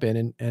all jump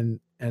in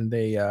and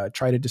they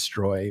try to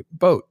destroy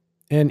Boat.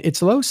 And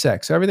it's low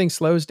sec, so everything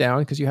slows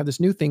down because you have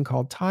this new thing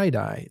called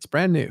tie-dye. It's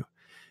brand new.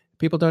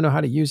 People don't know how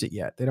to use it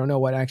yet. They don't know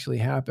what actually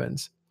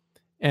happens.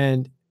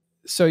 And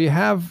so you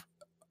have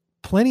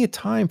plenty of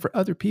time for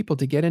other people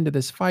to get into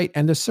this fight,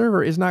 and the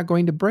server is not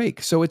going to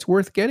break. So it's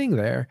worth getting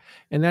there.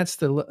 And that's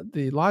the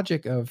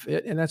logic of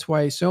it. And that's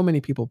why so many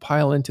people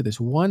pile into this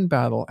one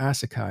battle,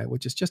 Asakai,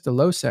 which is just a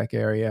low sec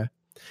area,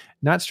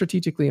 not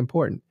strategically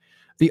important.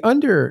 The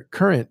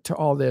undercurrent to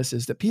all this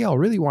is that PL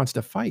really wants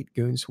to fight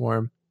Goon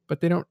Swarm,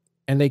 but they don't,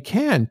 and they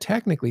can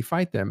technically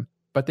fight them,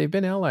 but they've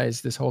been allies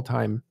this whole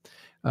time.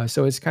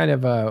 So it's kind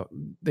of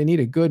they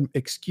need a good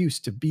excuse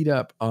to beat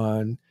up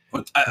on.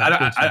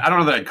 I don't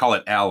know that I'd call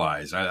it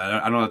allies. I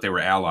don't know that they were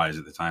allies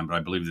at the time, but I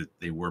believe that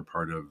they were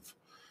part of.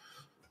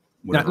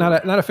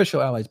 Not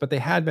official allies, but they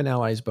had been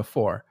allies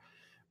before.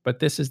 But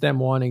this is them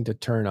wanting to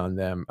turn on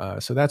them.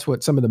 So that's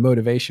what some of the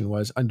motivation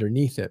was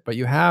underneath it. But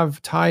you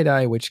have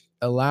tie-dye, which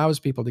allows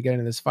people to get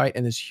into this fight,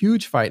 and this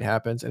huge fight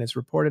happens, and it's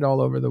reported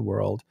all over the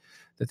world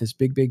that this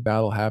big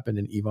battle happened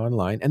in EVE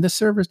Online, and the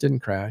servers didn't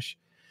crash.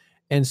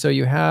 And so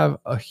you have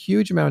a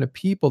huge amount of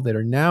people that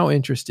are now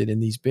interested in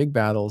these big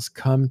battles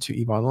come to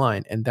EVE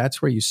Online. And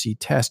that's where you see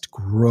Test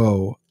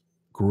grow,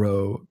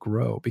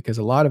 because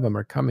a lot of them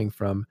are coming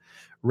from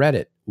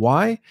Reddit.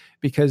 Why?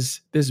 Because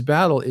this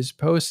battle is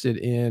posted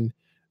in,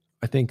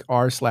 I think,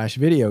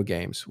 r/video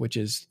games, which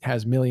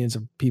has millions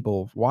of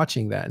people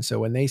watching that. And so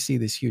when they see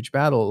this huge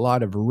battle, a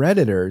lot of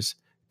Redditors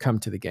come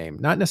to the game,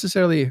 not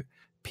necessarily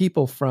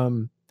people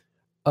from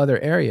other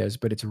areas,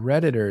 but it's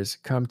Redditors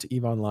come to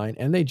EVE Online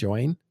and they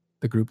join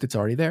the group that's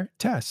already there,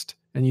 Test.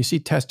 And you see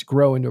Test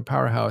grow into a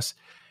powerhouse.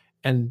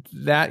 And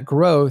that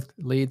growth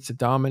leads to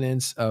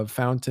dominance of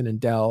Fountain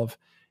and Delve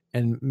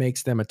and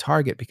makes them a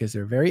target because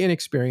they're very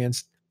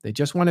inexperienced. They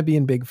just want to be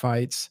in big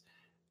fights.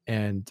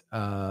 And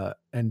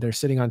they're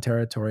sitting on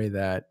territory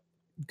that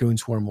Goon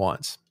Swarm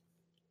wants.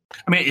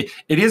 I mean,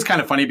 it is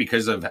kind of funny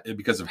because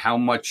of how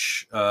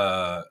much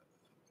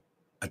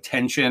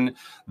attention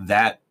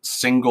that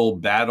single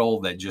battle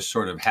that just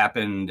sort of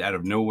happened out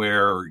of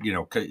nowhere,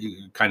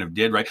 kind of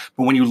did, right?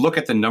 But when you look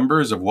at the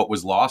numbers of what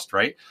was lost,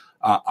 right?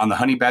 On the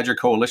Honey Badger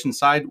Coalition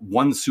side,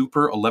 1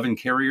 super, 11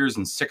 carriers,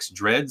 and 6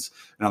 dreads.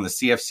 And on the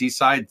CFC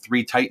side,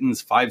 3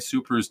 Titans, 5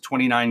 supers,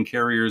 29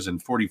 carriers, and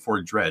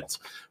 44 dreads,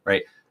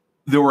 right?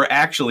 There were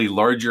actually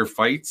larger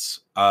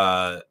fights.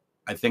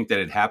 I think that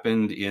it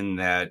happened in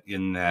that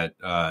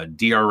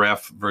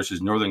DRF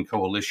versus Northern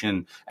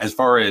Coalition, as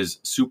far as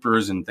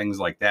supers and things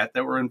like that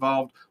were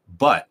involved.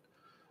 But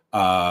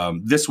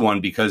this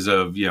one, because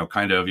of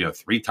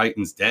 3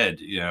 Titans dead,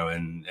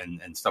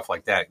 and stuff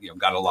like that,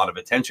 got a lot of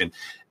attention,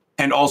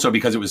 and also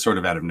because it was sort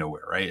of out of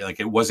nowhere, right? Like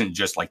it wasn't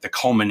just like the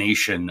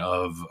culmination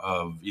of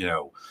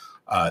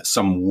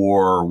some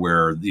war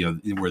where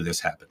this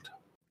happened.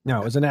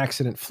 No, it was an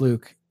accident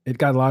fluke. It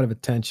got a lot of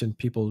attention.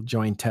 People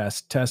join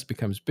Test. Test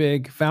becomes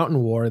big. Fountain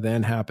War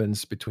then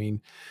happens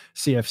between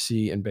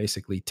CFC and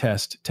basically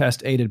Test.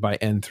 Test aided by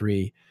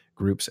N3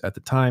 groups at the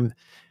time.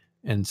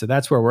 And so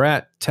that's where we're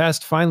at.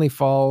 Test finally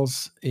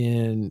falls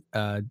in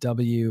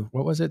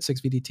what was it?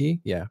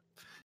 6VDT? Yeah.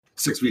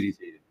 6VDT.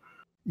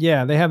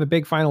 Yeah, they have a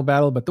big final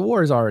battle, but the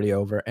war is already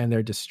over and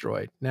they're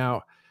destroyed.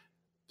 Now,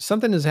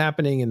 something is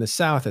happening in the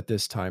South at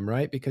this time,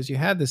 right? Because you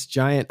had this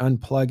giant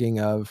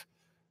unplugging of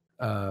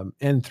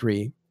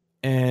N3.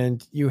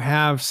 And you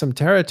have some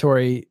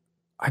territory,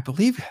 I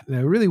believe, and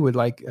I really would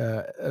like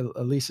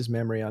Elise's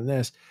memory on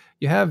this.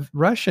 You have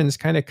Russians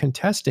kind of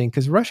contesting,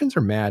 because Russians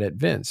are mad at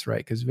Vince,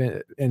 right? Because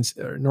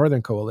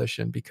Northern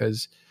Coalition,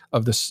 because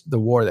of the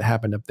war that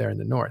happened up there in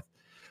the north.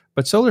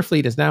 But Solar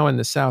Fleet is now in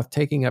the south,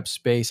 taking up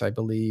space, I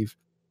believe,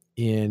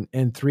 in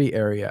N3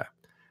 area.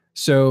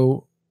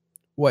 So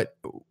what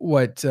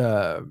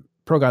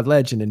ProGod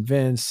Legend and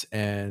Vince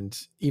and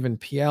even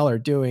PL are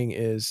doing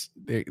is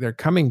they're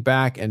coming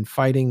back and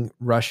fighting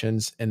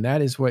Russians, and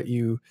that is what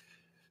you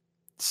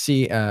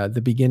see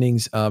the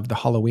beginnings of the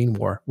Halloween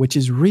War, which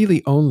is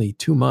really only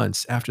 2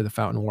 months after the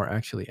Fountain War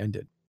actually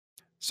ended.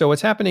 So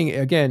what's happening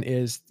again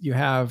is you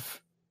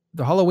have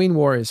the Halloween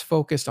War is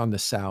focused on the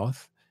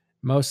South,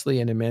 mostly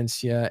in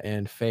Imensia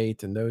and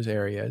Fate and those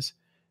areas.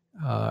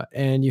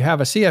 And you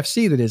have a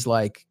CFC that is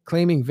like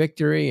claiming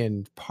victory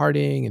and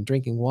partying and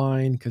drinking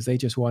wine because they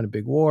just won a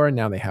big war. And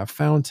now they have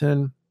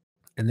Fountain.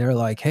 And they're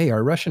like, hey,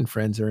 our Russian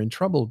friends are in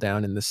trouble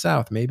down in the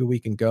South. Maybe we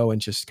can go and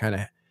just kind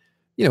of,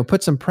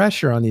 put some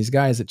pressure on these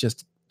guys that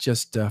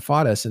just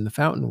fought us in the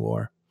Fountain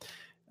War.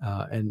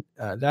 And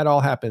that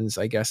all happens,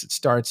 I guess it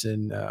starts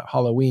in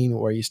Halloween,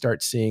 where you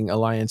start seeing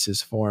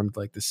alliances formed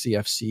like the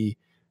CFC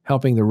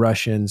helping the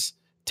Russians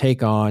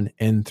take on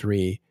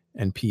N3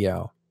 and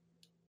PL.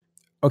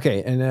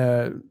 Okay,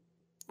 and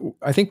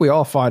I think we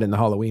all fought in the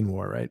Halloween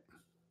War, right?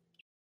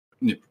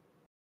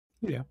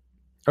 Yeah.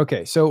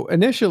 Okay, so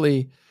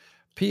initially,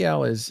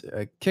 PL is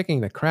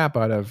kicking the crap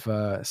out of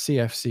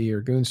CFC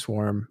or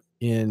Goonswarm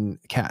in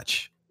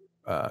Catch.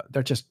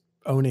 They're just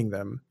owning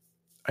them.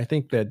 I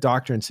think the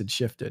doctrines had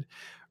shifted.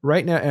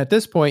 Right now, at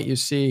this point, you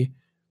see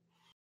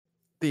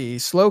the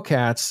Slow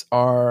Cats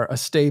are a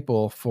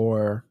staple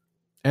for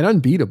and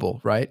unbeatable,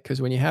 right?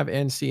 Because when you have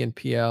NC and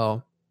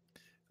PL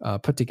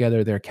put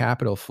together their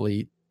capital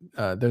fleet,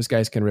 those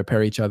guys can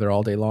repair each other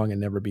all day long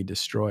and never be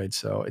destroyed.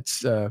 So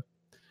it's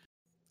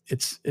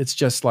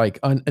just like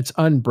it's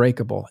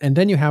unbreakable. And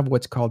then you have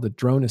what's called the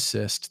drone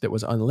assist that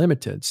was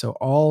unlimited. So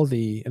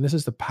and this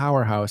is the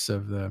powerhouse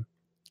of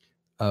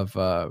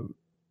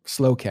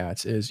Slow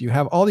Cats, is you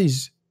have all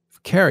these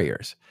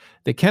carriers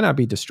that cannot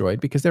be destroyed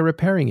because they're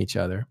repairing each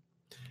other,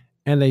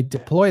 and they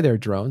deploy their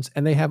drones,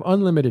 and they have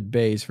unlimited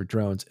bays for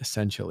drones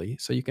essentially.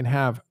 So you can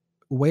have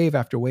wave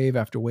after wave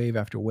after wave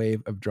after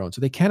wave of drones.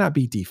 So they cannot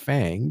be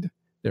defanged.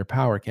 Their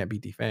power can't be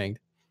defanged.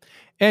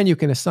 And you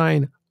can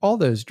assign all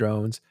those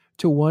drones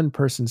to one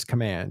person's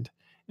command.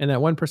 And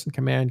that one person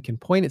command can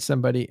point at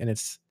somebody, and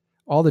it's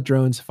all the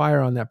drones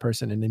fire on that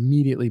person and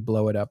immediately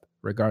blow it up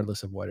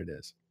regardless of what it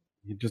is.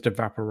 You just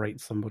evaporate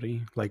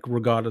somebody, like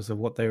regardless of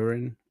what they were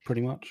in,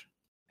 pretty much.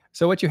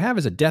 So what you have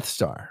is a Death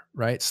Star,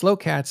 right? Slow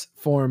Cats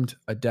formed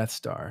a Death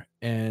Star,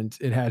 and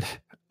it had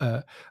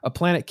a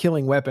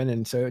planet-killing weapon,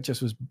 and so it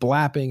just was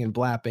blapping and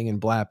blapping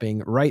and blapping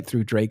right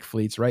through Drake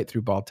fleets, right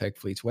through Baltec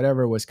fleets,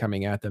 whatever was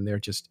coming at them, they're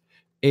just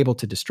able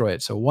to destroy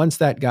it. So once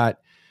the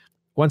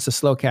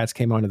Slow Cats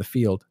came onto the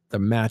field, the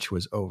match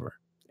was over,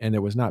 and it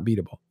was not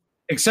beatable.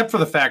 Except for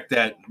the fact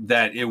that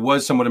it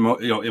was somewhat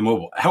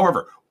immobile.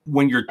 However,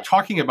 when you're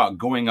talking about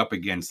going up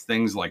against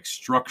things like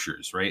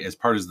structures, right, as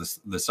part of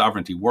the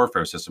sovereignty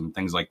warfare system and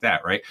things like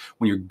that, right,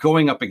 when you're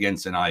going up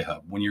against an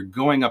iHub, when you're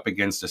going up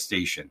against a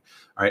station,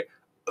 all right,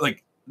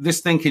 like this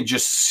thing can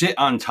just sit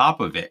on top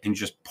of it and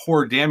just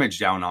pour damage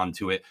down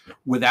onto it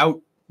without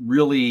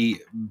really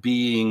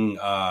being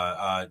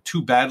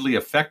too badly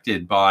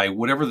affected by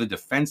whatever the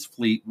defense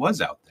fleet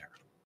was out there.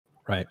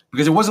 Right.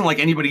 Because it wasn't like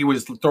anybody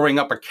was throwing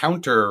up a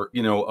counter,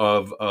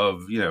 of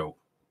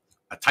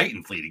a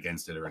Titan fleet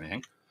against it or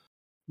anything.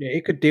 Yeah,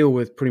 it could deal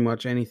with pretty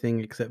much anything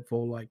except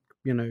for like,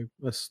 a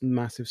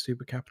massive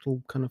super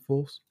capital kind of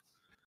force.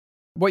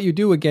 What you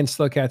do against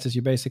Slow Cats is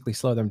you basically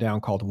slow them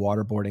down, called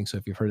waterboarding. So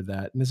if you've heard of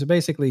that, and this is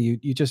basically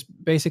you just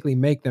basically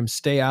make them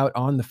stay out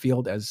on the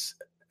field as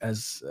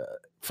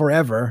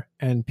forever,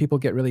 and people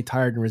get really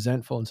tired and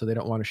resentful, and so they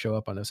don't want to show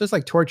up on those. So it's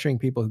like torturing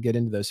people who get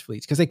into those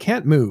fleets because they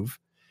can't move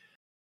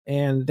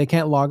and they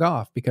can't log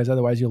off, because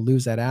otherwise you'll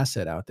lose that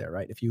asset out there,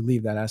 right? If you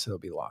leave, that asset will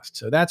be lost.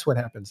 So that's what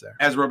happens there.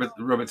 As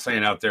Robert's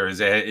saying out there, is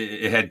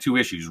it had two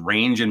issues: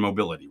 range and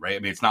mobility, right? I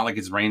mean, it's not like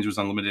its range was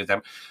unlimited at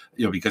that,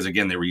 because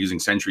again, they were using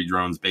sentry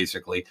drones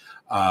basically.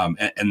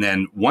 And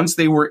then once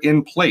they were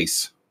in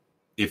place,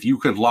 if you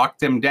could lock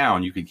them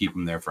down, you could keep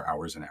them there for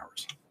hours and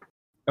hours.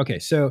 Okay,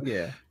 so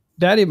yeah,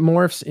 that it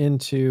morphs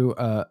into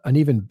an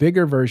even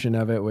bigger version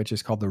of it, which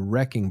is called the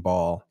Wrecking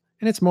Ball,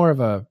 and it's more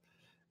of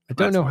I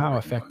don't know how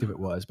effective it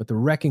was, but the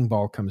Wrecking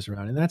Ball comes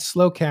around, and that's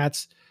Slow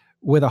Cats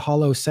with a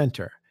hollow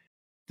center.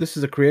 This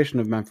is a creation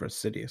of Manfred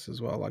Sidious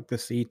as well. Like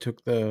this, he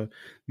took the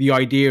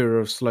idea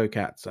of Slow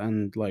Cats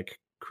and like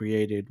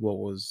created what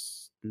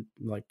was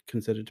like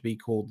considered to be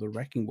called the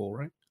Wrecking Ball,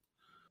 right?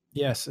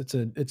 Yes, it's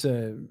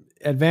a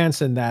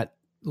advance in that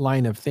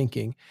line of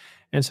thinking.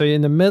 And so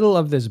in the middle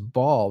of this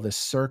ball, this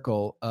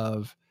circle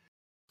of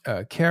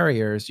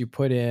carriers, you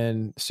put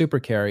in super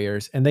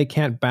carriers, and they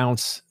can't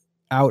bounce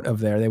out of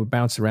there. They would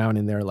bounce around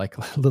in there like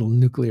a little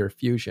nuclear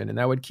fusion, and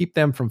that would keep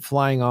them from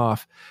flying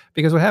off.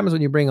 Because what happens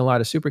when you bring a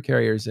lot of super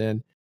carriers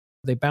in,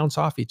 they bounce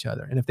off each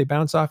other. And if they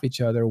bounce off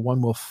each other,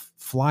 one will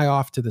fly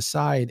off to the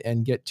side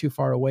and get too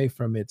far away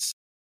from its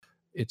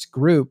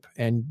group,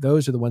 and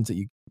those are the ones that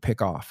you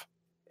pick off.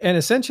 And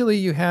essentially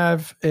you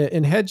have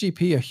in Head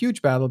GP a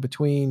huge battle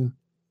between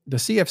the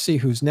CFC,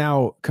 who's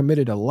now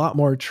committed a lot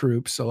more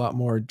troops, a lot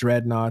more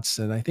dreadnoughts,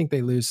 and I think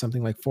they lose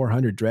something like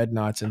 400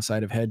 dreadnoughts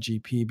inside of Head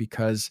GP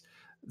because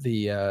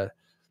I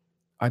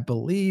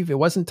believe it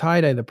wasn't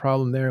tie-dye. The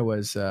problem there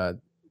was the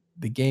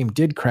game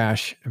did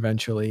crash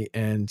eventually,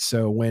 and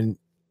so when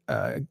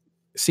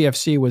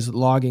CFC was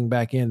logging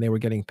back in, they were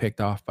getting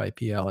picked off by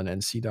PL and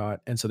NC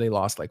Dot, and so they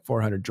lost like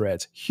 400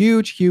 dreads.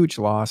 Huge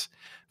loss.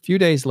 A few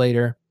days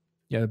later,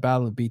 the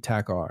Battle of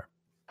BTAC-R.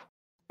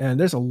 And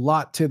there's a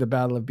lot to the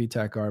Battle of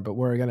BTAC-R, but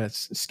we're going to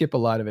skip a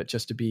lot of it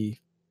just to be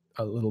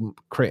a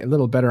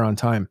little better on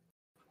time.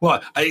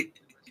 Well, the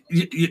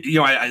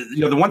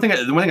one thing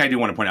I do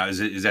want to point out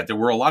is that there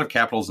were a lot of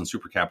capitals and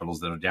super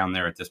capitals that are down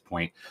there at this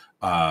point.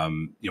 Prior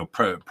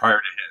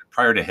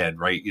to Head,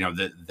 right?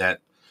 That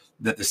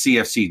the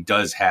CFC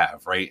does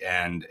have, right?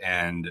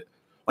 And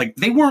like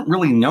they weren't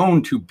really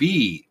known to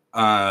be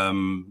a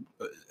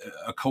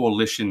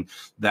coalition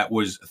that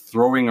was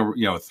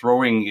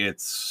throwing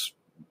its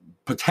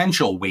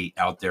potential weight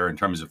out there in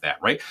terms of that,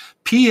 right?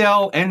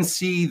 PL,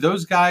 NC,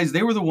 those guys,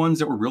 they were the ones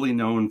that were really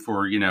known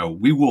for,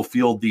 we will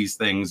field these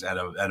things at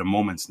a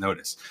moment's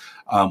notice,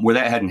 where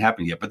that hadn't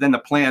happened yet. But then the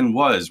plan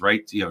was,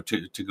 right,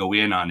 to go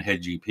in on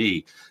Head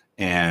GP,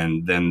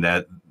 and then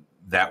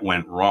that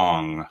went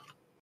wrong.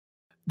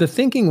 The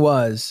thinking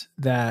was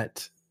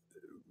that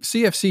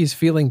CFC is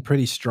feeling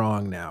pretty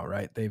strong now,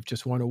 right? They've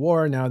just won a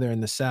war. Now they're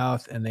in the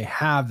South, and they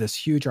have this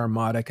huge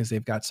armada because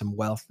they've got some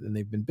wealth and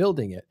they've been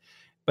building it.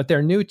 But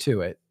they're new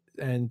to it.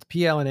 And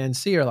PL and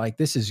NC are like,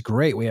 this is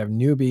great. We have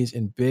newbies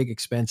in big,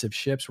 expensive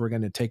ships. We're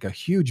going to take a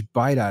huge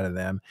bite out of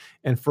them.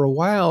 And for a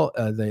while,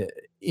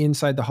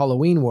 inside the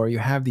Halloween War, you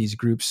have these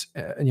groups,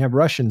 and you have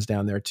Russians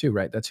down there too,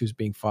 right? That's who's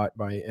being fought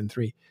by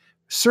N3,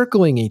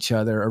 circling each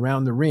other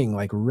around the ring,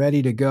 like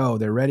ready to go.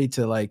 They're ready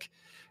to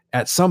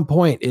at some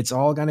point, it's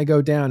all going to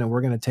go down, and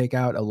we're going to take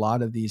out a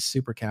lot of these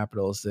super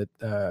capitals that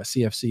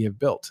CFC have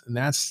built. And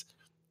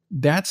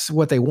that's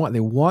what they want.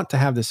 They want to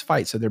have this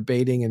fight. So they're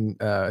baiting and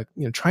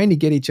trying to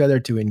get each other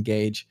to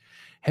engage.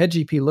 Head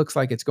GP looks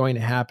like it's going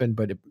to happen,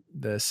 but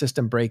the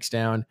system breaks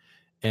down.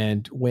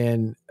 And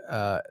when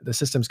the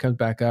systems comes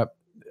back up,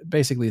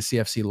 basically the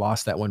CFC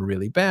lost that one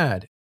really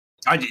bad.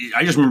 I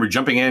just remember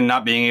jumping in,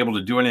 not being able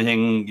to do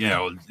anything.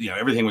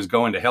 Everything was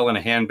going to hell in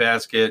a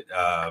handbasket.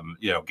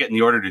 Getting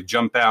the order to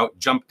jumped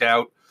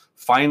out,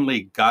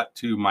 finally got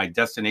to my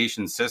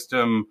destination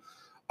system.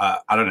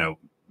 I don't know,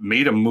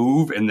 made a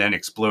move and then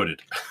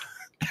exploded.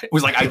 It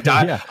was like I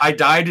died. Yeah. I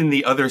died in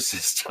the other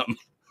system.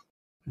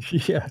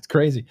 Yeah, it's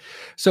crazy.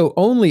 So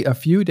only a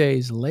few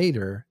days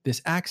later,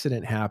 this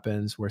accident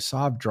happens where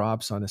Sov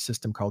drops on a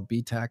system called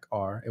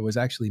BTAC-R. It was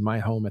actually my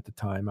home at the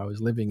time. I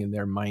was living in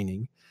there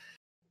mining.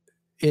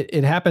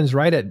 It happens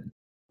right at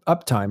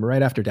uptime,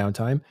 right after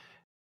downtime.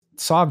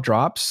 Sov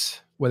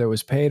drops, whether it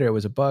was paid or it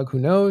was a bug, who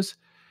knows?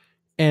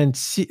 And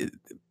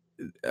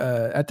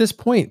at this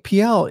point,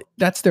 PL,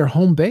 that's their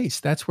home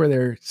base. That's where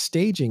they're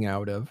staging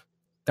out of.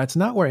 That's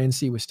not where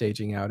NC was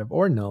staging out of,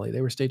 or Nully.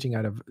 They were staging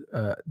out of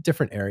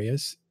different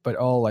areas, but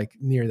all like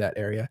near that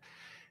area.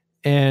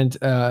 And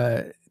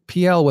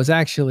PL was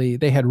actually,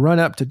 they had run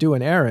up to do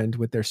an errand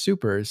with their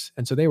supers,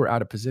 and so they were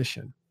out of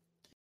position.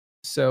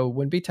 So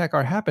when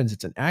BTAC-R happens,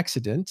 it's an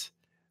accident.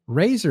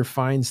 Razor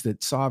finds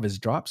that Sov is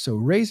dropped, so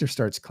Razor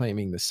starts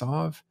claiming the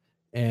Sov.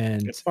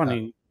 And it's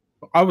funny.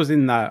 I was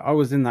in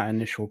that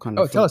initial kind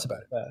of. Oh, tell us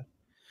about it.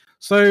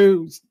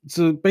 So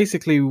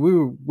basically,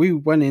 we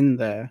went in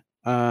there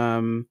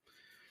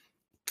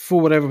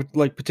for whatever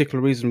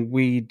particular reason.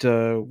 We'd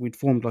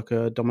formed like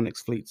a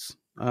Dominic's fleets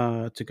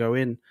to go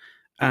in,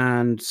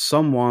 and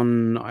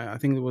someone, I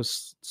think it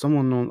was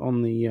someone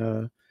on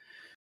the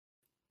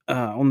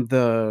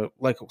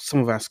some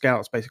of our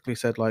scouts basically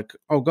said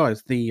oh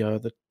guys,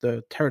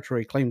 the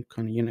territory claim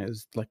kind of unit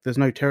is there's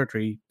no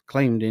territory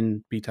claimed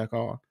in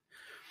BTAC-R.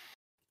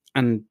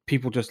 And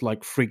people just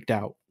freaked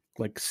out,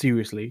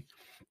 seriously.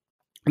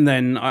 And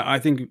then I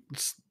think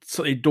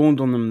it dawned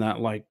on them that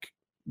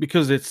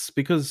because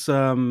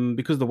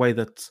the way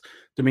that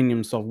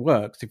Dominion Sov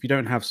works, if you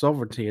don't have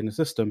sovereignty in the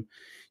system,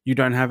 you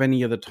don't have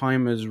any other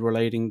timers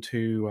relating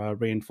to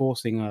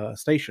reinforcing a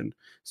station.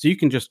 So you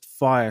can just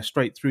fire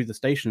straight through the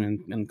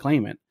station and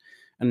claim it.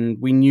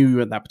 And we knew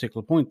at that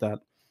particular point that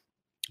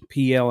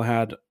PL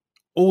had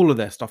all of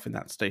their stuff in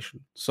that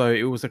station. So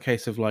it was a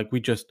case of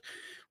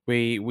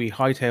we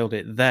hightailed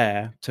it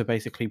there to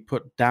basically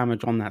put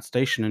damage on that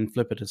station and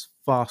flip it as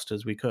fast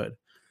as we could.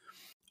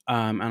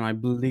 And I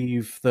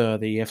believe the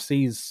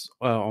FCs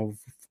of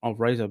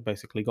Razor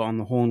basically got on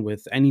the horn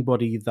with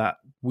anybody that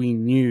we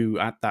knew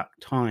at that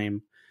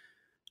time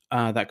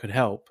that could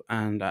help.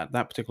 And at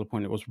that particular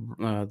point, it was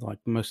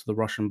most of the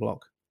Russian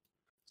bloc.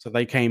 So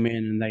they came in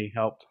and they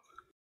helped.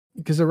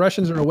 Because the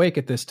Russians are awake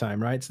at this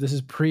time, right? So this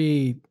is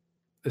pre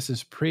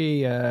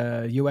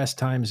US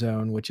time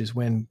zone, which is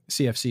when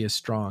CFC is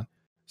strong.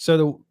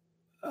 So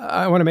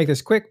I want to make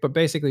this quick, but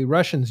basically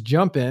Russians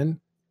jump in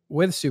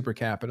with super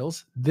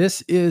capitals.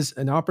 This is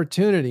an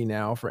opportunity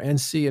now for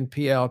NC and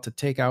PL to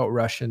take out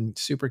Russian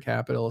super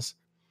capitals.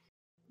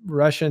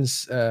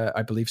 Russians,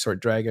 I believe Sword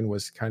Dragon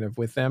was kind of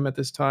with them at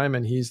this time,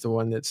 and he's the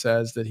one that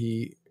says that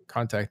he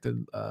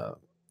contacted the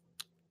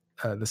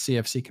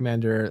CFC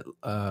commander.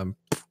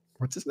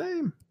 What's his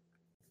name?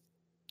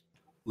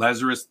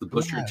 Lazarus the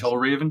Butcher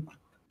Telraven.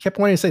 Kept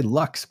wanting to say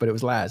Lux, but it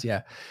was Laz.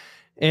 Yeah.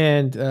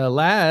 And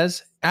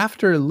Laz,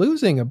 after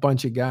losing a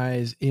bunch of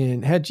guys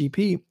in Head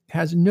GP,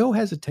 has no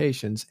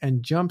hesitations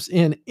and jumps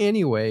in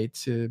anyway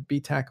to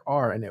BTAC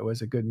R, and it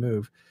was a good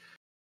move.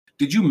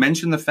 Did you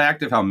mention the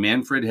fact of how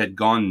Manfred had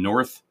gone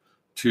north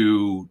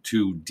to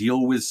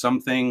deal with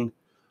something?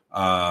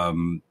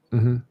 Some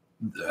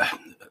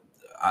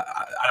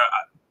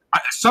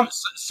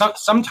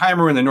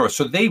timer in the north,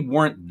 so they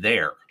weren't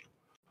there.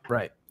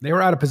 Right, they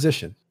were out of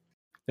position.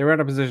 They were out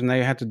of position.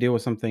 They had to deal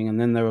with something,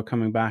 and then they were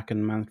coming back,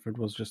 and Manfred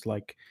was just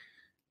like,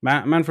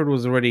 Manfred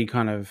was already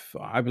kind of,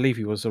 I believe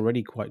he was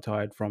already quite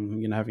tired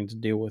from having to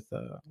deal with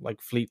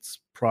like fleets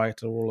prior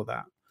to all of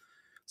that.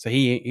 So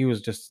he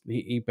was just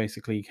he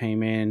basically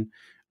came in,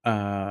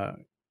 did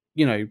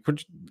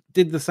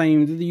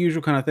the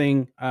usual kind of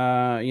thing,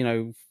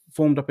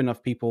 formed up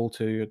enough people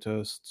to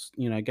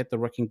get the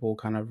wrecking ball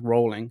kind of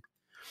rolling,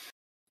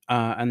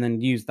 and then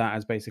used that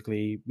as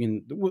basically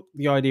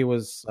the idea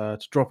was to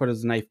drop it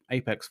as an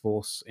apex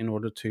force in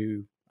order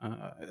to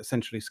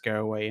essentially scare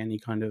away any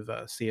kind of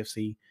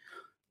CFC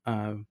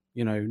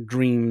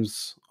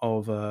dreams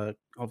of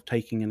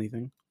taking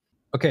anything.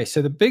 Okay,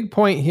 so the big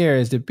point here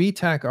is that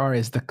BTAC R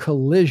is the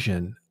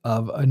collision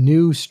of a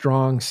new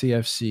strong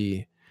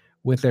CFC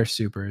with their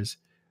supers,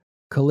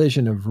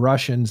 collision of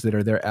Russians that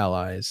are their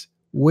allies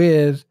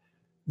with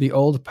the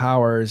old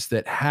powers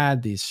that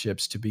had these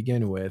ships to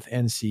begin with,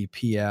 NC,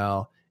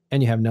 PL,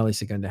 and you have Nelly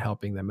Segunda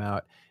helping them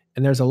out.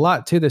 And there's a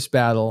lot to this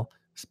battle.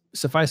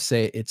 Suffice to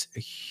say, it's a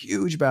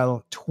huge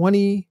battle,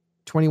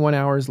 21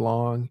 hours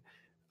long.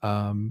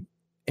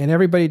 And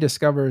everybody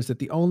discovers that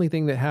the only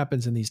thing that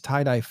happens in these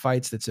tie-dye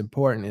fights that's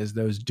important is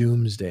those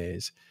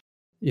doomsdays.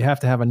 You have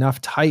to have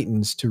enough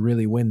Titans to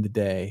really win the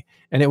day.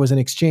 And it was an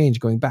exchange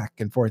going back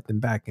and forth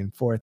and back and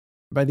forth.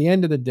 By the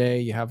end of the day,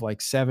 you have like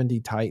 70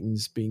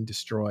 Titans being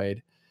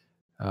destroyed.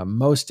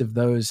 Most of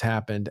those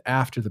happened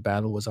after the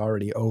battle was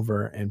already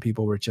over and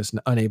people were just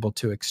unable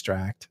to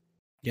extract.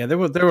 Yeah, there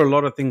were a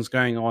lot of things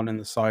going on in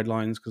the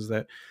sidelines because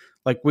there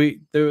were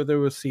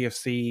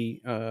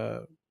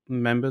CFC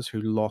members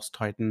who lost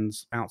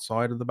Titans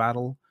outside of the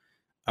battle,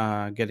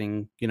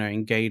 getting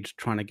engaged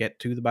trying to get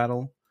to the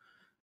battle.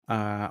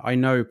 I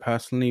know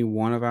personally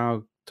one of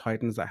our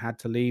Titans that had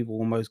to leave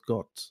almost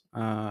got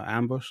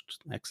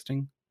ambushed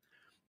exiting.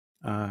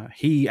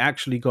 He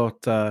actually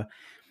got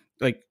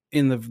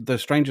in the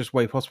strangest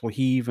way possible.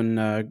 He even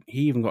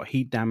got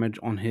heat damage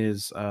on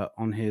his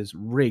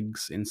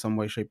rigs in some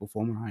way, shape, or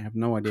form. I have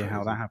no idea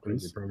how that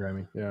happens. Crazy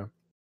programming, yeah.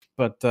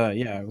 But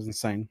it was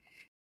insane.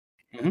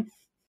 Mm-hmm.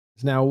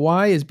 Now,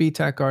 why is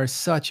BTAC-R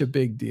such a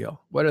big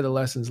deal? What are the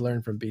lessons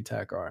learned from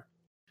BTAC-R?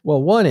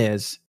 Well, one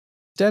is,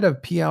 instead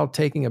of PL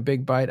taking a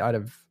big bite out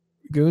of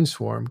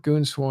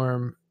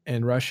Goonswarm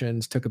and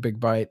Russians took a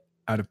big bite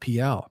out of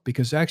PL,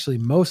 because actually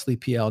mostly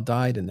PL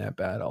died in that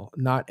battle,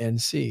 not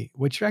NC,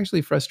 which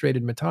actually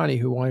frustrated Mittani,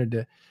 who wanted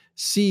to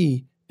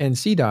see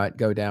NC dot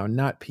go down,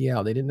 not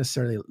PL. They didn't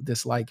necessarily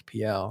dislike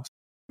PL.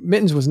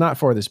 Mittens was not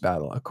for this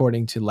battle,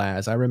 according to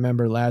Laz. I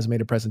remember Laz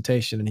made a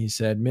presentation and he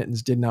said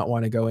Mittens did not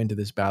want to go into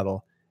this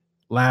battle.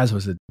 Laz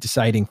was a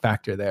deciding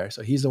factor there.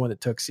 So he's the one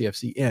that took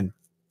CFC in.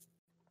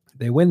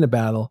 They win the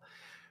battle,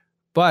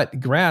 but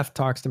Grath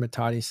talks to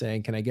Mittani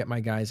saying, can I get my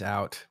guys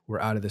out? We're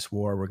out of this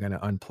war. We're going to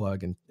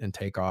unplug and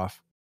take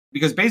off.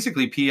 Because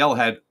basically PL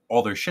had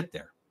all their shit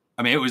there.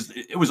 I mean,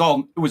 it was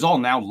all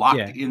now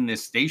locked in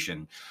this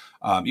station.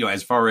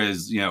 As far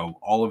as,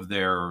 all of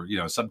their,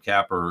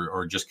 subcap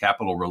or just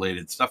capital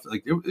related stuff,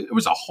 like it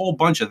was a whole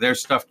bunch of their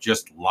stuff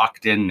just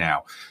locked in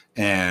now.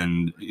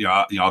 And,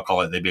 I'll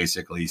call it, they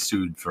basically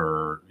sued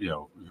for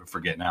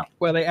getting out.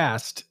 Well, they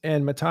asked,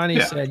 and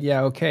Mittani said,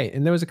 yeah, okay.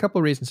 And there was a couple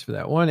of reasons for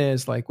that. One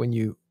is like when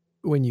you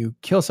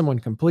kill someone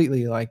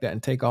completely like that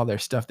and take all their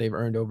stuff they've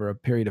earned over a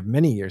period of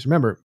many years.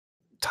 Remember,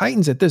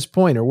 Titans at this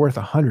point are worth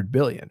 100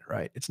 billion,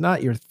 right? It's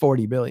not your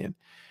 40 billion.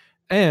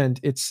 And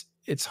it's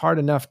hard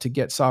enough to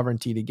get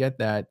sovereignty, to get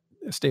that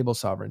stable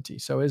sovereignty.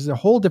 So it's a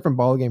whole different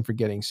ballgame for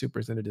getting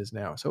supers than it is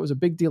now. So it was a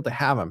big deal to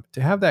have them.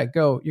 To have that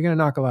go, you're going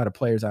to knock a lot of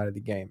players out of the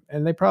game.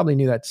 And they probably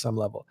knew that to some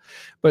level.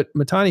 But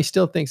Mittani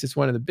still thinks it's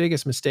one of the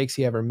biggest mistakes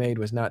he ever made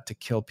was not to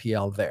kill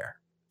PL there,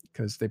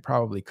 because they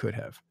probably could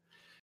have.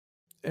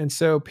 And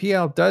so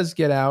PL does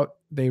get out.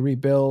 They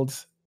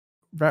rebuild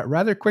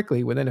rather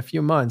quickly. Within a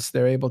few months,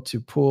 they're able to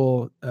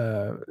pull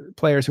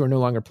players who are no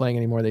longer playing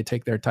anymore. They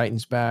take their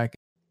Titans back.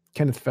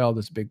 Kenneth Feld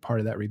is a big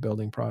part of that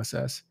rebuilding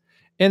process.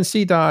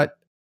 NC dot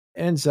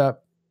ends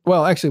up,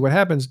 well, actually what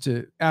happens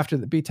after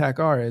the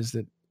BTAC-R is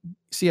that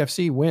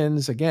CFC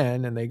wins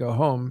again and they go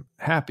home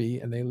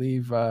happy and they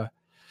leave the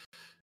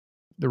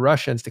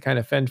Russians to kind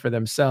of fend for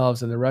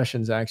themselves. And the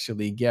Russians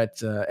actually get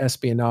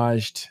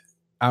espionaged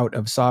out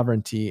of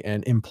sovereignty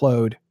and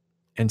implode,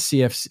 and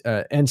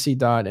NC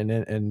dot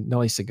and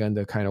Nelly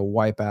Segunda kind of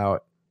wipe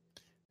out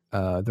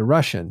the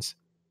Russians.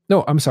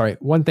 No, I'm sorry.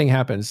 One thing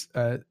happens.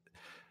 The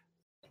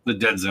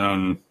dead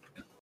zone.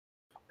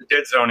 The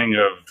dead zoning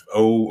of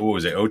what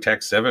was it?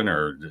 OTEC 7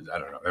 or I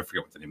don't know. I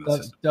forget what the name of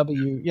the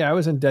system. Yeah, I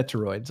was in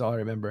Detroit. That's all I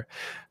remember.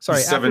 Sorry,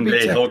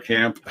 7-day hill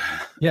camp.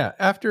 Yeah,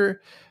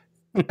 after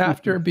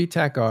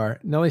BTAC-R,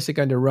 Nelly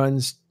Segunda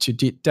runs to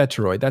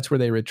Detroit. That's where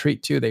they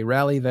retreat to. They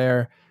rally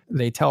there.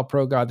 They tell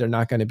ProGod they're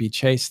not going to be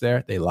chased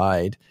there. They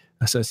lied.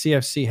 So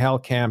CFC hell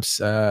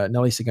camps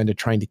Nelly Segunda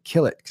trying to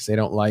kill it because they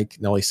don't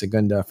like Nelly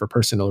Segunda for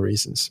personal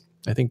reasons.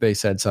 I think they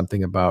said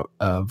something about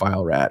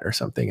Vile Rat or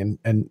something,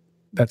 and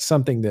that's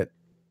something that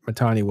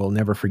Mittani will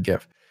never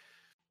forgive.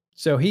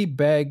 So he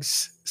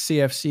begs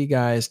CFC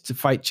guys to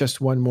fight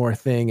just one more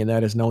thing, and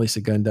that is Nelly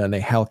Segunda, and they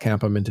hell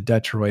camp him into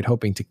Detroit,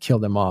 hoping to kill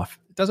them off.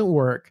 It doesn't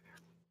work,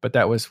 but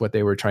that was what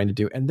they were trying to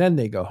do. And then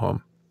they go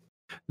home.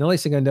 Nelly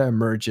Segunda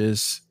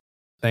emerges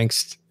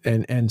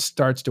and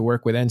starts to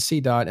work with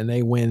NC Dot, and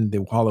they win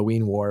the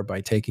Halloween War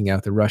by taking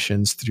out the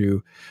Russians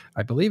through,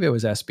 I believe it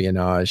was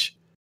espionage.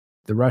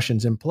 The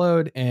Russians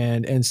implode,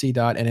 and NC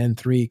Dot and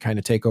N3 kind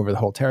of take over the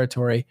whole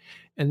territory.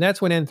 And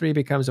that's when N3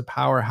 becomes a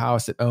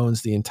powerhouse that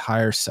owns the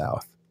entire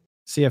South.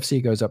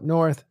 CFC goes up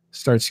north,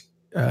 starts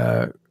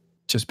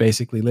just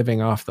basically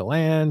living off the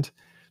land.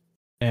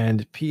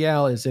 And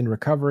PL is in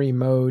recovery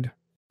mode.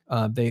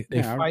 They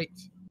fight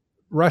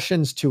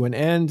Russians to an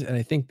end, and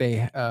I think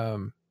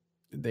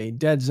they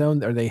dead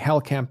zone, or they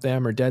hell camp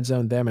them or dead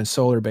zone them, and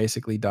Solar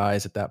basically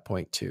dies at that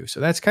point too. So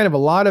that's kind of a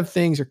lot of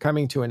things are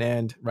coming to an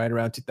end right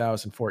around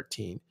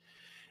 2014.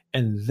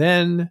 And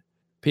then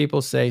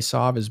people say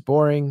SOV is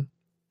boring,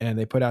 and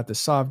they put out the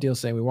SOV deal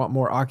saying we want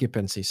more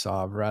occupancy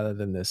SOV rather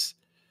than this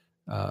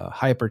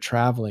hyper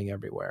traveling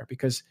everywhere.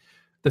 Because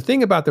the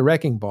thing about the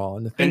Wrecking Ball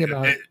and the thing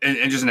about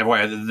and just an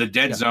FYI, the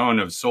dead zone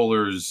of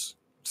Solar's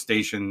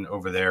station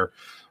over there,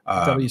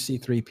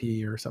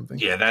 WC3P or something.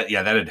 That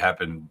had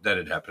happened. That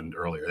had happened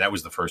earlier. That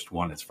was the first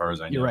one, as far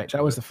as I know. You're right.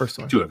 That was the first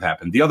one to have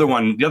happened. The other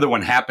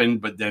one happened,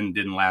 but then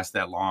didn't last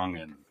that long.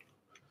 And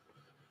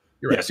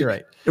you're right. Yes, you're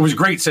right. It was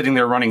great sitting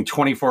there running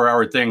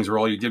 24-hour things where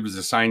all you did was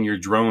assign your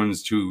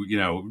drones to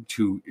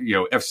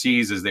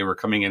FCs as they were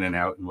coming in and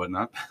out and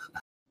whatnot.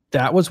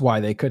 That was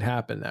why they could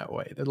happen that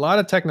way. A lot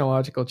of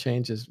technological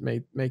changes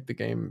make the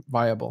game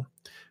viable.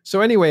 So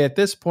anyway, at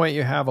this point,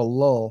 you have a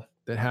lull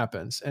that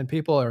happens, and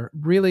people are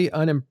really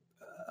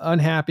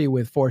unhappy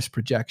with force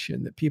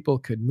projection, that people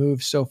could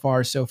move so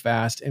far so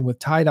fast, and with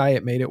tie-dye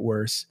it made it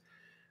worse,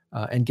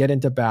 and get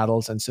into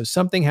battles. And so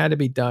something had to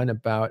be done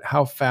about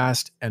how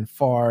fast and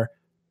far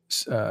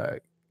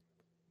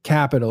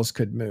capitals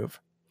could move.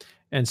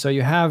 And so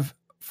you have,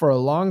 for a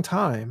long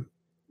time,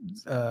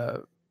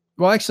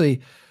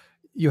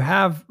 you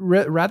have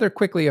rather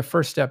quickly a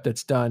first step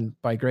that's done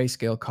by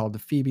Grayscale called the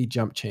Phoebe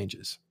jump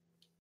changes.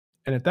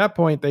 And at that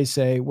point, they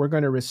say, we're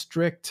going to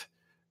restrict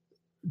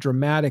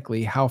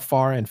dramatically how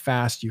far and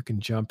fast you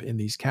can jump in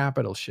these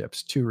capital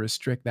ships to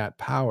restrict that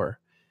power.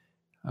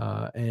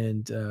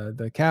 And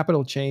the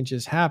capital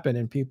changes happen,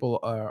 and people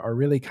are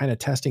really kind of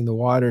testing the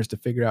waters to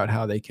figure out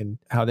how they can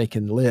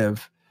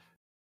live.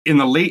 In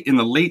the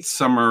late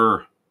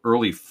summer,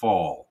 early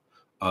fall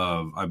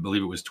of, I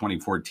believe it was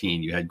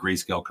 2014, you had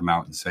Grayscale come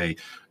out and say,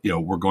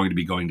 we're going to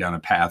be going down a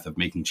path of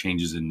making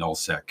changes in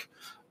nullsec.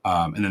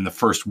 And then the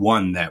first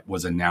one that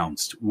was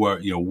announced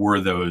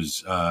were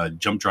those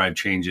jump drive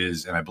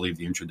changes, and I believe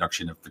the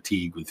introduction of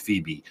fatigue with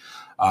Phoebe.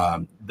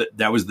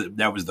 That was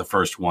the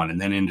first one, and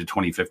then into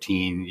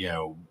 2015,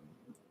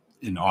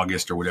 in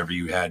August or whatever,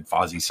 you had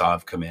Fozzie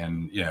Sov come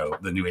in,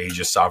 the new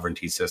Aegis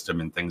sovereignty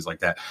system and things like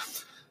that.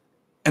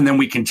 And then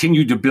we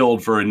continued to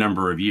build for a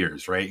number of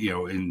years, right?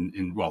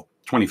 In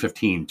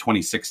 2015,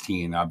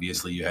 2016,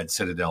 obviously you had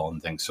Citadel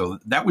and things. So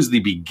that was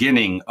the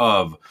beginning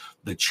of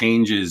the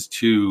changes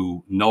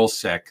to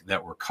nullsec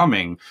that were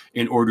coming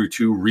in order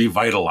to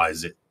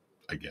revitalize it,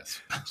 I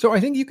guess. So I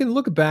think you can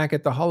look back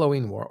at the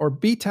Halloween War, or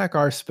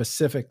BTAC-R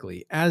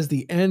specifically, as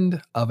the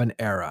end of an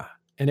era.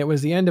 And it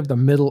was the end of the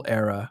middle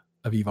era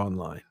of EVE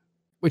Online,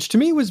 which to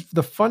me was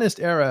the funnest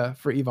era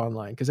for EVE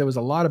Online, because there was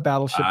a lot of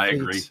battleship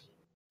fleets. Agree.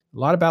 A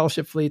lot of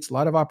battleship fleets, a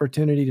lot of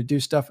opportunity to do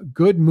stuff,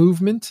 good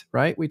movement,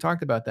 right? We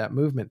talked about that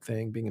movement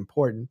thing being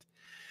important.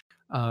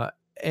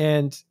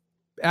 And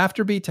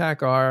after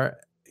BTAC-R,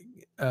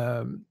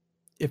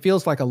 it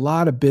feels like a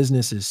lot of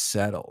business is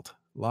settled.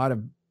 A lot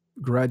of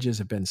grudges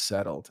have been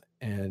settled.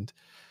 And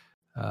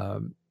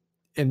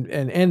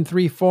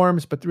N3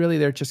 forms, but really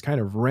they're just kind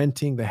of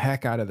renting the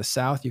heck out of the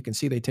South. You can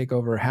see they take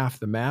over half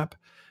the map.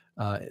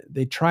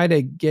 They try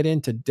to get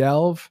into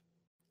Delve,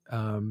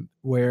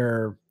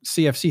 where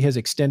CFC has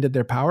extended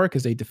their power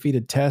because they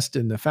defeated Test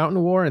in the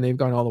Fountain War, and they've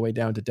gone all the way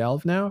down to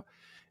Delve now.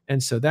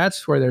 And so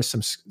that's where there's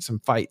some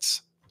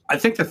fights. I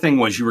think the thing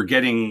was you were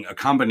getting a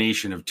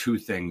combination of two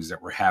things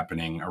that were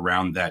happening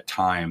around that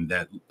time,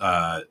 that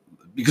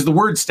because the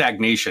word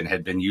stagnation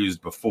had been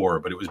used before,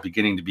 but it was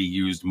beginning to be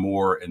used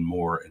more and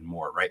more and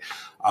more, right?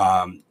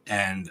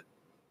 And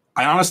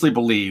I honestly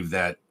believe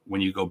that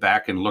when you go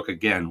back and look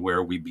again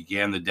where we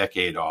began the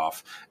decade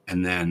off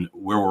and then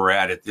where we're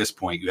at this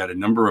point, you had a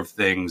number of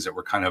things that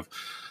were kind of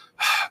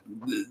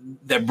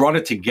that brought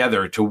it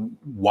together to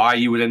why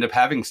you would end up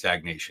having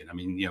stagnation. I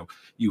mean,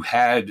 you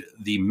had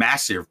the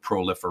massive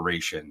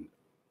proliferation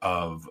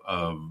of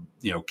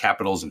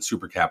capitals and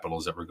super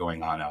capitals that were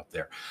going on out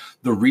there,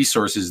 the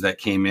resources that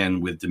came in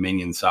with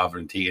Dominion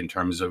sovereignty in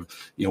terms of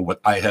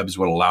what IHEBs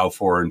would allow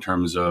for in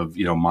terms of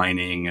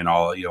mining and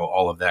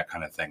all of that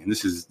kind of thing. And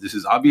this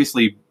is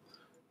obviously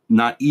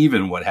not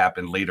even what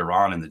happened later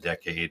on in the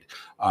decade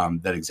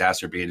that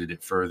exacerbated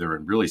it further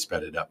and really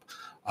sped it up.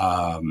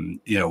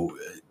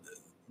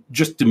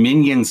 Just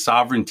Dominion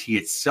sovereignty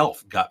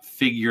itself got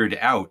figured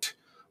out,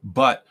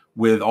 but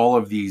with all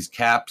of these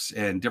caps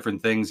and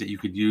different things that you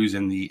could use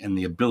and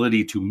the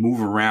ability to move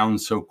around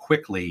so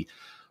quickly,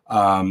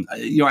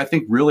 I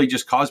think really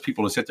just caused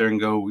people to sit there and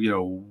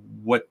go,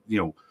 what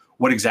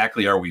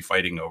exactly are we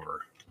fighting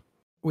over?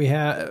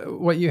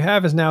 What you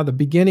have is now the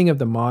beginning of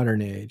the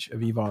modern age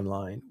of EVE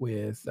Online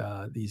with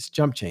these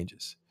jump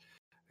changes,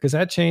 because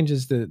that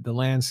changes the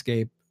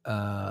landscape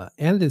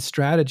and the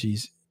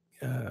strategies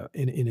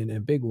in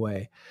a big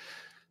way.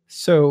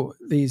 So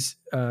these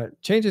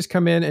changes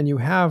come in and you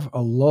have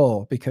a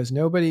lull because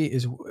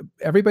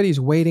everybody's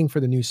waiting for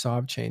the new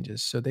SOV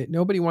changes. So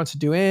nobody wants to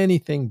do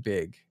anything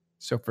big.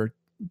 So for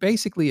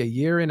basically a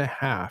year and a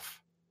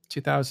half,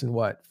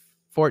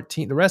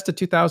 2014, the rest of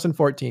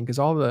 2014, because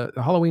all the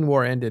Halloween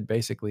war ended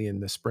basically in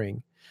the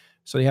spring.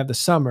 So you have the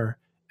summer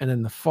and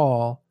then the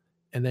fall,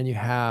 and then you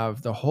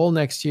have the whole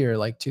next year,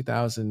 like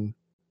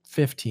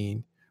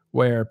 2015,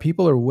 where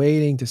people are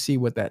waiting to see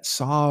what that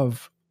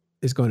SOV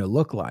is going to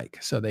look like,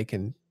 so they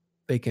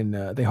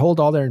hold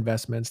all their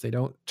investments. They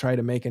don't try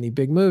to make any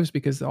big moves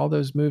because all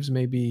those moves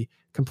may be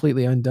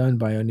completely undone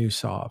by a new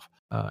SOV.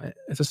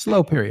 It's a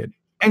slow period.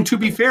 And to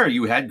be fair,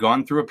 you had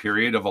gone through a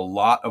period of a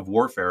lot of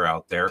warfare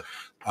out there.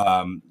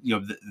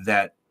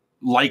 That,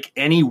 like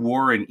any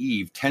war in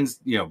EVE, tends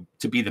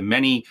to be the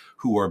many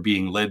who are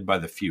being led by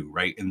the few,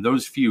 right? And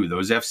those few,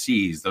 those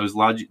FCs, those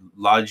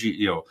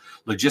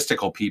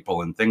logistical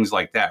people and things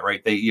like that,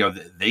 right?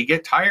 They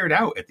get tired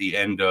out at the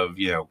end of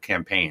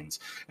campaigns,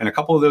 and a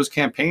couple of those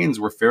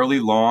campaigns were fairly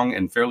long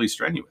and fairly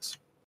strenuous.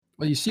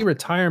 Well, you see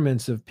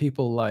retirements of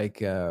people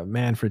like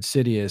Manfred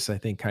Sidious, I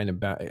think, kind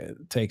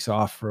of takes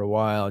off for a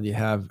while. You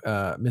have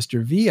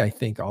Mr. V, I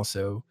think,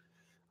 also.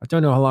 I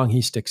don't know how long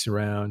he sticks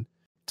around.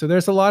 So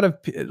there's a lot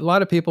of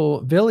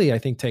people. Billy, I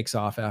think, takes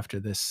off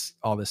after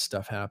all this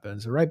stuff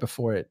happens, right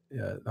before it,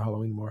 the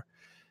Halloween war.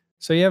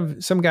 So you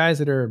have some guys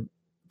that are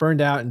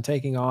burned out and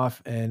taking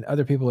off, and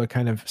other people are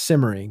kind of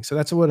simmering. So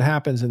that's what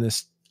happens in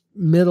this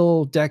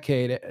middle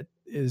decade.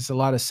 Is a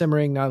lot of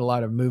simmering, not a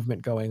lot of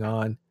movement going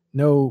on.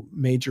 No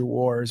major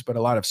wars, but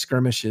a lot of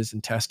skirmishes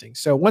and testing.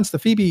 So once the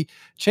Phoebe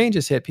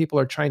changes hit, people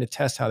are trying to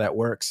test how that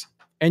works,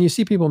 and you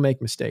see people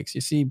make mistakes.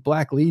 You see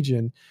Black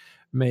Legion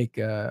make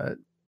a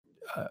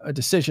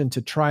decision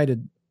to try to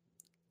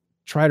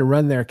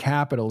run their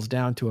capitals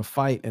down to a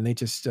fight, and they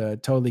just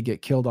totally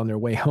get killed on their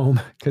way home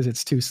because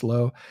it's too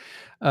slow.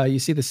 You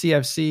see the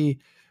CFC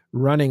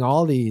running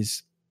all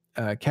these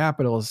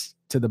capitals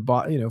to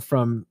the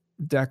from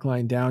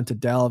Deckline down to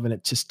Delve, and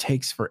it just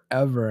takes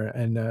forever.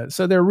 And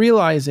so they're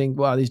realizing,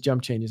 wow, these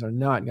jump changes are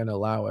not going to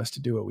allow us to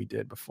do what we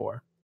did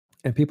before.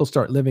 And people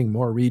start living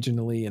more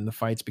regionally, and the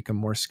fights become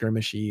more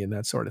skirmishy and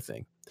that sort of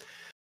thing.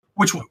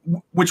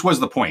 Which was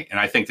the point, and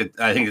I think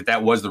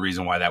that was the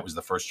reason why that was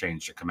the first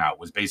change to come out,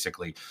 was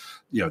basically,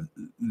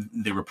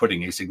 they were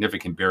putting a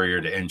significant barrier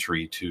to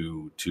entry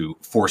to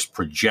force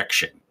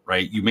projection,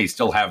 right? You may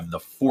still have the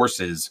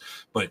forces,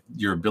 but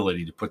your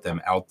ability to put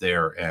them out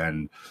there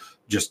and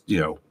just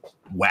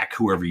whack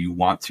whoever you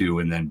want to,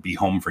 and then be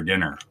home for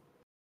dinner.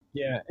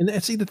 Yeah,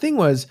 and see, the thing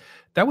was,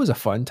 that was a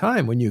fun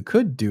time when you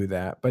could do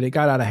that, but it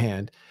got out of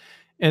hand.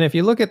 And if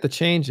you look at the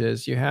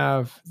changes, you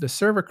have the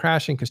server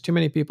crashing because too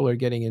many people are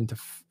getting into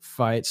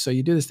fights. So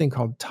you do this thing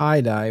called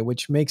tie-dye,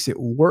 which makes it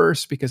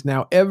worse because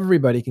now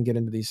everybody can get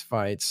into these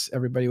fights.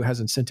 Everybody who has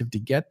incentive to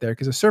get there,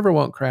 because the server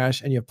won't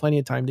crash and you have plenty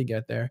of time to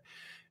get there.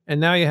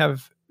 And now you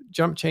have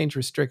jump change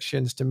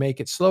restrictions to make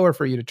it slower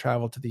for you to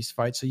travel to these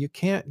fights, so you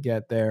can't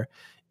get there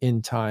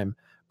in time.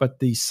 But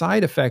the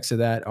side effects of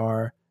that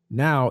are,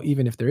 now,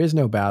 even if there is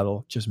no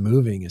battle, just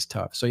moving is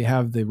tough. So you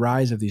have the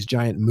rise of these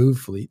giant move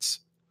fleets,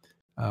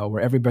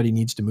 where everybody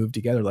needs to move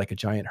together like a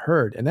giant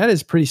herd. And that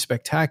is pretty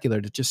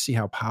spectacular to just see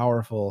how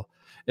powerful,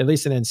 at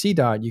least in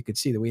NC. You could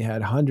see that we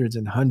had hundreds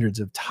and hundreds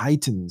of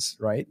Titans,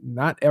 right?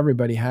 Not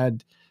everybody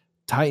had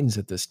Titans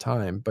at this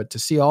time, but to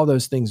see all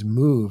those things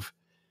move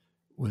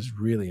was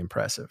really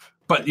impressive.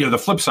 But, the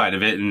flip side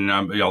of it, and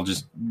I'll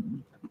just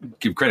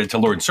give credit to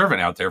Lord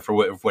Servant out there for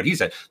what he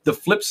said. The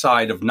flip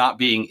side of not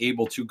being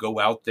able to go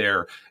out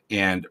there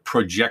and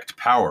project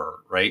power,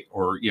 right?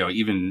 Or,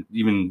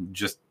 even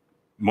just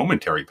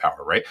momentary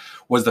power, right,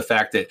 was the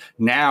fact that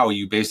now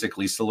you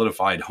basically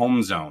solidified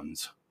home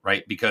zones,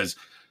 right? Because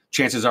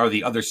chances are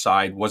the other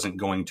side wasn't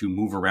going to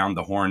move around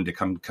the horn to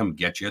come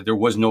get you. There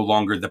was no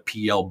longer the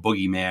PL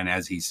boogeyman,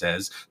 as he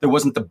says. There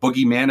wasn't the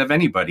boogeyman of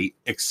anybody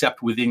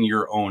except within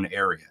your own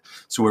area.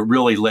 So it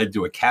really led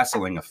to a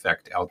castling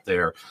effect out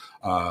there,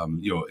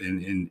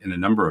 in a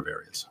number of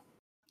areas.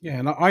 Yeah,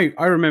 and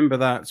I remember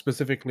that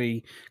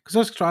specifically because I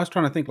was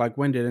trying to think like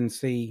when did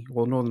NC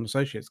or Northern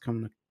Associates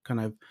come to kind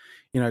of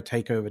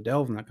take over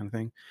Delve and that kind of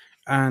thing,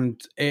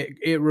 and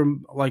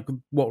like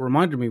what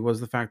reminded me was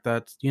the fact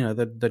that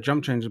the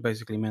jump changes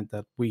basically meant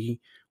that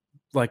we,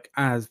 like,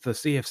 as the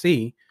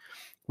CFC,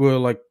 were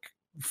like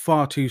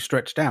far too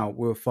stretched out,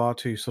 we were far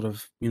too sort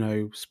of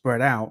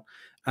spread out,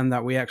 and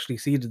that we actually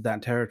ceded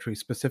that territory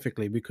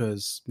specifically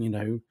because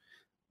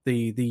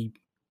the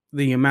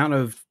the amount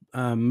of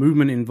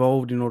movement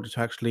involved in order to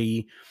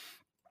actually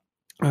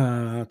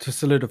to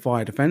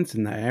solidify a defense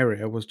in that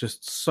area was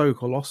just so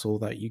colossal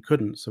that you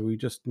couldn't. So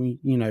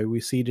we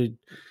ceded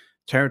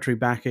territory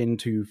back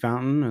into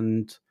Fountain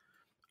and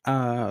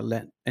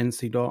let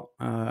NC Dot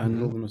and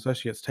Northern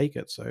Associates take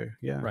it. So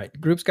yeah, right.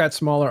 Groups got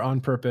smaller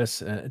on purpose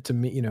to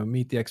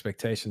meet the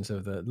expectations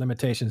of the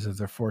limitations of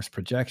their force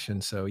projection.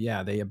 So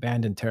yeah, they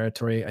abandoned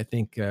territory. I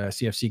think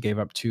CFC gave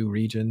up 2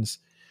 regions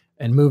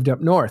and moved up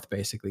north,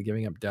 basically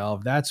giving up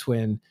Delve. That's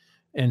when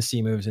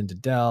NC moves into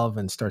Delve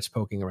and starts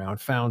poking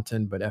around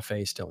Fountain, but FA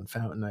is still in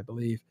Fountain, I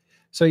believe.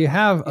 So you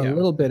have a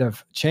little bit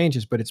of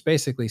changes, but it's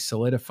basically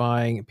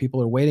solidifying.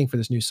 People are waiting for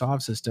this new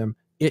SOV system.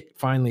 It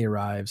finally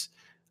arrives.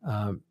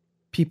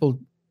 People,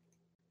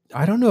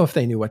 I don't know if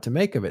they knew what to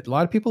make of it. A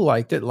lot of people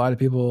liked it. A lot of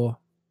people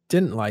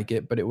didn't like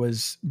it, but it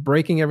was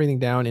breaking everything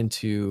down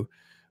into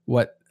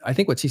what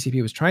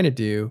CCP was trying to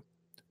do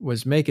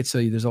was make it so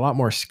there's a lot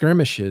more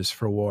skirmishes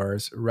for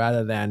wars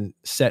rather than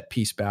set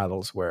piece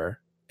battles where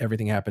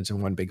everything happens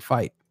in one big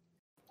fight.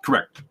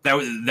 Correct.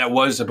 That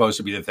was supposed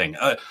to be the thing.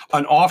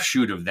 An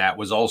offshoot of that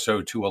was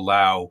also to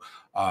allow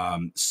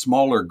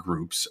smaller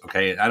groups.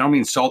 Okay, I don't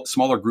mean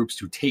smaller groups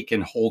to take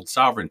and hold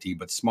sovereignty,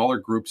 but smaller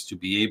groups to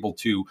be able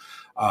to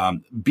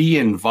be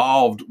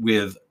involved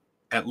with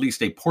at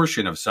least a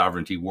portion of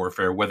sovereignty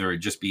warfare, whether it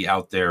just be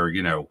out there,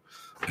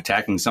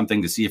 attacking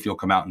something to see if you'll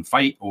come out and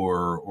fight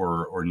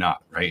or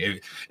not, right?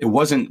 It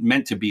wasn't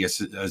meant to be a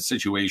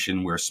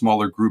situation where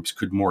smaller groups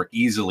could more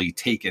easily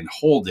take and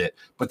hold it,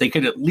 but they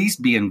could at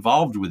least be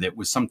involved with it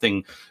with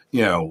something,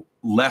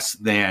 less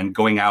than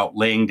going out,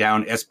 laying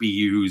down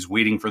SBUs,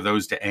 waiting for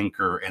those to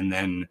anchor, and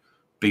then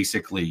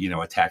basically,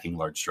 attacking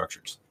large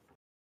structures.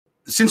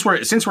 Since we're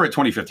at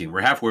 2015,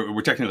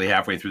 we're technically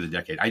halfway through the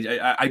decade.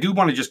 I do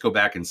want to just go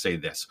back and say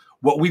this.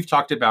 What we've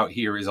talked about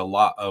here is a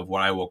lot of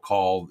what I will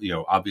call,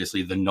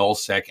 obviously the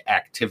nullsec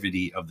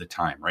activity of the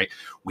time, right?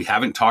 We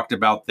haven't talked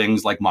about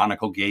things like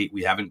Monocle Gate.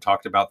 We haven't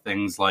talked about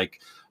things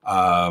like,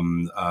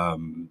 Incarna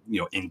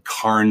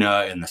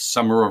and the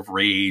Summer of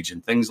Rage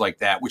and things like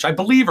that, which I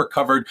believe are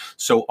covered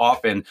so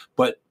often,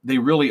 but they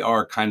really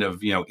are kind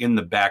of, in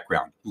the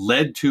background,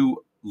 led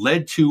to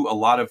a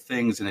lot of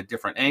things in a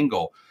different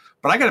angle.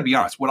 But I got to be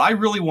honest, what I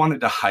really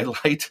wanted to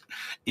highlight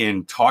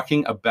in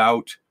talking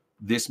about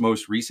this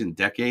most recent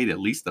decade, at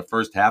least the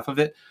first half of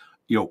it,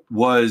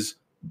 was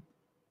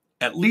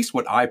at least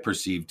what I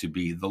perceived to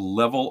be the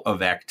level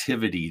of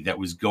activity that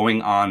was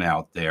going on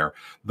out there,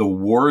 the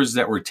wars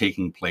that were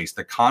taking place,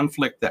 the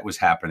conflict that was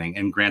happening.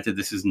 And granted,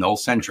 this is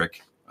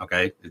null-centric,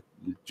 okay? It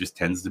just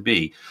tends to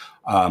be,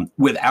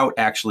 without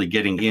actually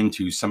getting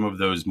into some of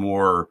those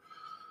more,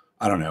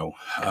 I don't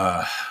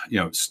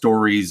know,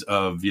 stories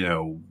of,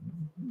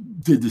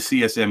 did the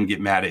CSM get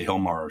mad at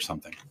Hilmar or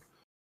something?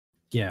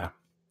 Yeah.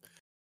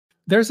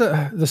 There's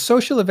the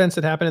social events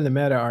that happen in the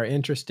meta are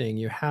interesting.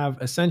 You have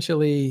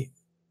essentially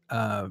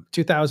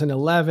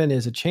 2011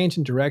 is a change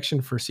in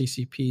direction for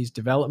CCP's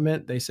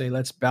development. They say,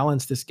 let's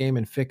balance this game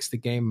and fix the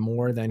game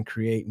more than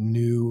create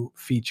new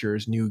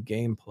features, new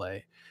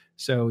gameplay.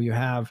 So you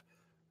have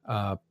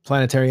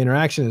planetary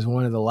interaction is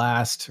one of the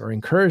last, or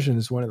incursion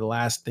is one of the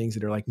last things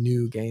that are like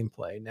new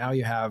gameplay. Now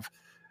you have,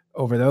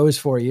 over those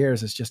 4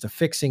 years, it's just a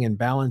fixing and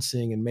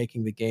balancing and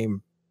making the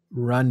game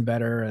run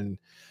better. And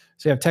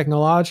so you have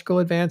technological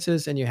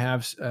advances and you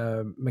have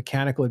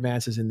mechanical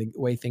advances in the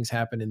way things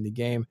happen in the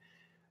game.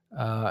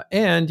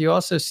 And you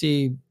also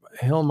see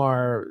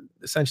Hilmar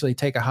essentially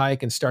take a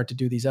hike and start to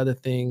do these other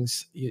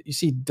things. You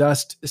see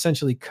Dust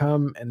essentially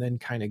come and then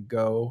kind of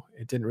go.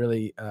 It didn't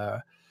really,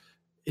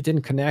 it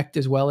didn't connect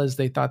as well as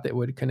they thought that it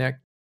would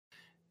connect.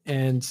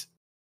 And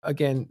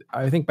again,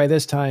 I think by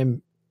this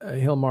time,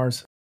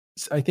 Hilmar's,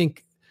 I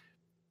think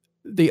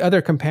the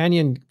other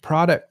companion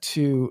product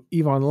to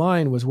EVE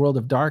Online was World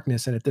of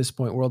Darkness. And at this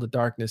point, World of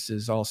Darkness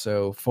is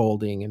also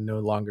folding and no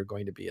longer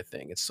going to be a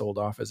thing. It's sold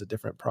off as a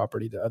different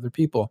property to other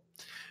people.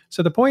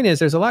 So the point is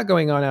there's a lot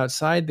going on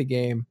outside the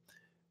game,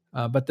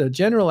 but the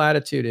general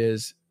attitude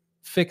is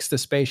fix the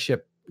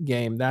spaceship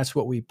game. That's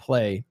what we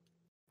play.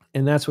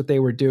 And that's what they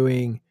were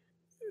doing.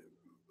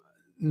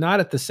 Not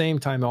at the same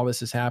time all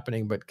this is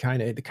happening, but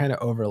it kind of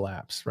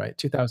overlaps, right?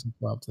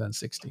 2012 to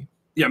 2016.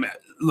 Yeah, man,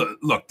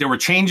 look, there were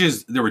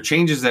changes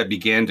that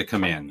began to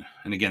come in.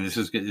 And again, this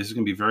is going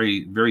to be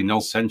very, very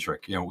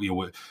null-centric,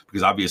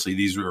 because obviously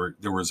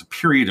there was a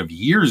period of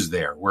years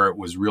there where it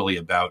was really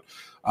about,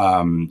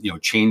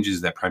 changes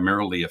that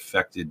primarily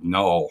affected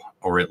null,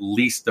 or at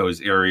least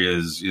those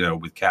areas,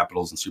 with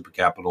capitals and super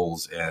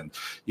capitals and,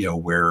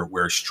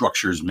 where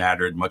structures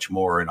mattered much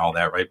more and all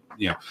that, right?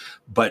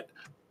 But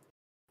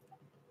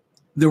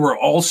there were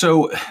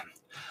also,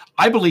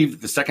 I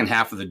believe the second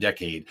half of the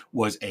decade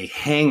was a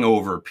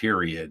hangover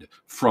period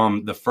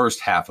from the first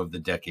half of the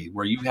decade,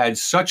 where you had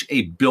such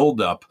a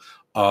buildup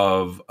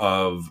of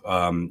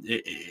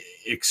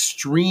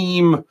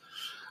extreme,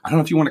 I don't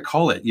know if you want to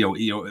call it,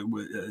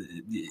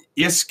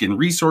 ISK and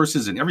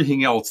resources and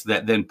everything else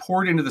that then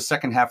poured into the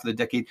second half of the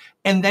decade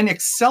and then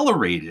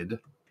accelerated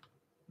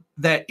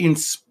that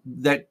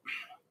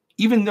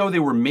even though they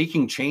were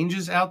making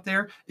changes out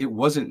there, it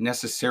wasn't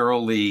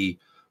necessarily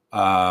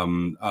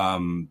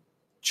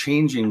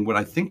changing what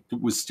I think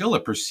was still a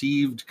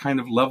perceived kind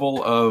of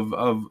level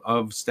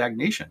of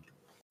stagnation.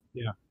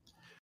 Yeah.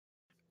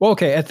 Well,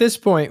 okay. At this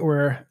point,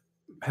 we're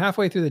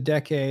halfway through the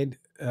decade.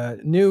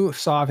 New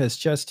SOV has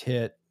just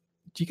hit.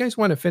 Do you guys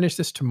want to finish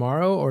this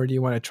tomorrow, or do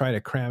you want to try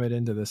to cram it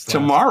into this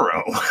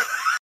tomorrow?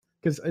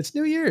 Because it's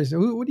New Year's.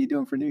 What are you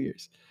doing for New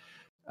Year's?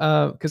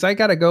 Because I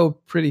got to go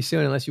pretty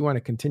soon, unless you want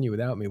to continue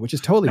without me, which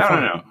is totally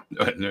fine.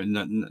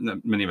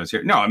 No, many of us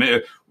here. No, I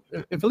mean,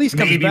 if Elise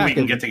comes maybe back, we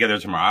can get together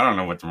tomorrow. I don't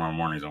know what tomorrow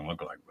morning's gonna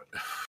look like, but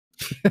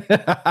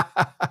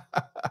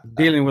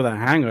dealing with a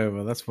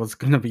hangover. That's what's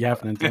going to be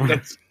happening tomorrow.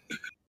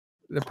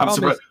 I'm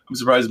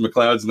surprised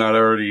McLeod's not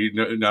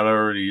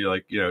already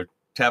like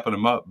tapping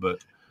him up, but.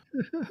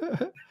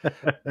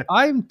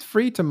 I'm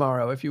free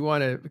tomorrow. If you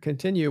want to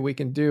continue, we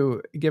can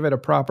give it a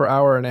proper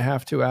hour and a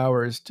half, 2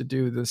 hours to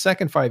do the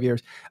second 5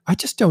 years. I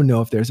just don't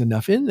know if there's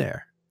enough in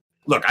there.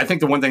 Look, I think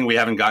the one thing we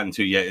haven't gotten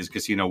to yet is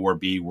Casino War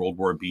B, World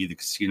War B, the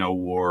Casino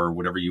War,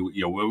 whatever you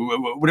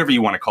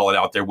want to call it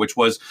out there, which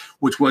was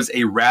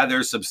a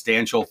rather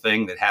substantial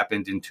thing that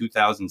happened in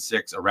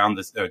 2006 around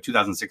this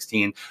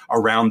 2016,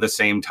 around the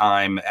same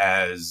time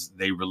as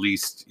they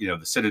released the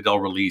Citadel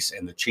release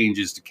and the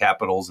changes to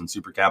capitals and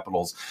super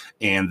capitals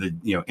and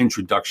the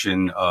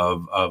introduction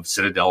of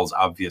Citadels.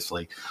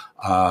 Obviously,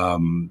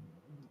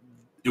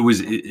 it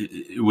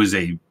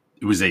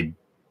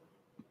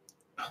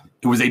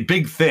was a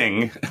big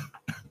thing.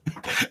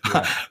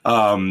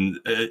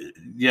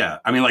 Yeah.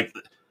 I mean, like,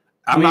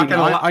 I'm not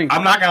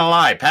gonna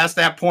lie. Past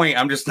that point,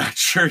 I'm just not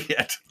sure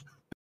yet.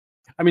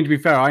 I mean, to be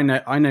fair, I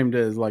named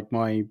it as like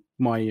my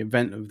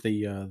event of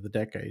the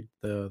decade,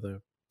 the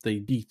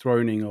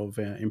dethroning of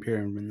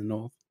Imperium in the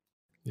North.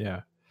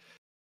 Yeah.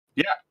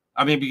 Yeah.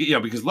 I mean,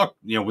 because look,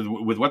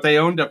 with what they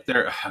owned up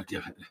there,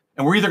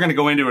 and we're either going to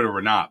go into it or we're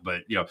not.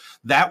 But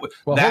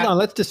hold on.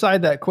 Let's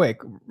decide that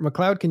quick.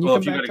 McLeod, can you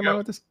come back tomorrow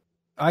with this?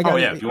 Yeah.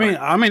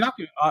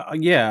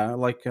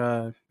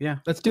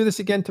 Let's do this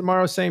again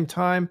tomorrow, same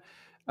time.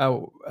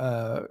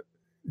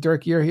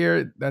 Dirk, you're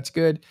here. That's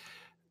good.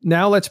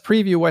 Now let's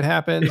preview what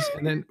happens,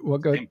 and then we'll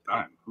go. Same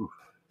time. Ooh.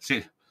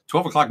 See,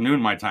 12 o'clock noon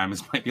my time.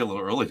 This might be a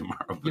little early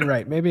tomorrow. You're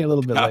right. Maybe a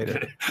little bit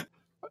later.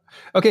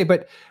 Okay,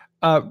 but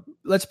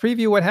let's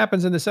preview what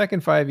happens in the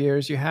second 5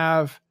 years. You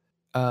have,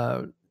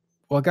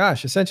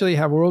 essentially you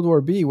have World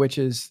War B, which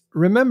is,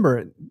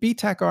 remember,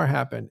 BTAC-R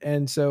happened.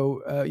 And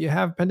so you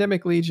have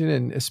Pandemic Legion,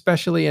 and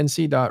especially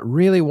NC Dot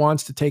really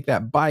wants to take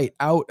that bite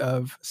out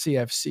of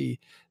CFC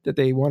that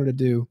they wanted to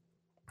do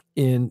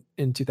in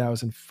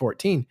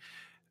 2014.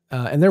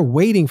 And they're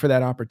waiting for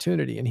that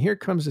opportunity. And here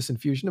comes this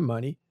infusion of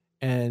money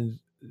and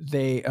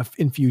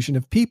infusion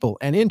of people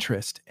and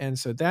interest. And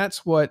so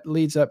that's what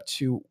leads up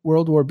to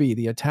World War B,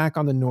 the attack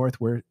on the North,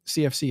 where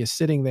CFC is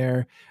sitting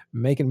there,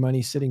 making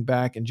money, sitting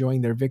back,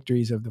 enjoying their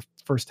victories of the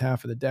first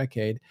half of the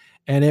decade.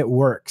 And it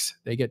works.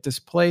 They get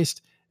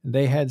displaced, and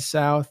they head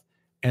south,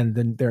 and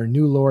then there are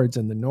new lords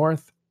in the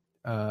North.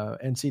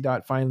 NC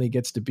Dot finally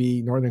gets to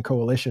be Northern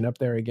Coalition up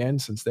there again,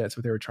 since that's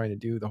what they were trying to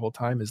do the whole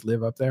time, is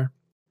live up there.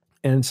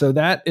 And so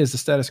that is the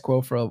status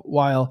quo for a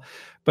while.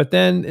 But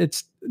then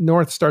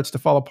North starts to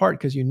fall apart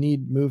because you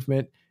need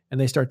movement, and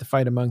they start to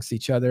fight amongst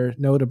each other.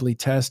 Notably,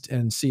 Test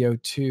and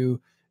CO2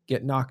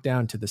 get knocked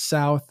down to the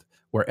south,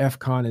 where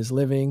FCON is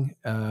living.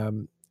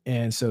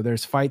 And so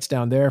there's fights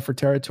down there for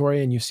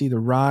territory, and you see the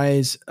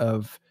rise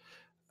of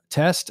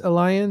Test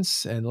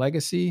Alliance and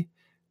Legacy.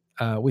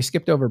 We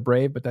skipped over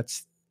Brave, but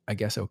that's, I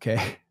guess,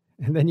 okay.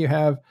 And then you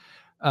have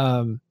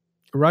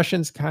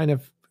Russians kind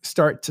of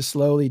start to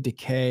slowly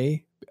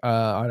decay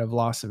out of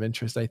loss of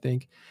interest, I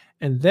think.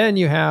 And then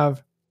you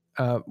have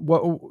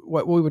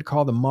what we would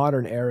call the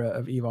modern era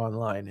of EVE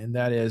Online, and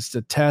that is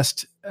the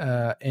Test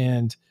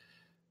and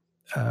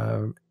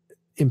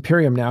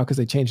Imperium now, because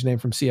they changed the name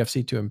from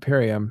CFC to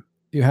Imperium.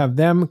 You have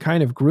them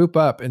kind of group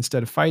up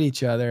instead of fight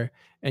each other,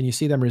 and you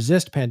see them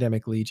resist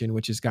Pandemic Legion,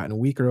 which has gotten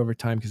weaker over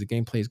time because the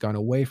gameplay has gone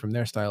away from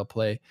their style of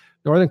play.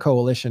 Northern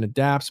Coalition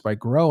adapts by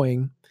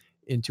growing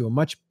into a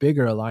much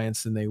bigger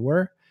alliance than they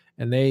were,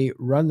 and they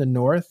run the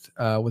North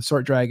with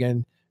Sword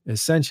Dragon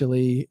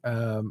essentially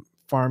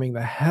farming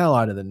the hell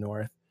out of the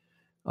North.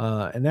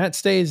 And that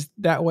stays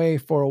that way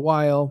for a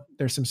while.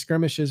 There's some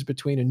skirmishes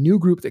between a new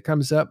group that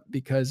comes up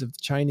because of the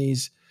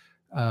Chinese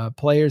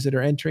players that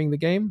are entering the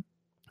game.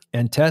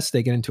 And Test,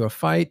 they get into a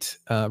fight.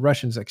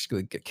 Russians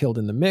actually get killed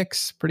in the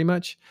mix, pretty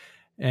much.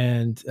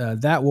 And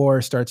that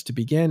war starts to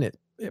begin.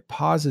 It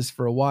pauses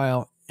for a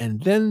while.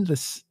 And then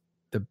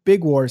the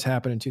big wars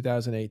happen in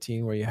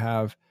 2018, where you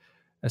have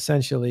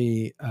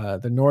essentially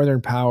the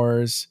Northern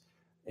Powers,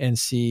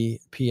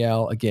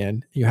 NCPL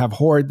again. You have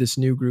Horde, this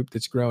new group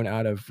that's grown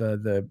out of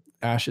the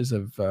ashes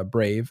of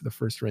Brave, the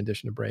first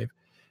rendition of Brave.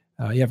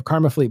 You have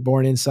Karma Fleet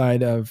born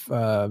inside of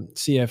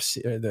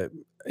CFC, the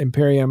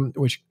Imperium,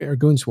 or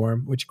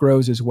Goonswarm, which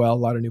grows as well. A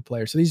lot of new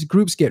players. So these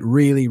groups get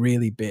really,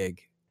 really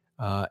big,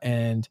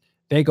 and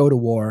they go to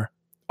war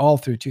all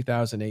through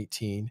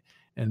 2018.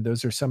 And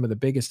those are some of the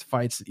biggest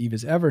fights that EVE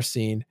has ever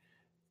seen,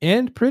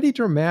 and pretty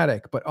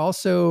dramatic. But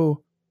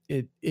also,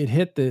 it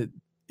hit the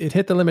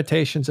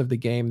limitations of the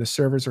game. The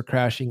servers were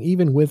crashing,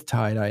 even with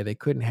TiDi. They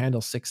couldn't handle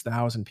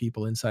 6,000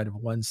 people inside of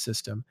one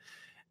system,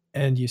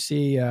 and you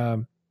see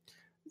a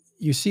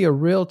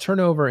real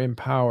turnover in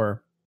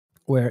power,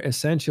 where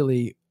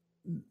essentially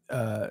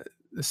the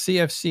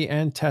CFC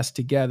and TEST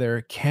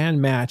together can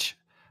match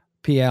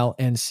PL,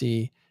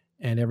 NC,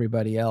 and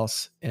everybody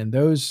else. And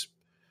those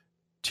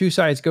two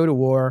sides go to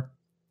war.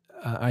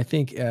 I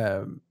think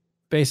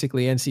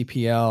basically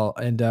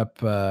NCPL end up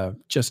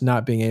just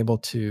not being able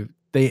to,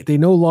 they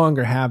no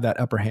longer have that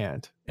upper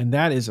hand. And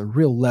that is a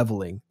real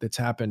leveling that's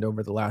happened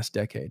over the last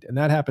decade. And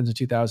that happens in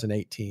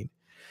 2018.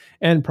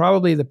 And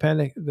probably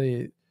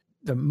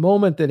the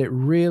moment that it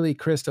really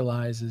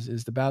crystallizes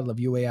is the Battle of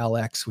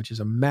UALX, which is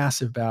a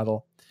massive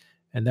battle.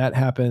 And that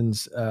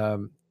happens,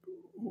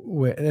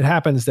 it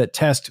happens that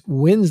TEST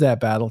wins that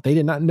battle. They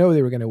did not know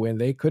they were going to win.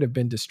 They could have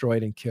been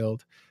destroyed and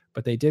killed,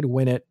 but they did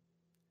win it.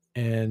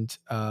 And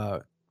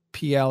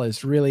PL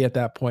is really at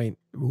that point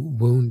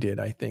wounded,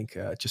 I think,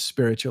 just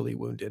spiritually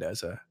wounded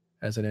as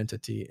an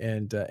entity.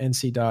 And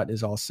NC Dot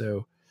is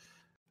also,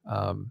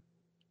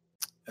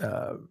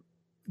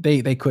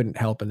 they couldn't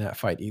help in that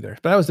fight either.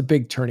 But that was the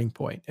big turning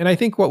point. And I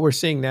think what we're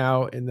seeing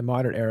now in the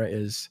modern era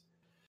is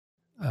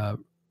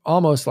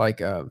almost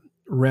like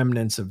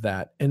remnants of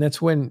that. And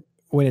that's when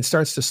it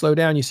starts to slow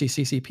down, you see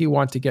CCP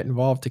want to get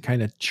involved to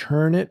kind of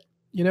churn it,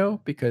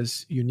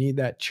 because you need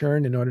that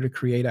churn in order to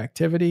create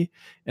activity.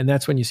 And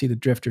that's when you see the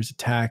drifters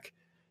attack.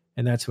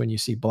 And that's when you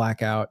see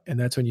Blackout. And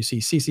that's when you see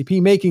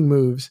CCP making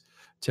moves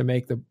to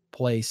make the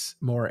place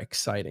more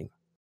exciting.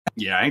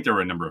 Yeah, I think there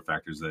were a number of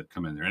factors that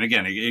come in there. And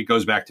again, it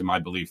goes back to my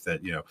belief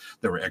that,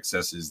 there were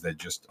excesses that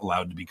just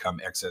allowed to become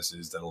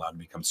excesses, that allowed to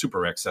become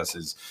super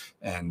excesses,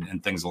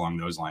 and things along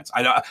those lines.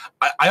 I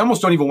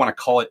almost don't even want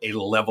to call it a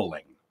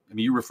leveling. I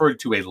mean, you referred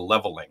to a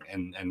leveling,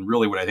 and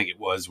really what I think it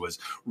was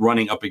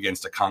running up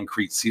against a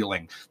concrete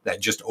ceiling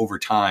that just over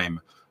time,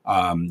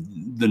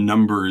 the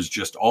numbers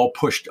just all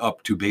pushed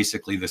up to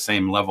basically the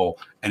same level,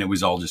 and it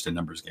was all just a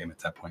numbers game at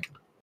that point.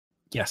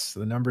 Yes,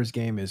 the numbers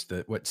game is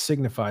what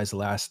signifies the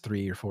last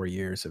 3 or 4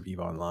 years of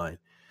EVE Online,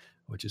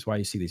 which is why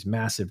you see these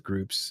massive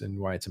groups and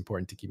why it's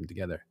important to keep them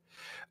together.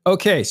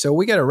 Okay, so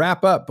we got to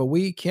wrap up, but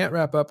we can't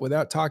wrap up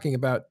without talking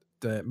about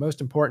the most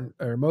important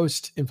or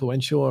most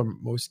influential or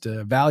most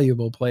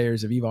valuable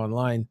players of EVE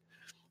Online.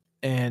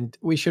 And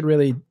we should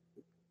really,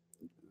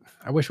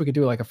 I wish we could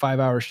do like a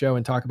 5-hour show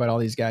and talk about all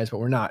these guys, but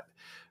we're not.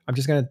 I'm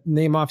just going to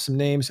name off some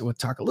names and we'll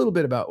talk a little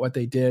bit about what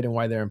they did and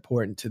why they're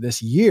important to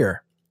this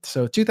year.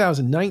 So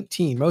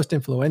 2019, most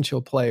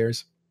influential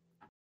players,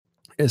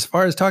 as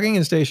far as Talking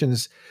In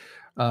Station's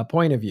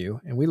point of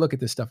view, and we look at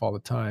this stuff all the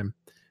time,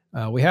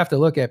 we have to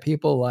look at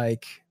people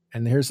like,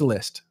 and here's the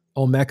list,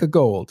 Olmeca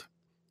Gold.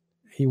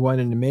 He won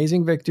an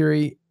amazing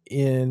victory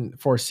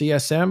for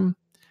CSM,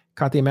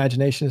 caught the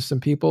imagination of some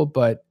people,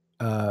 but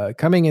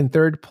coming in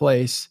third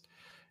place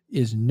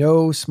is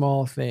no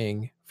small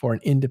thing for an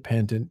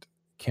independent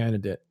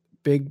candidate.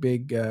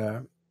 Big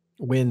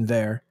win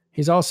there.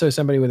 He's also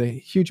somebody with a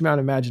huge amount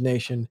of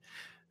imagination,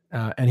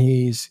 and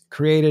he's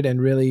created and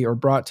really, or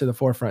brought to the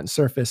forefront and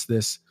surfaced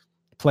this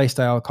play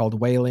style called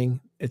whaling.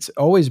 It's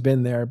always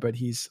been there, but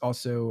he's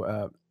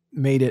also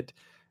made it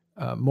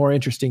more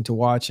interesting to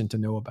watch and to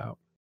know about.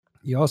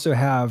 You also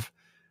have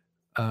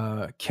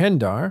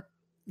Kendar.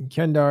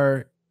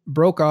 Kendar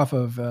broke off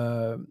of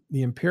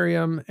the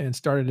Imperium and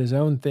started his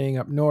own thing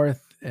up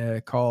north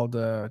called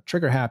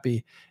Trigger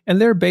Happy. And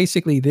they're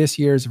basically this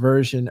year's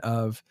version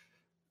of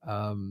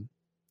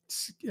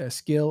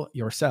Skill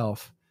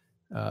Yourself,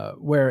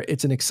 where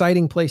it's an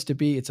exciting place to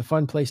be. It's a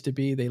fun place to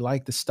be. They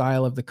like the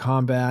style of the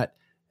combat,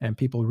 and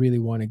people really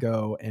want to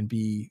go and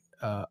be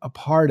a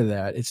part of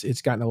that.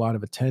 It's gotten a lot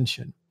of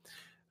attention.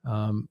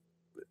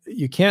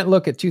 You can't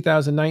look at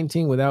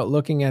 2019 without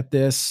looking at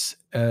this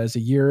as a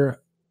year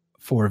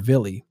for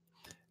Vili.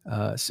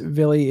 So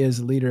Vili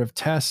is leader of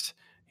TEST.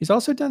 He's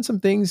also done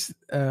some things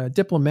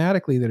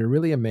diplomatically that are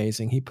really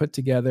amazing. He put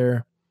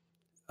together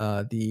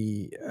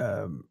he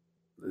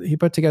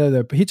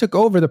took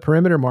over the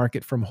perimeter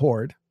market from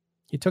Horde.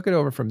 He took it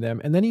over from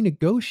them, and then he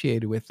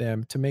negotiated with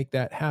them to make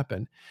that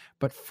happen.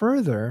 But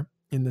further,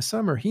 in the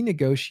summer, he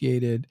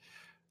negotiated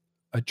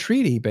a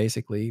treaty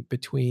basically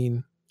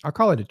between, I'll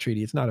call it a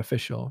treaty, it's not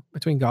official,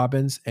 between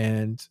Gobbins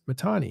and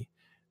Mittani.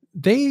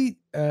 I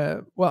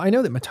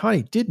know that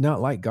Mittani did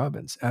not like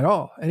Gobbins at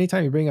all.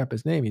 Anytime you bring up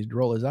his name, he'd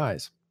roll his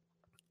eyes.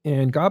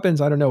 And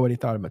Gobbins, I don't know what he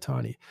thought of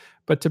Mittani,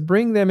 but to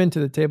bring them into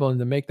the table and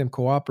to make them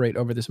cooperate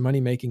over this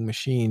money-making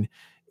machine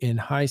in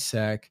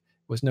HiSec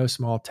was no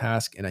small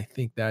task, and I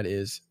think that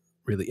is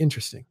really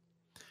interesting.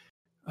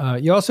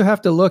 You also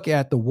have to look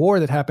at the war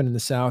that happened in the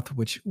South,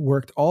 which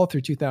worked all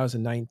through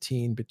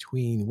 2019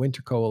 between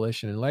Winter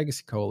Coalition and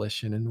Legacy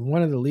Coalition. And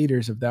one of the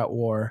leaders of that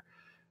war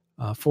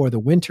for the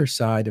winter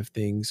side of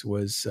things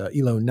was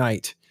Elo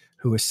Knight,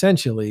 who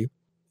essentially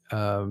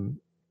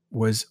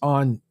was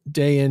on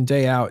day in,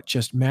 day out,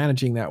 just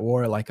managing that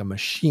war like a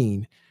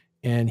machine.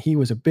 And he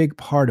was a big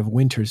part of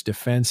Winter's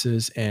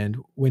defenses and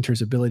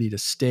Winter's ability to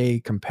stay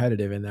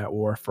competitive in that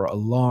war for a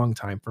long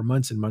time, for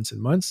months and months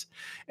and months.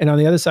 And on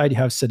the other side, you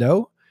have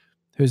Sado,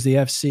 who's the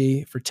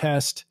FC for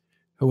Test,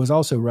 who was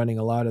also running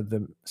a lot of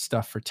the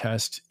stuff for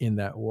Test in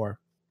that war.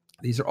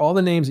 These are all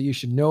the names that you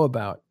should know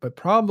about, but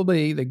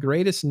probably the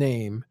greatest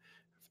name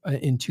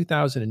in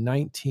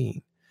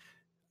 2019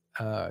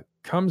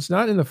 comes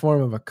not in the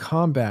form of a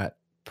combat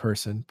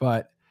person,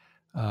 but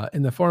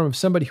in the form of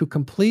somebody who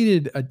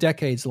completed a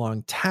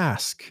decades-long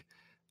task,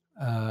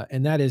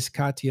 and that is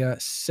Katya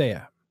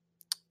Saya.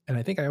 And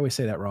I think I always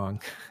say that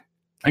wrong.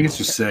 I think it's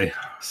just Say.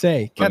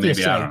 Say. But Katya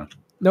maybe Say. I don't know.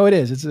 No, it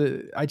is.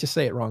 I just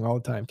say it wrong all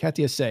the time.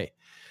 Katya Say,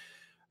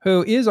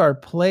 who is our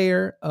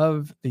player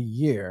of the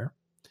year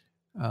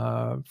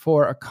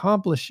for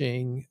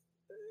accomplishing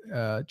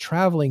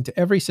traveling to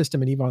every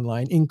system in EVE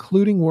Online,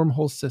 including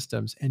Wormhole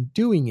systems, and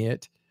doing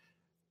it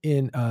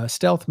in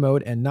stealth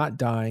mode and not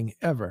dying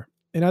ever.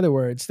 In other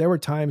words, there were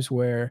times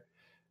where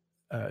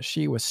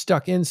she was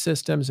stuck in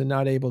systems and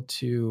not able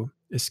to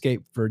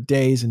escape for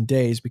days and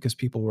days because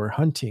people were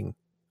hunting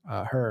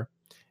her.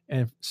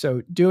 And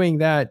so doing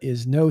that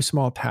is no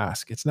small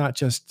task. It's not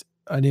just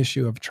an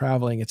issue of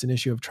traveling. It's an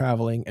issue of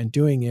traveling and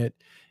doing it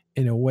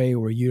in a way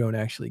where you don't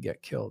actually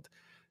get killed.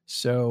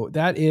 So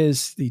that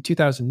is the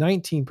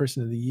 2019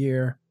 Person of the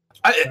Year.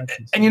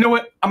 And you know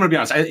what? I'm going to be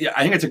honest.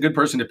 I think it's a good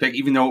person to pick,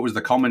 even though it was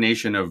the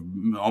culmination of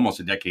almost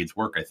a decade's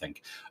work, I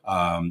think.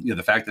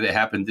 The fact that it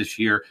happened this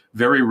year,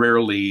 very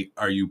rarely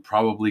are you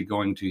probably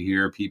going to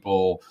hear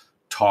people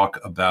talk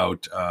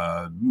about,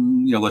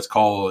 let's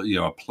call,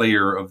 a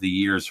player of the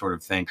year sort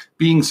of thing,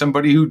 being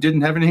somebody who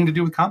didn't have anything to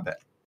do with combat.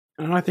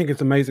 And I think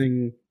it's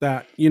amazing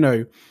that,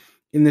 in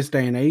this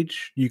day and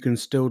age, you can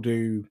still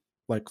do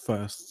like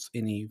firsts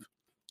in EVE,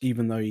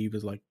 even though EVE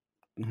is like,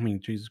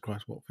 Jesus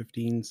Christ, what,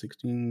 15,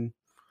 16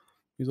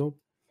 years old?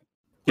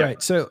 Yeah.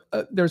 Right. So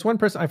there's one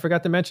person I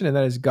forgot to mention, and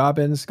that is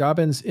Gobbins.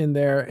 Gobbins in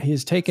there,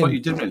 he's taken... Well, you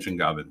did mention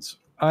Gobbins.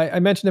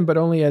 I mentioned him, but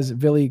only as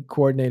Vili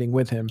coordinating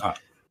with him.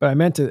 But I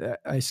meant to,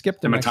 I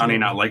skipped him. And Matani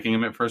not liking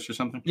him at first or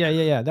something?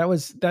 Yeah.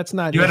 That's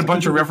not... You had a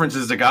bunch of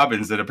references to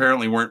Gobbins that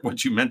apparently weren't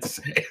what you meant to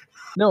say.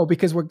 No,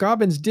 because what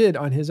Gobbins did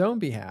on his own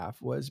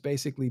behalf was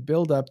basically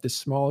build up this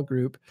small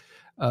group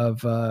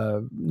of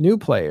new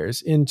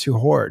players into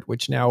Horde,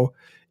 which now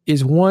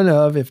is one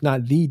of, if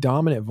not the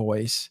dominant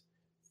voice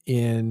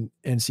in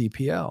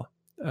NCPL.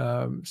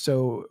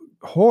 So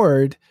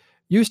Horde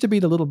used to be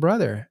the little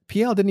brother.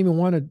 PL didn't even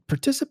want to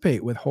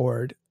participate with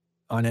Horde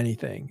on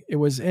anything. It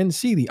was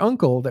NC, the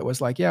uncle, that was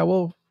like, yeah,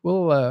 we'll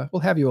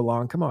have you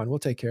along. Come on, we'll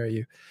take care of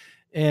you.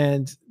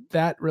 And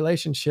that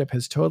relationship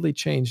has totally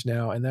changed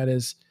now. And that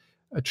is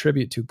a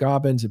tribute to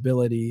Gobbin's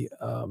ability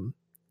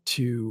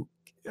to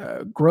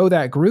grow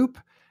that group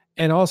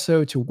and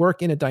also to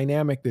work in a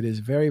dynamic that is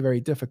very, very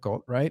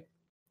difficult, right?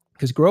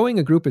 Because growing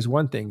a group is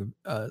one thing.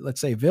 Let's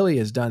say Vili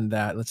has done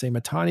that. Let's say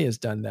Matani has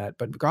done that.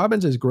 But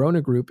Gobbins has grown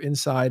a group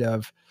inside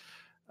of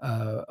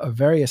a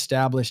very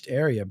established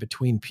area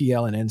between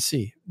PL and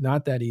NC.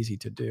 Not that easy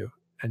to do.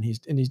 And he's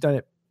done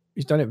it.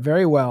 He's done it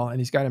very well, and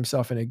he's got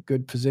himself in a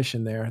good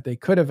position there. They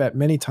could have at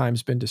many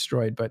times been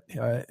destroyed, but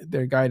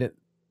they're guided.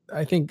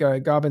 I think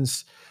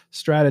Gobbin's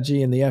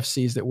strategy and the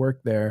FCs that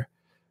work there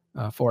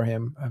for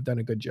him have done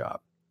a good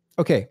job.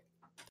 Okay,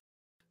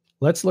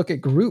 let's look at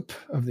Group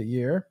of the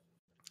Year.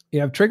 You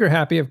have Trigger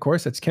Happy, of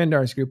course. That's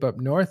Kendar's group up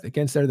north.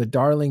 Against, they're the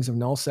darlings of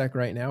Nullsec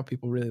right now.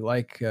 People really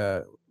like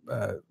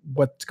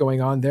what's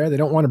going on there. They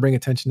don't want to bring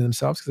attention to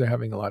themselves because they're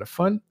having a lot of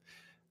fun.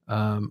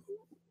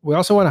 We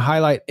also want to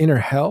highlight Inner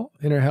Hell.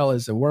 Inner Hell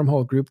is a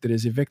wormhole group that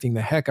is evicting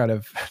the heck out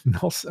of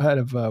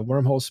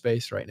wormhole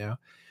space right now.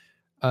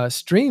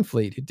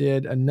 Streamfleet, who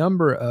did a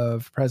number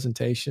of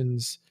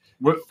presentations.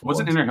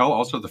 Wasn't Inner Hell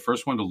also the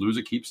first one to lose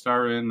a keep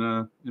star in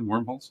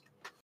Wormholes?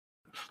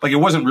 Like, it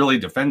wasn't really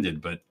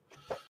defended, but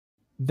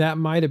that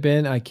might have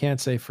been. I can't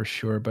say for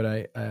sure,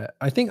 but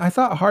I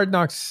thought Hard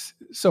Knocks.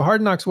 So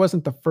Hard Knocks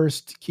wasn't the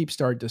first keep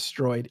star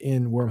destroyed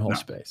in wormhole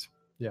space.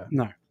 Yeah.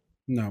 No,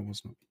 it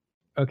was not.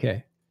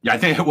 Okay. Yeah, I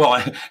think,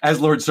 well, as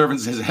Lord Servant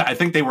says, I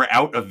think they were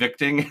out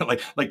evicting.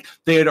 like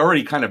they had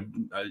already kind of,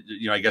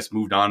 I guess,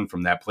 moved on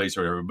from that place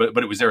or whatever,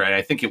 but it was there. And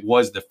I think it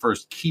was the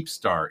first keep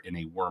star in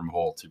a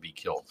wormhole to be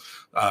killed.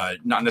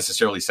 Not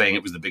necessarily saying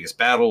it was the biggest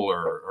battle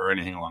or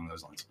anything along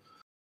those lines.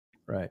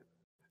 Right.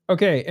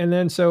 Okay. And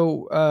then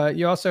so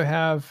you also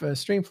have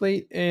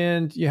Streamfleet,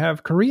 and you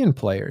have Korean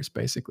players,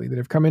 basically, that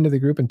have come into the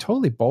group and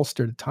totally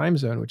bolstered a time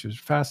zone, which was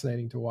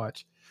fascinating to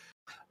watch.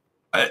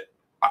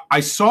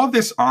 I saw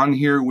this on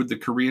here with the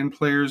Korean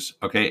players.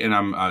 Okay. And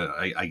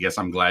I guess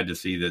I'm glad to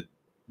see that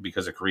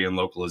because of Korean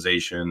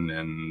localization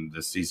and the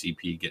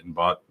CCP getting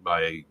bought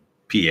by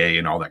PA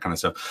and all that kind of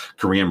stuff,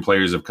 Korean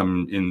players have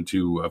come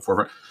into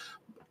forefront.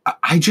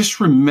 I just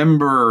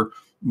remember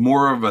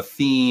more of a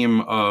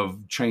theme of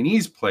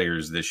Chinese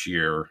players this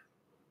year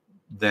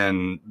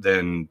than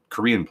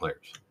Korean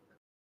players.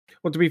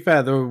 Well, to be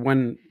fair, though,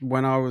 when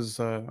I was,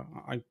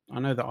 I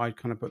know that I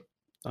kind of put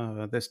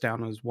this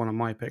down as one of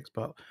my picks,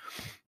 but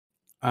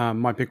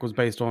my pick was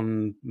based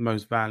on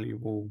most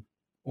valuable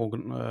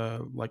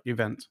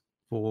event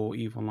for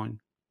EVE Online.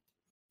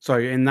 So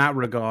in that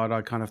regard,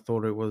 I kind of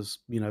thought it was,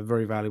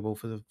 very valuable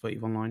for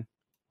EVE Online.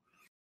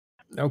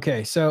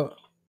 Okay, so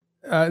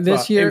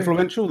this year,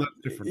 influential, that's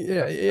different.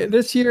 Yeah,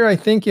 this year I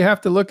think you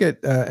have to look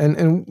at,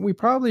 and we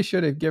probably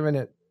should have given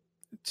it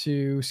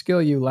to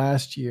Skill U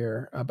last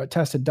year, but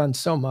Test had done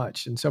so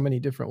much in so many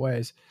different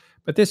ways.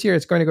 But this year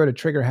it's going to go to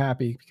Trigger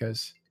Happy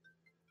because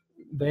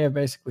they have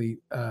basically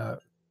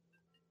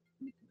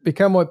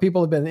become what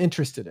people have been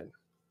interested in.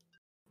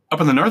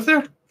 Up in the north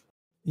there?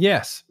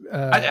 Yes.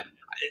 I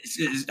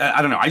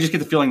don't know. I just get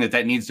the feeling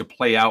that needs to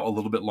play out a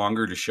little bit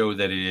longer to show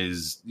that it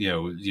is,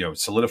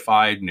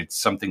 solidified and it's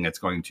something that's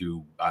going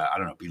to,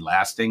 be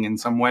lasting in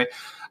some way.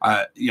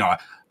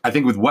 I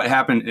think with what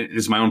happened, it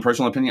is my own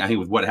personal opinion. I think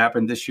with what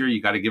happened this year,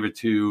 you got to give it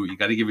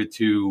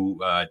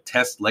to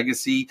Test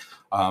Legacy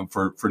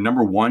for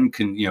number one.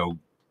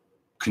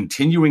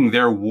 Continuing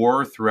their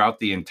war throughout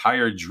the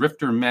entire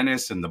Drifter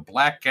Menace and the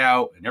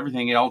Blackout and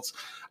everything else.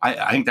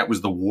 I think that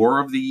was the war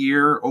of the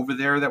year over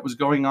there that was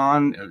going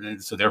on.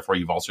 And so therefore,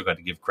 you've also got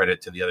to give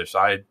credit to the other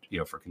side,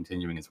 for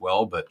continuing as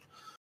well. But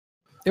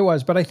it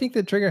was. But I think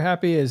that Trigger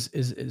Happy is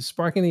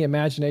sparking the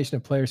imagination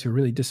of players who are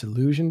really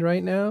disillusioned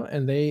right now,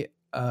 and they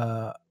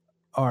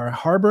are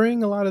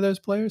harboring a lot of those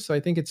players. So I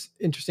think it's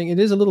interesting. It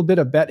is a little bit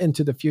a bet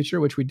into the future,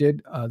 which we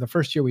did the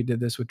first year we did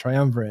this with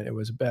Triumvirate. It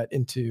was a bet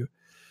into,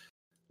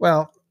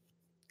 well,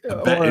 a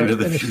bet into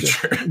the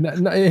future.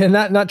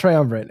 not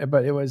Triumvirate,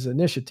 but it was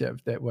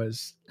initiative that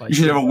was like, you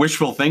should have a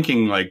wishful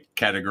thinking like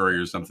category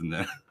or something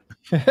then.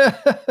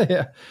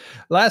 Yeah.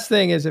 Last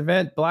thing is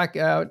event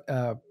Blackout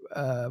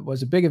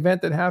was a big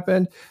event that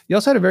happened. You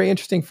also had a very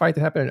interesting fight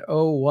that happened at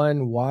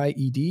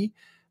 01YED.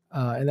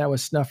 And that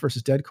was Snuff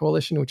versus Dead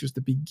Coalition, which was the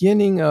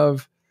beginning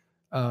of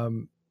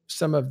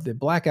some of the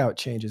Blackout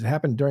changes. It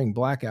happened during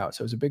Blackout.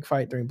 So it was a big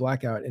fight during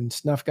Blackout, and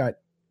Snuff got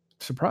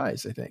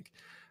surprised, I think.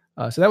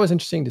 So that was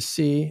interesting to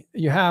see.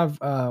 You have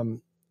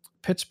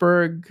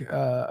Pittsburgh,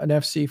 an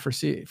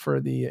FC for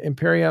the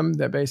Imperium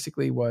that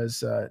basically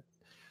was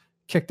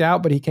kicked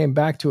out, but he came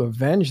back to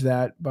avenge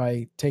that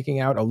by taking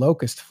out a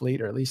Locust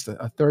fleet, or at least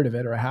a third of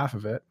it or a half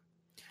of it.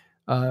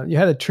 You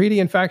had a treaty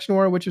and faction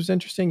war, which was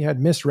interesting. You had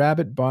Miss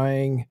Rabbit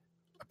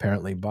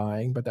apparently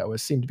buying, but that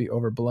seemed to be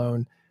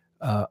overblown.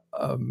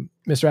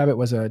 Miss Rabbit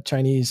was a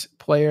Chinese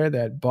player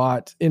that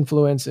bought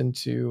influence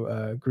into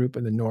a group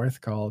in the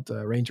north called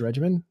Ranger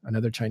Regiment,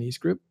 another Chinese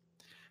group.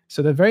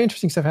 So the very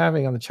interesting stuff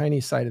happening on the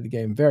Chinese side of the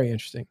game, very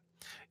interesting.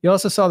 You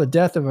also saw the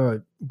death of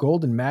a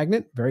Golden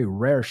Magnet, very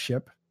rare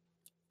ship.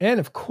 And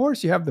of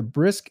course, you have the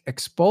Brisk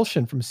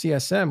expulsion from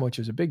CSM, which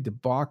was a big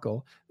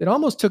debacle that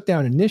almost took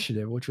down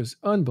Initiative, which was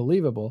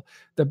unbelievable.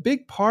 The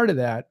big part of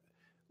that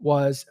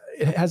was,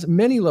 it has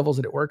many levels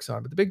that it works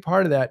on, but the big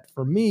part of that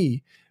for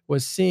me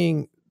was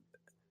seeing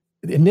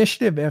the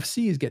Initiative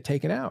FCs get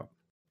taken out.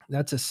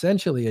 That's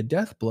essentially a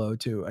death blow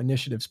to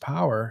Initiative's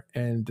power.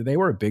 And they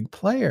were a big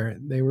player.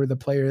 They were the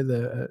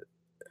player,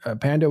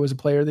 Panda was a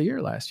player of the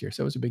year last year.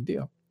 So it was a big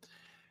deal.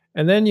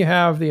 And then you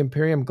have the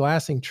Imperium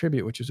Glassing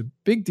Tribute, which was a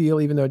big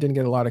deal, even though it didn't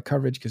get a lot of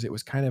coverage because it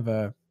was kind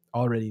of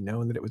already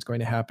known that it was going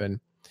to happen.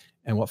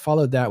 And what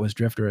followed that was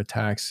Drifter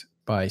attacks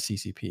by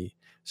CCP.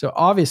 So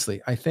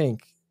obviously, I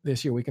think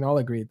this year we can all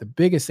agree the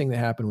biggest thing that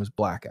happened was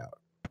Blackout.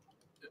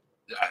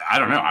 I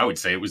don't know. I would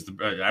say it was the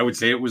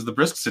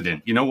Brisk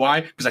incident. You know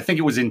why? Because I think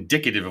it was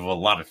indicative of a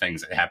lot of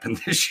things that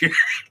happened this year.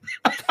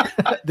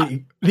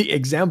 the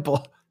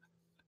example.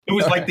 It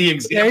was like the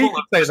example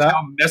of just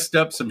how messed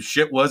up some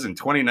shit was in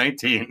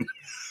 2019.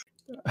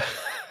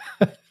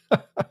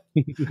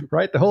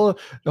 Right. The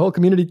whole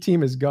community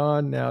team is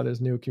gone now. There's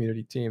a new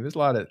community team. There's a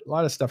lot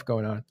of stuff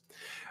going on.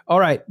 All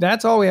right.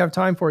 That's all we have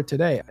time for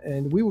today.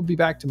 And we will be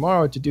back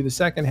tomorrow to do the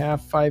second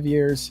half, 5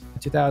 years,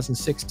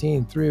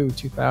 2016 through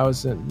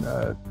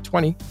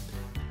 2020.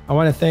 I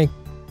want to thank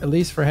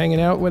Elise for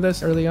hanging out with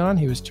us early on.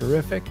 He was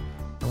terrific.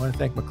 I want to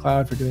thank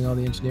McLeod for doing all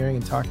the engineering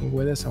and talking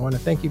with us. I want to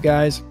thank you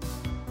guys,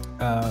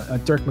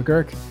 Dirk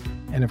McGurk,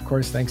 and of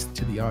course, thanks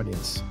to the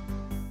audience.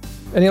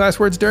 Any last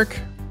words, Dirk?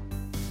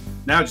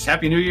 Now, just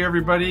Happy New Year,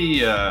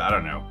 everybody. I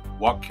don't know.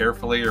 Walk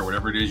carefully or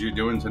whatever it is you're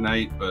doing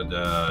tonight.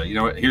 But you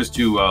know what? Here's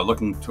to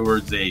looking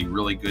towards a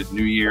really good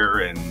New Year,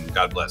 and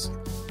God bless.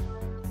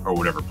 Or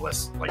whatever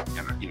bless. Like,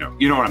 you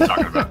know what I'm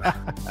talking about.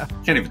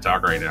 Can't even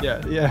talk right now.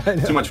 Yeah.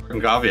 Too much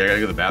fucking coffee. I got to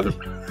go to the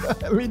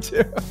bathroom. Me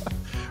too.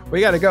 We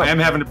got to go. I am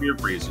having a beer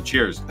for you, so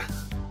cheers.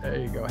 There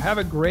you go. Have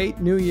a great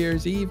New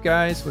Year's Eve,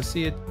 guys. We'll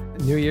see you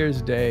New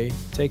Year's Day.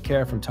 Take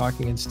care from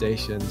Talking in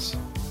Stations.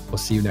 We'll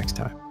see you next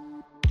time.